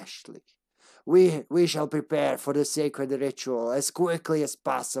recapture Ashley. We shall prepare for the sacred ritual as quickly as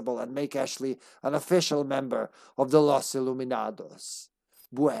possible and make Ashley an official member of the Los Illuminados.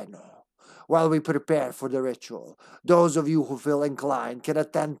 Bueno. While we prepare for the ritual, those of you who feel inclined can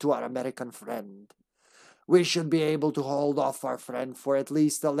attend to our American friend. We should be able to hold off our friend for at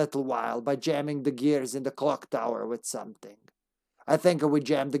least a little while by jamming the gears in the clock tower with something. I think if we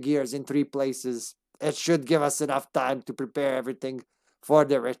jam the gears in 3 places, it should give us enough time to prepare everything for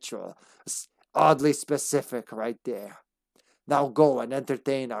the ritual. It's oddly specific right there. Now go and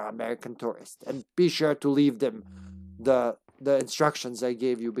entertain our American tourists, and be sure to leave them the instructions I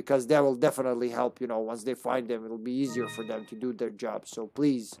gave you, because that will definitely help, you know, once they find them, it'll be easier for them to do their job. So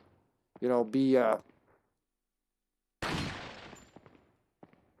please, you know, be,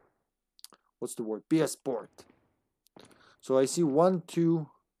 what's the word? Be a sport. So I see 1, 2,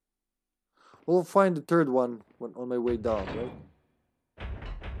 we'll find the third one on my way down, right?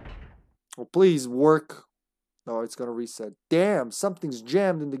 Oh, please work. Oh, it's gonna reset. Damn, something's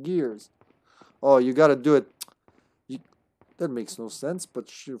jammed in the gears. Oh, you gotta do it. That makes no sense,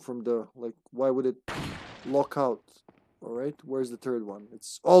 but from the, like, why would it lock out? Alright, where's the third one?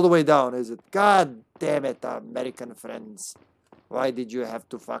 It's all the way down, is it? God damn it, American friends. Why did you have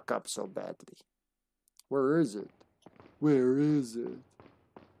to fuck up so badly? Where is it? Where is it?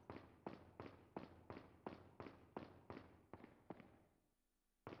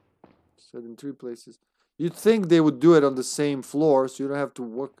 Said in 3 places. You'd think they would do it on the same floor, so you don't have to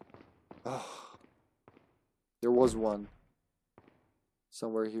work. Oh, there was one.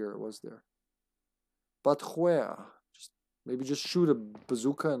 Somewhere here, was there? But where? Maybe just shoot a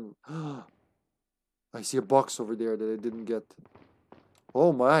bazooka and... I see a box over there that I didn't get.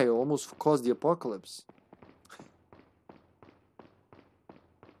 Oh my, I almost caused the apocalypse.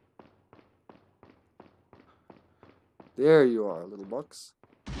 There you are, little box.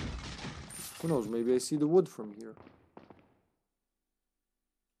 Who knows, maybe I see the wood from here.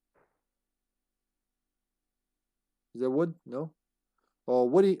 Is that wood? No? Oh,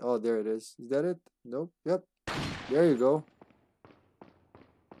 woody. Oh, there it is. Is that it? Nope. Yep. There you go.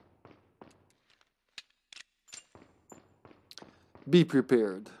 Be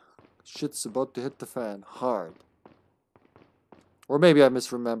prepared. Shit's about to hit the fan hard. Or maybe I'm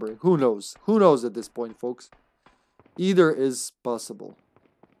misremembering. Who knows? Who knows at this point, folks? Either is possible.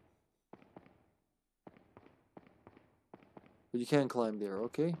 But you can't climb there,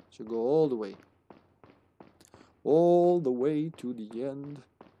 okay? So go all the way. All the way to the end.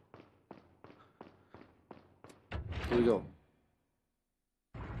 Here we go.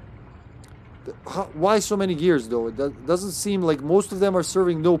 Why so many gears, though? It doesn't seem like most of them are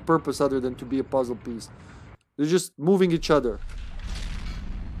serving no purpose other than to be a puzzle piece. They're just moving each other.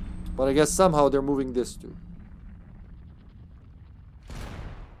 But I guess somehow they're moving this too.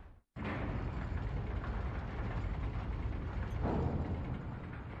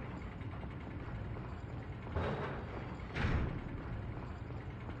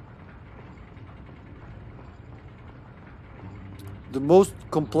 The most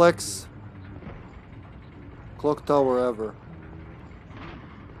complex clock tower ever.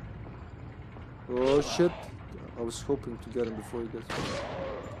 Oh shit. I was hoping to get him before he gets me.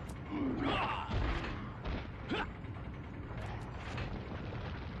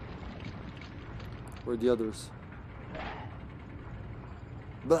 Where are the others?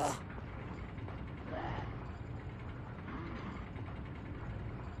 Bah.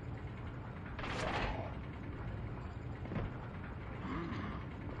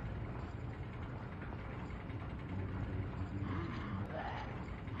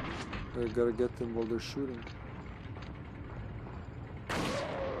 I gotta get them while they're shooting.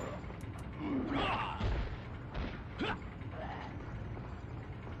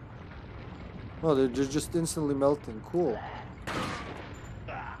 Oh, they're just instantly melting. Cool.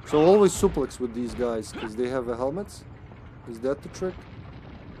 So always suplex with these guys because they have helmets? Is that the trick?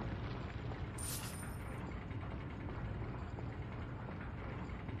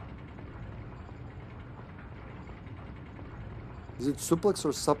 Is it suplex or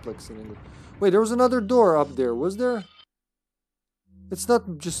suplex in English? Wait, there was another door up there, was there? It's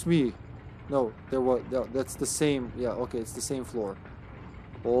not just me. No, there was. That's the same. Yeah, okay, it's the same floor.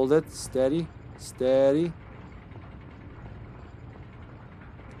 Hold it. Steady. Steady.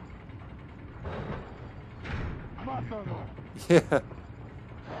 Yeah.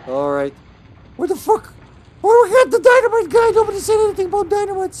 Alright. Where the fuck? Oh, we got the dynamite guy. Nobody said anything about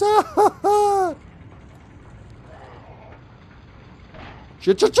dynamite.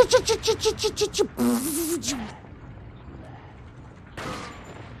 Shit, shit, shit, shit, shit, shit, shit, shit, shit.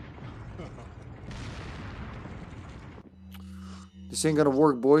 This ain't gonna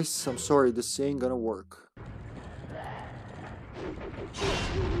work, boys. I'm sorry, this ain't gonna work.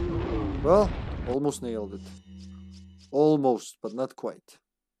 Well, almost nailed it. Almost, but not quite.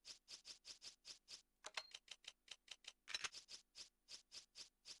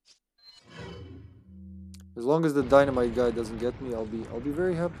 As long as the dynamite guy doesn't get me, I'll be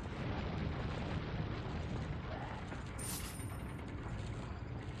very happy.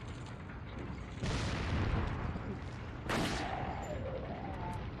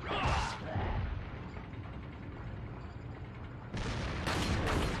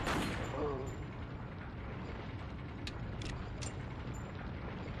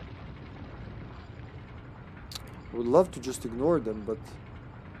 I would love to just ignore them, but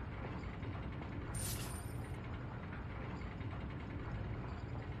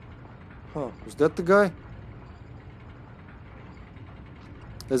huh, was that the guy?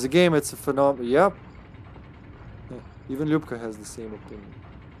 As a game, it's a phenomenon. Yep. Yeah, even Lubka has the same opinion.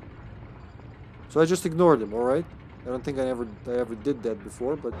 So I just ignored him, alright? I don't think I ever did that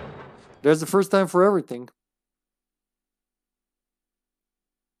before, but there's the first time for everything.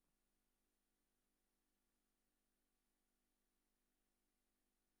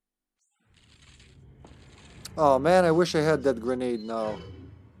 Oh man, I wish I had that grenade now.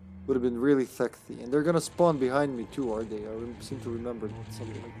 Would have been really sexy. And they're gonna spawn behind me too, are they? I seem to remember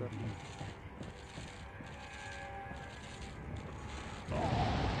something like that.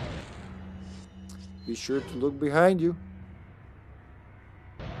 Be sure to look behind you.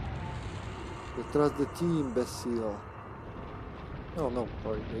 Detrás de ti, imbécile. Oh no,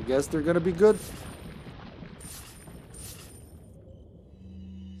 sorry. I guess they're gonna be good.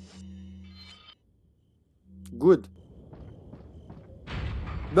 Good.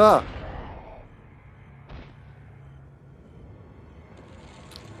 Nah.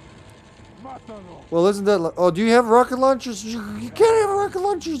 Well, isn't that like... Oh, do you have rocket launchers? You can't have rocket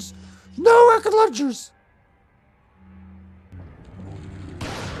launchers! No rocket launchers!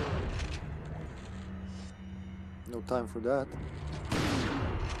 No time for that.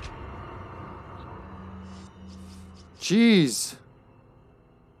 Jeez.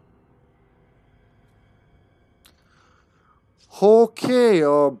 Okay,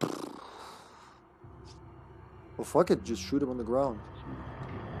 well, fuck it, just shoot him on the ground.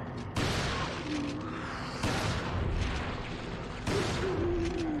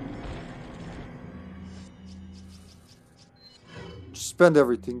 Just spend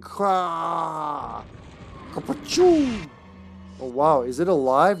everything. Oh wow, is it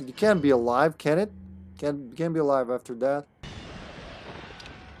alive? You can't be alive, can it? Can't be alive after that.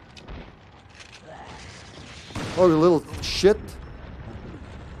 Oh, you little shit.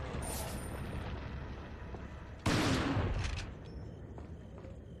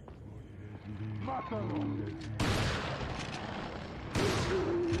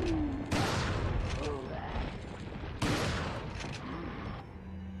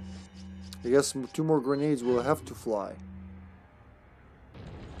 I guess 2 more grenades will have to fly.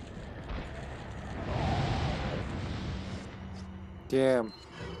 Damn.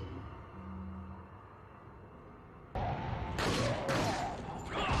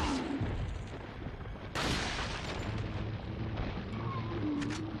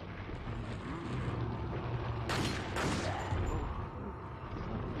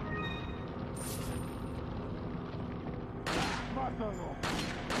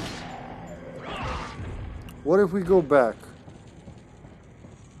 What if we go back?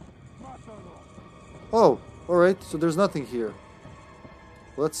 Oh, all right. So there's nothing here.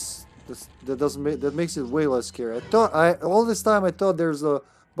 That makes it way less scary. All this time I thought there's a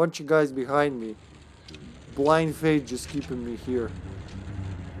bunch of guys behind me. Blind fate just keeping me here.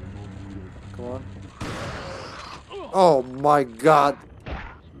 Come on. Oh my god.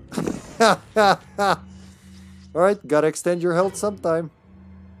 Alright, gotta extend your health sometime.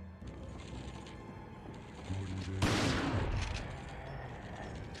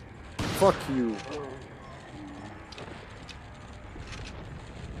 Fuck you.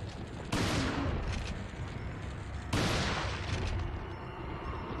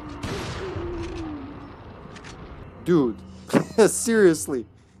 Dude, seriously,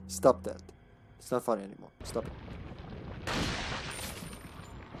 stop that. It's not funny anymore. Stop it.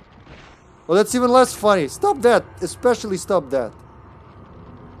 Well, that's even less funny. Stop that. Especially stop that.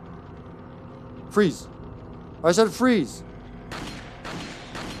 Freeze. I said freeze.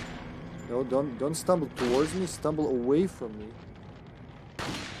 No, don't stumble towards me. Stumble away from me.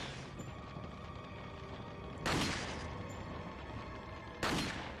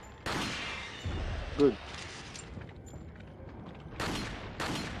 Good.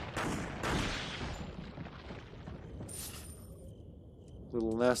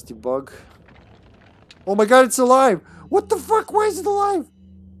 Little nasty bug. Oh my god, it's alive! What the fuck? Why is it alive?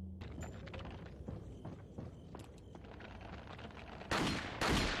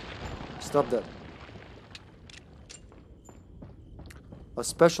 Stop that. A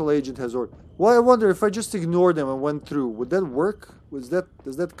special agent has ordered. Well, I wonder if I just ignored them and went through, would that work? Does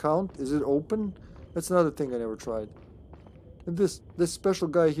that count? Is it open? That's another thing I never tried. And this special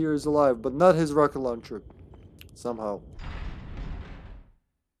guy here is alive, but not his rocket launcher. Somehow.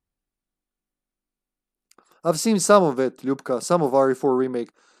 I've seen some of it, Ljubka, some of RE4 Remake,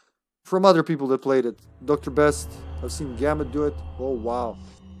 from other people that played it. Dr. Best, I've seen Gamut do it. Oh, wow.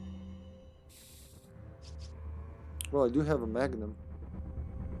 Well, I do have a Magnum.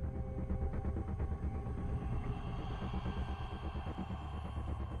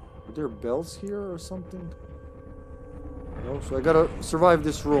 Are there bells here or something? No, so I gotta survive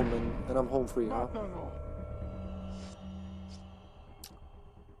this room and I'm home free, huh?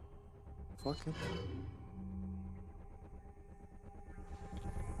 Fuck it.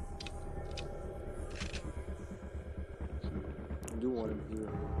 I do want him here.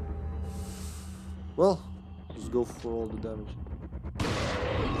 Well, just go for all the damage.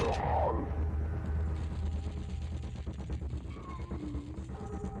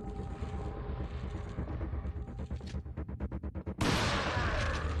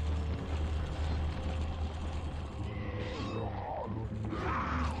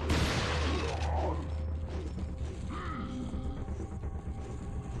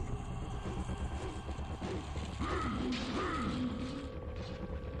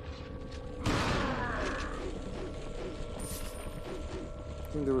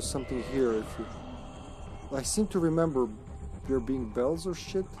 I think there was something here. If you... I seem to remember there being bells or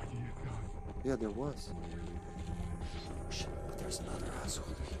shit. Yeah, there was. Shit, but there's another asshole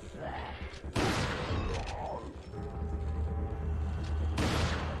here.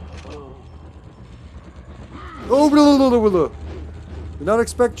 Oh, blah, blah, blah, blah. Did not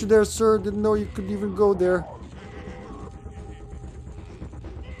expect you there, sir. Didn't know you could even go there.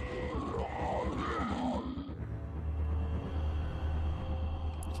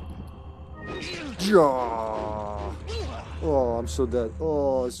 Oh, I'm so dead.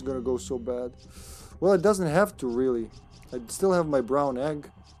 Oh, this is gonna go so bad. Well, it doesn't have to, really. I still have my brown egg.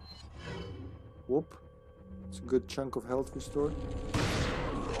 Whoop. It's a good chunk of health restored.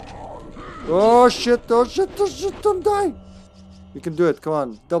 Oh, shit. Oh, shit. Oh, shit. Don't die. You can do it. Come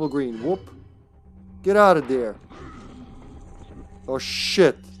on. Double green. Whoop. Get out of there. Oh,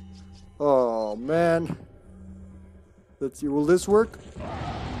 shit. Oh, man. Let's see. Will this work?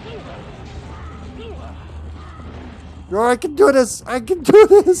 Oh, I can do this! I can do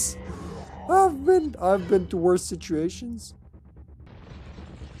this! I've been to worse situations.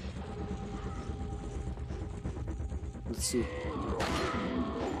 Let's see.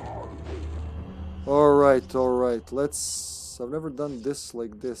 Alright, alright. Let's... I've never done this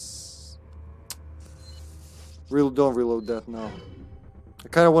like this. Don't reload that now. I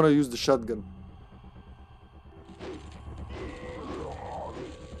kind of want to use the shotgun.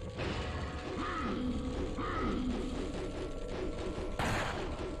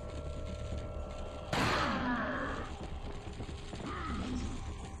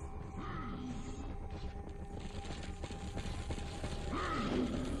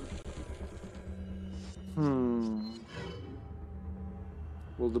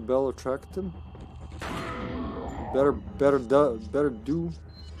 Will the bell attract him? Better do.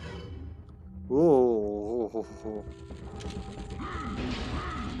 Oh.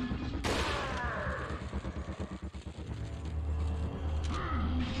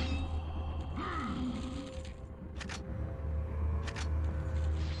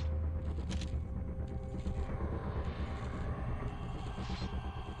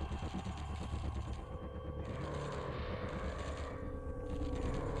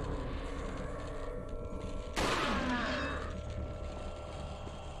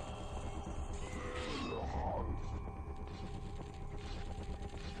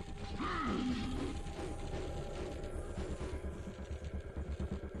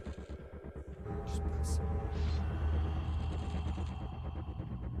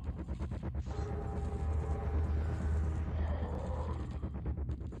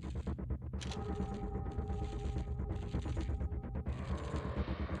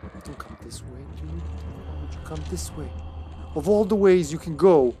 Don't come this way, dude. Why would you come this way? Of all the ways you can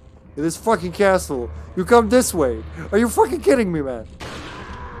go in this fucking castle, you come this way. Are you fucking kidding me, man?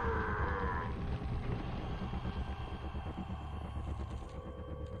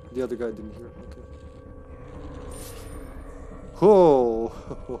 The other guy didn't hear. Okay. Oh.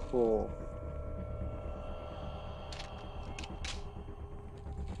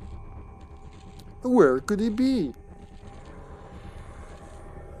 Where could he be?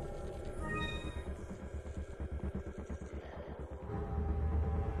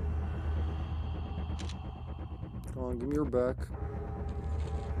 Come on, give me your back.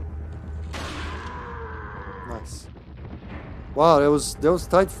 Nice. Wow, that was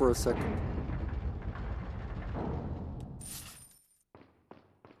tight for a second.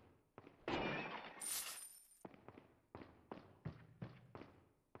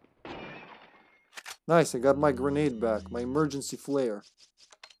 Nice, I got my grenade back, my emergency flare.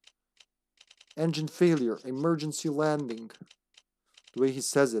 Engine failure, emergency landing. The way he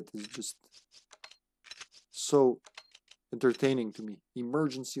says it is just so entertaining to me.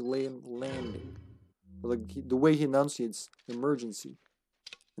 Emergency landing. Like the way he enunciates emergency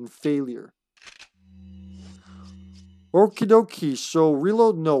and failure. Okie dokie, so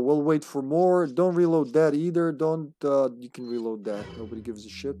reload? No, we'll wait for more. Don't reload that either. Don't, you can reload that. Nobody gives a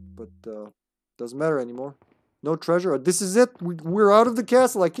shit, but, doesn't matter anymore. No treasure. This is it. We're out of the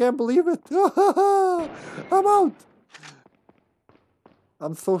castle. I can't believe it. I'm out.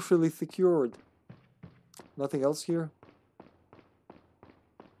 I'm socially secured. Nothing else here.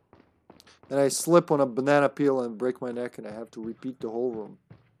 And I slip on a banana peel and break my neck and I have to repeat the whole room.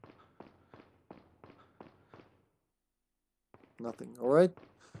 Nothing. Alright.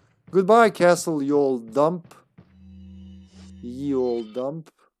 Goodbye, castle, you old dump. Ye old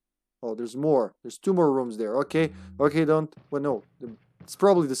dump. Oh, there's more. There's 2 more rooms there. Okay. Okay, don't... Well, no. It's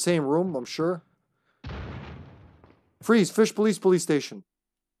probably the same room, I'm sure. Freeze. Fish police station.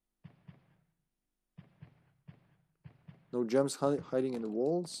 No gems hiding in the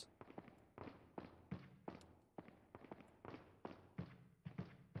walls.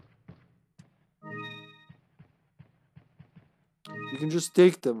 You can just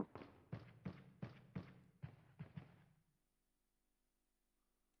take them.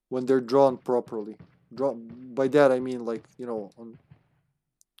 When they're drawn properly. By that I mean, like, you know,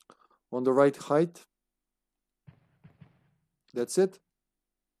 on the right height. That's it.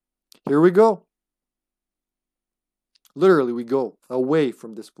 Here we go. Literally, we go away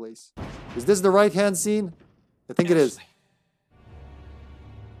from this place. Is this the right-hand scene? I think it is.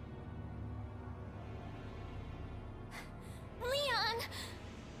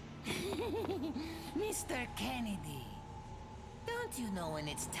 Mr. Kennedy, don't you know when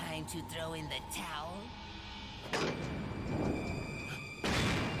it's time to throw in the towel?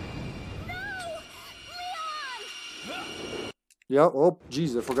 No! Leon! Yeah, oh,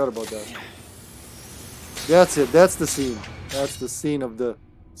 jeez, I forgot about that. That's it, that's the scene. That's the scene of the...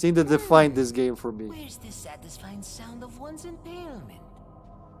 Scene that defined this game for me. Where's the satisfying sound of one's impalement?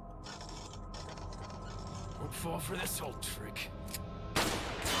 Won't fall for this old trick.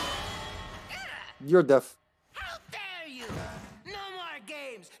 You're deaf. How dare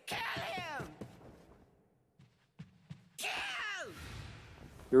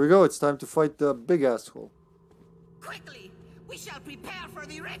Here we go. It's time to fight the big asshole. Quickly, we shall prepare for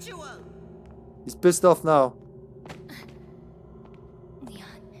the ritual. He's pissed off now. Leon,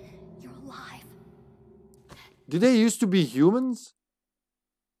 you're alive. Did they used to be humans?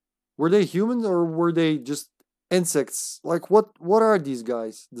 Were they humans or were they just insects? Like what are these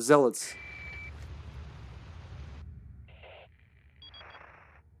guys? The zealots.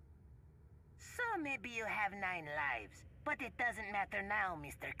 So maybe you have 9 lives, but it doesn't matter now,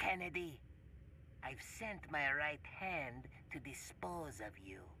 Mr. Kennedy. I've sent my right hand to dispose of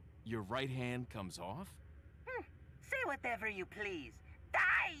you. Your right hand comes off? Say whatever you please.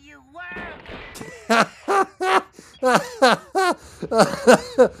 Die, you worm!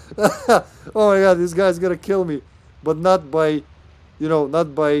 Oh my god, this guy's gonna kill me. But not by, you know,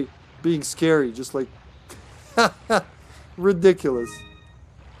 not by being scary. Just like... ridiculous.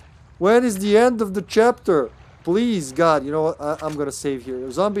 When is the end of the chapter? Please, God, you know what? I'm gonna save here.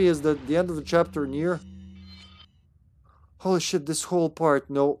 Zombie, is the end of the chapter near? Holy shit, this whole part.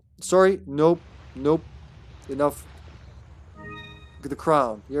 No. Sorry. Nope. Nope. Enough. Get the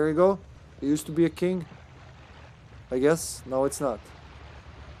crown. Here you go. It used to be a king. I guess. No, it's not.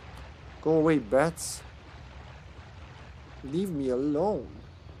 Go away, bats. Leave me alone.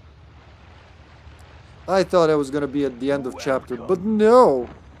 I thought I was gonna be at the end of chapter, but no.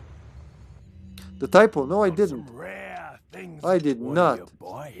 The typo. No, I didn't. I did not.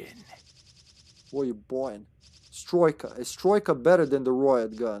 What are you buying? Stroika. Is Stroika better than the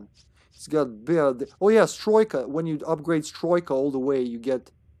Riot gun? It's got better. Oh yeah, Stroika. When you upgrade Stroika all the way, you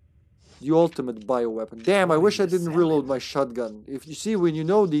get the ultimate bioweapon. Damn, I wish I didn't reload my shotgun. If you see, when you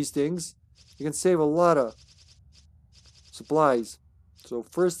know these things, you can save a lot of supplies. So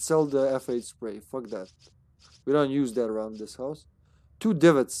first sell the F8 spray. Fuck that. We don't use that around this house. 2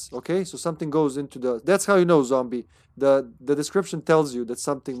 divots. Okay, so something goes into the... That's how you know, zombie. The description tells you that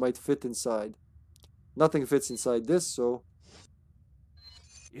something might fit inside. Nothing fits inside this, so...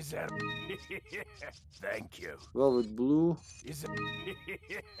 Is that... Thank you. Velvet blue. Is that...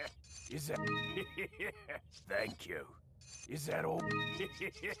 Is that... Thank you. Is that all?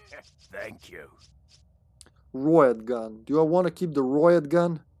 Thank you. Riot gun. Do I want to keep the Riot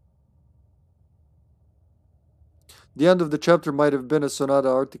gun? The end of the chapter might have been a Sonata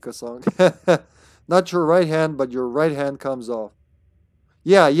Arctica song. Not your right hand, but your right hand comes off.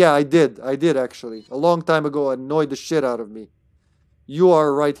 Yeah, I did. I did, actually. A long time ago, it annoyed the shit out of me. You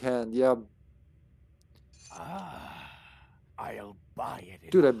are right hand, yeah. I'll buy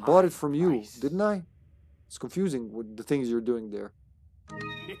it. Dude, I bought it from you, didn't I? It's confusing with the things you're doing there.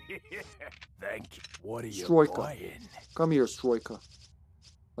 Thank you. What are you Stroika. buying? Come here, Stroika.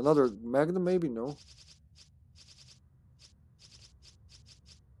 Another Magnum, maybe? No.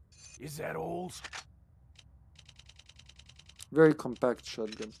 Is that all? Very compact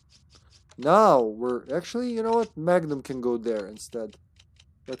shotgun. Now we're actually, you know what? Magnum can go there instead.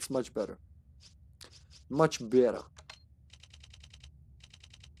 That's much better. Much better.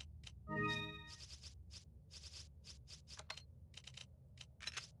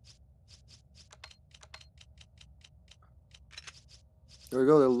 There we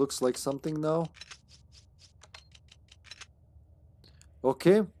go. That looks like something now.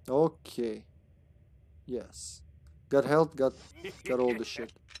 Okay. Okay. Yes. Got health. Got all the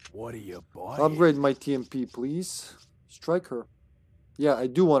shit. What are you buying? Upgrade my TMP, please. Striker. Yeah, I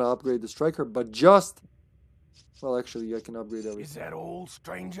do want to upgrade the striker, but just... Well, actually, I can upgrade everything. Is that all,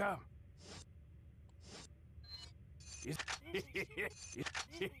 stranger?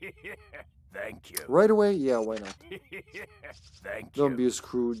 Thank you. Right away? Yeah, why not? Thank Don't you. be a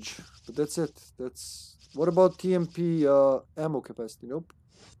Scrooge. But that's it. That's... What about TMP ammo capacity? Nope.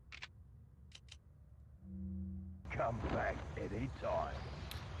 Come back anytime.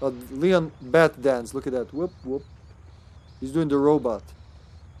 Leon bat dance. Look at that. Whoop, whoop. He's doing the robot.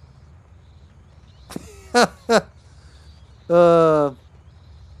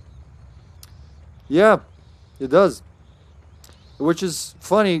 Yeah, it does. Which is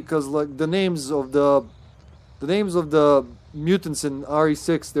funny because like the names of the mutants in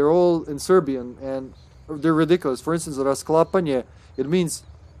RE6, they're all in Serbian and they're ridiculous. For instance, rasklapanje, it means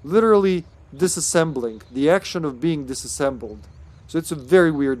literally disassembling, the action of being disassembled. So it's a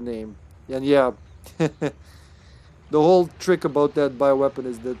very weird name. And yeah, the whole trick about that bioweapon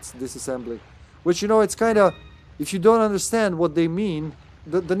is that it's disassembling. Which, you know, it's kind of, if you don't understand what they mean,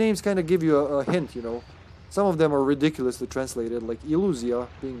 the names kind of give you a hint, you know. Some of them are ridiculously translated, like Illusia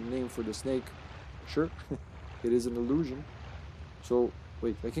being named for the snake. Sure, it is an illusion. So,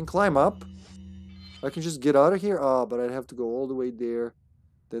 wait, I can climb up? I can just get out of here? Ah, but I'd have to go all the way there,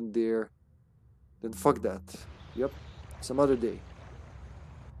 then fuck that. Yep, some other day.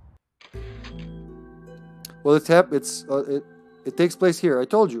 Well, it takes place here. I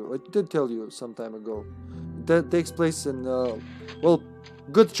told you. I did tell you some time ago. That takes place in well,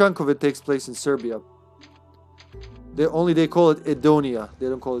 good chunk of it takes place in Serbia. They call it Edonia. They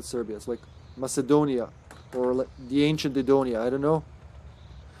don't call it Serbia. It's like Macedonia or like the ancient Edonia. I don't know.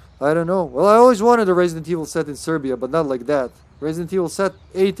 Well, I always wanted a Resident Evil set in Serbia, but not like that. Resident Evil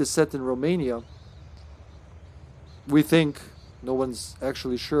 8 is set in Romania. We think. No one's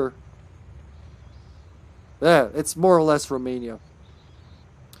actually sure. Yeah, it's more or less Romania.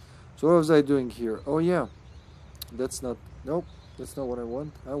 So what was I doing here? Oh yeah. That's not... Nope. That's not what I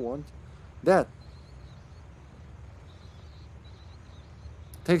want. I want that.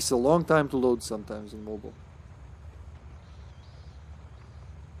 Takes a long time to load sometimes in mobile.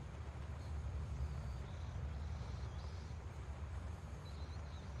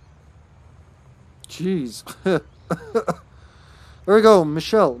 Jeez. There we go,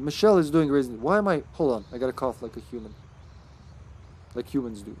 Michelle. Michelle is doing Resident. Why am I... Hold on, I gotta cough like a human. Like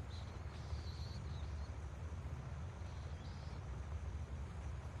humans do.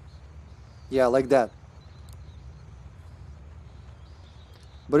 Yeah, like that.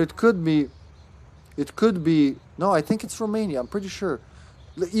 But it could be... It could be... No, I think it's Romania, I'm pretty sure.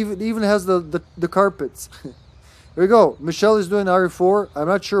 It even has the carpets. There we go. Michelle is doing RE4. I'm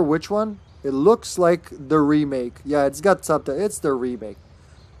not sure which one. It looks like the remake. Yeah, it's got subtitles. It's the remake.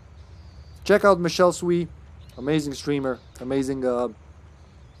 Check out Michelle Sui. Amazing streamer. Amazing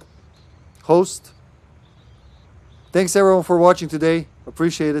host. Thanks everyone for watching today.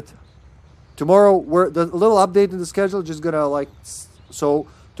 Appreciate it. Tomorrow, the little update in the schedule. Just gonna like... So,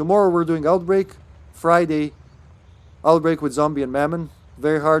 tomorrow we're doing Outbreak. Friday, Outbreak with Zombie and Mammon.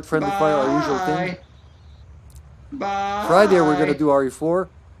 Very hard, friendly fire, our usual thing. Bye. Friday we're gonna do RE4.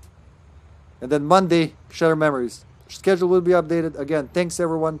 And then Monday, Shatter Memories. Schedule will be updated. Again, thanks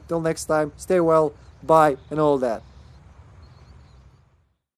everyone. Till next time. Stay well. Bye. And all that.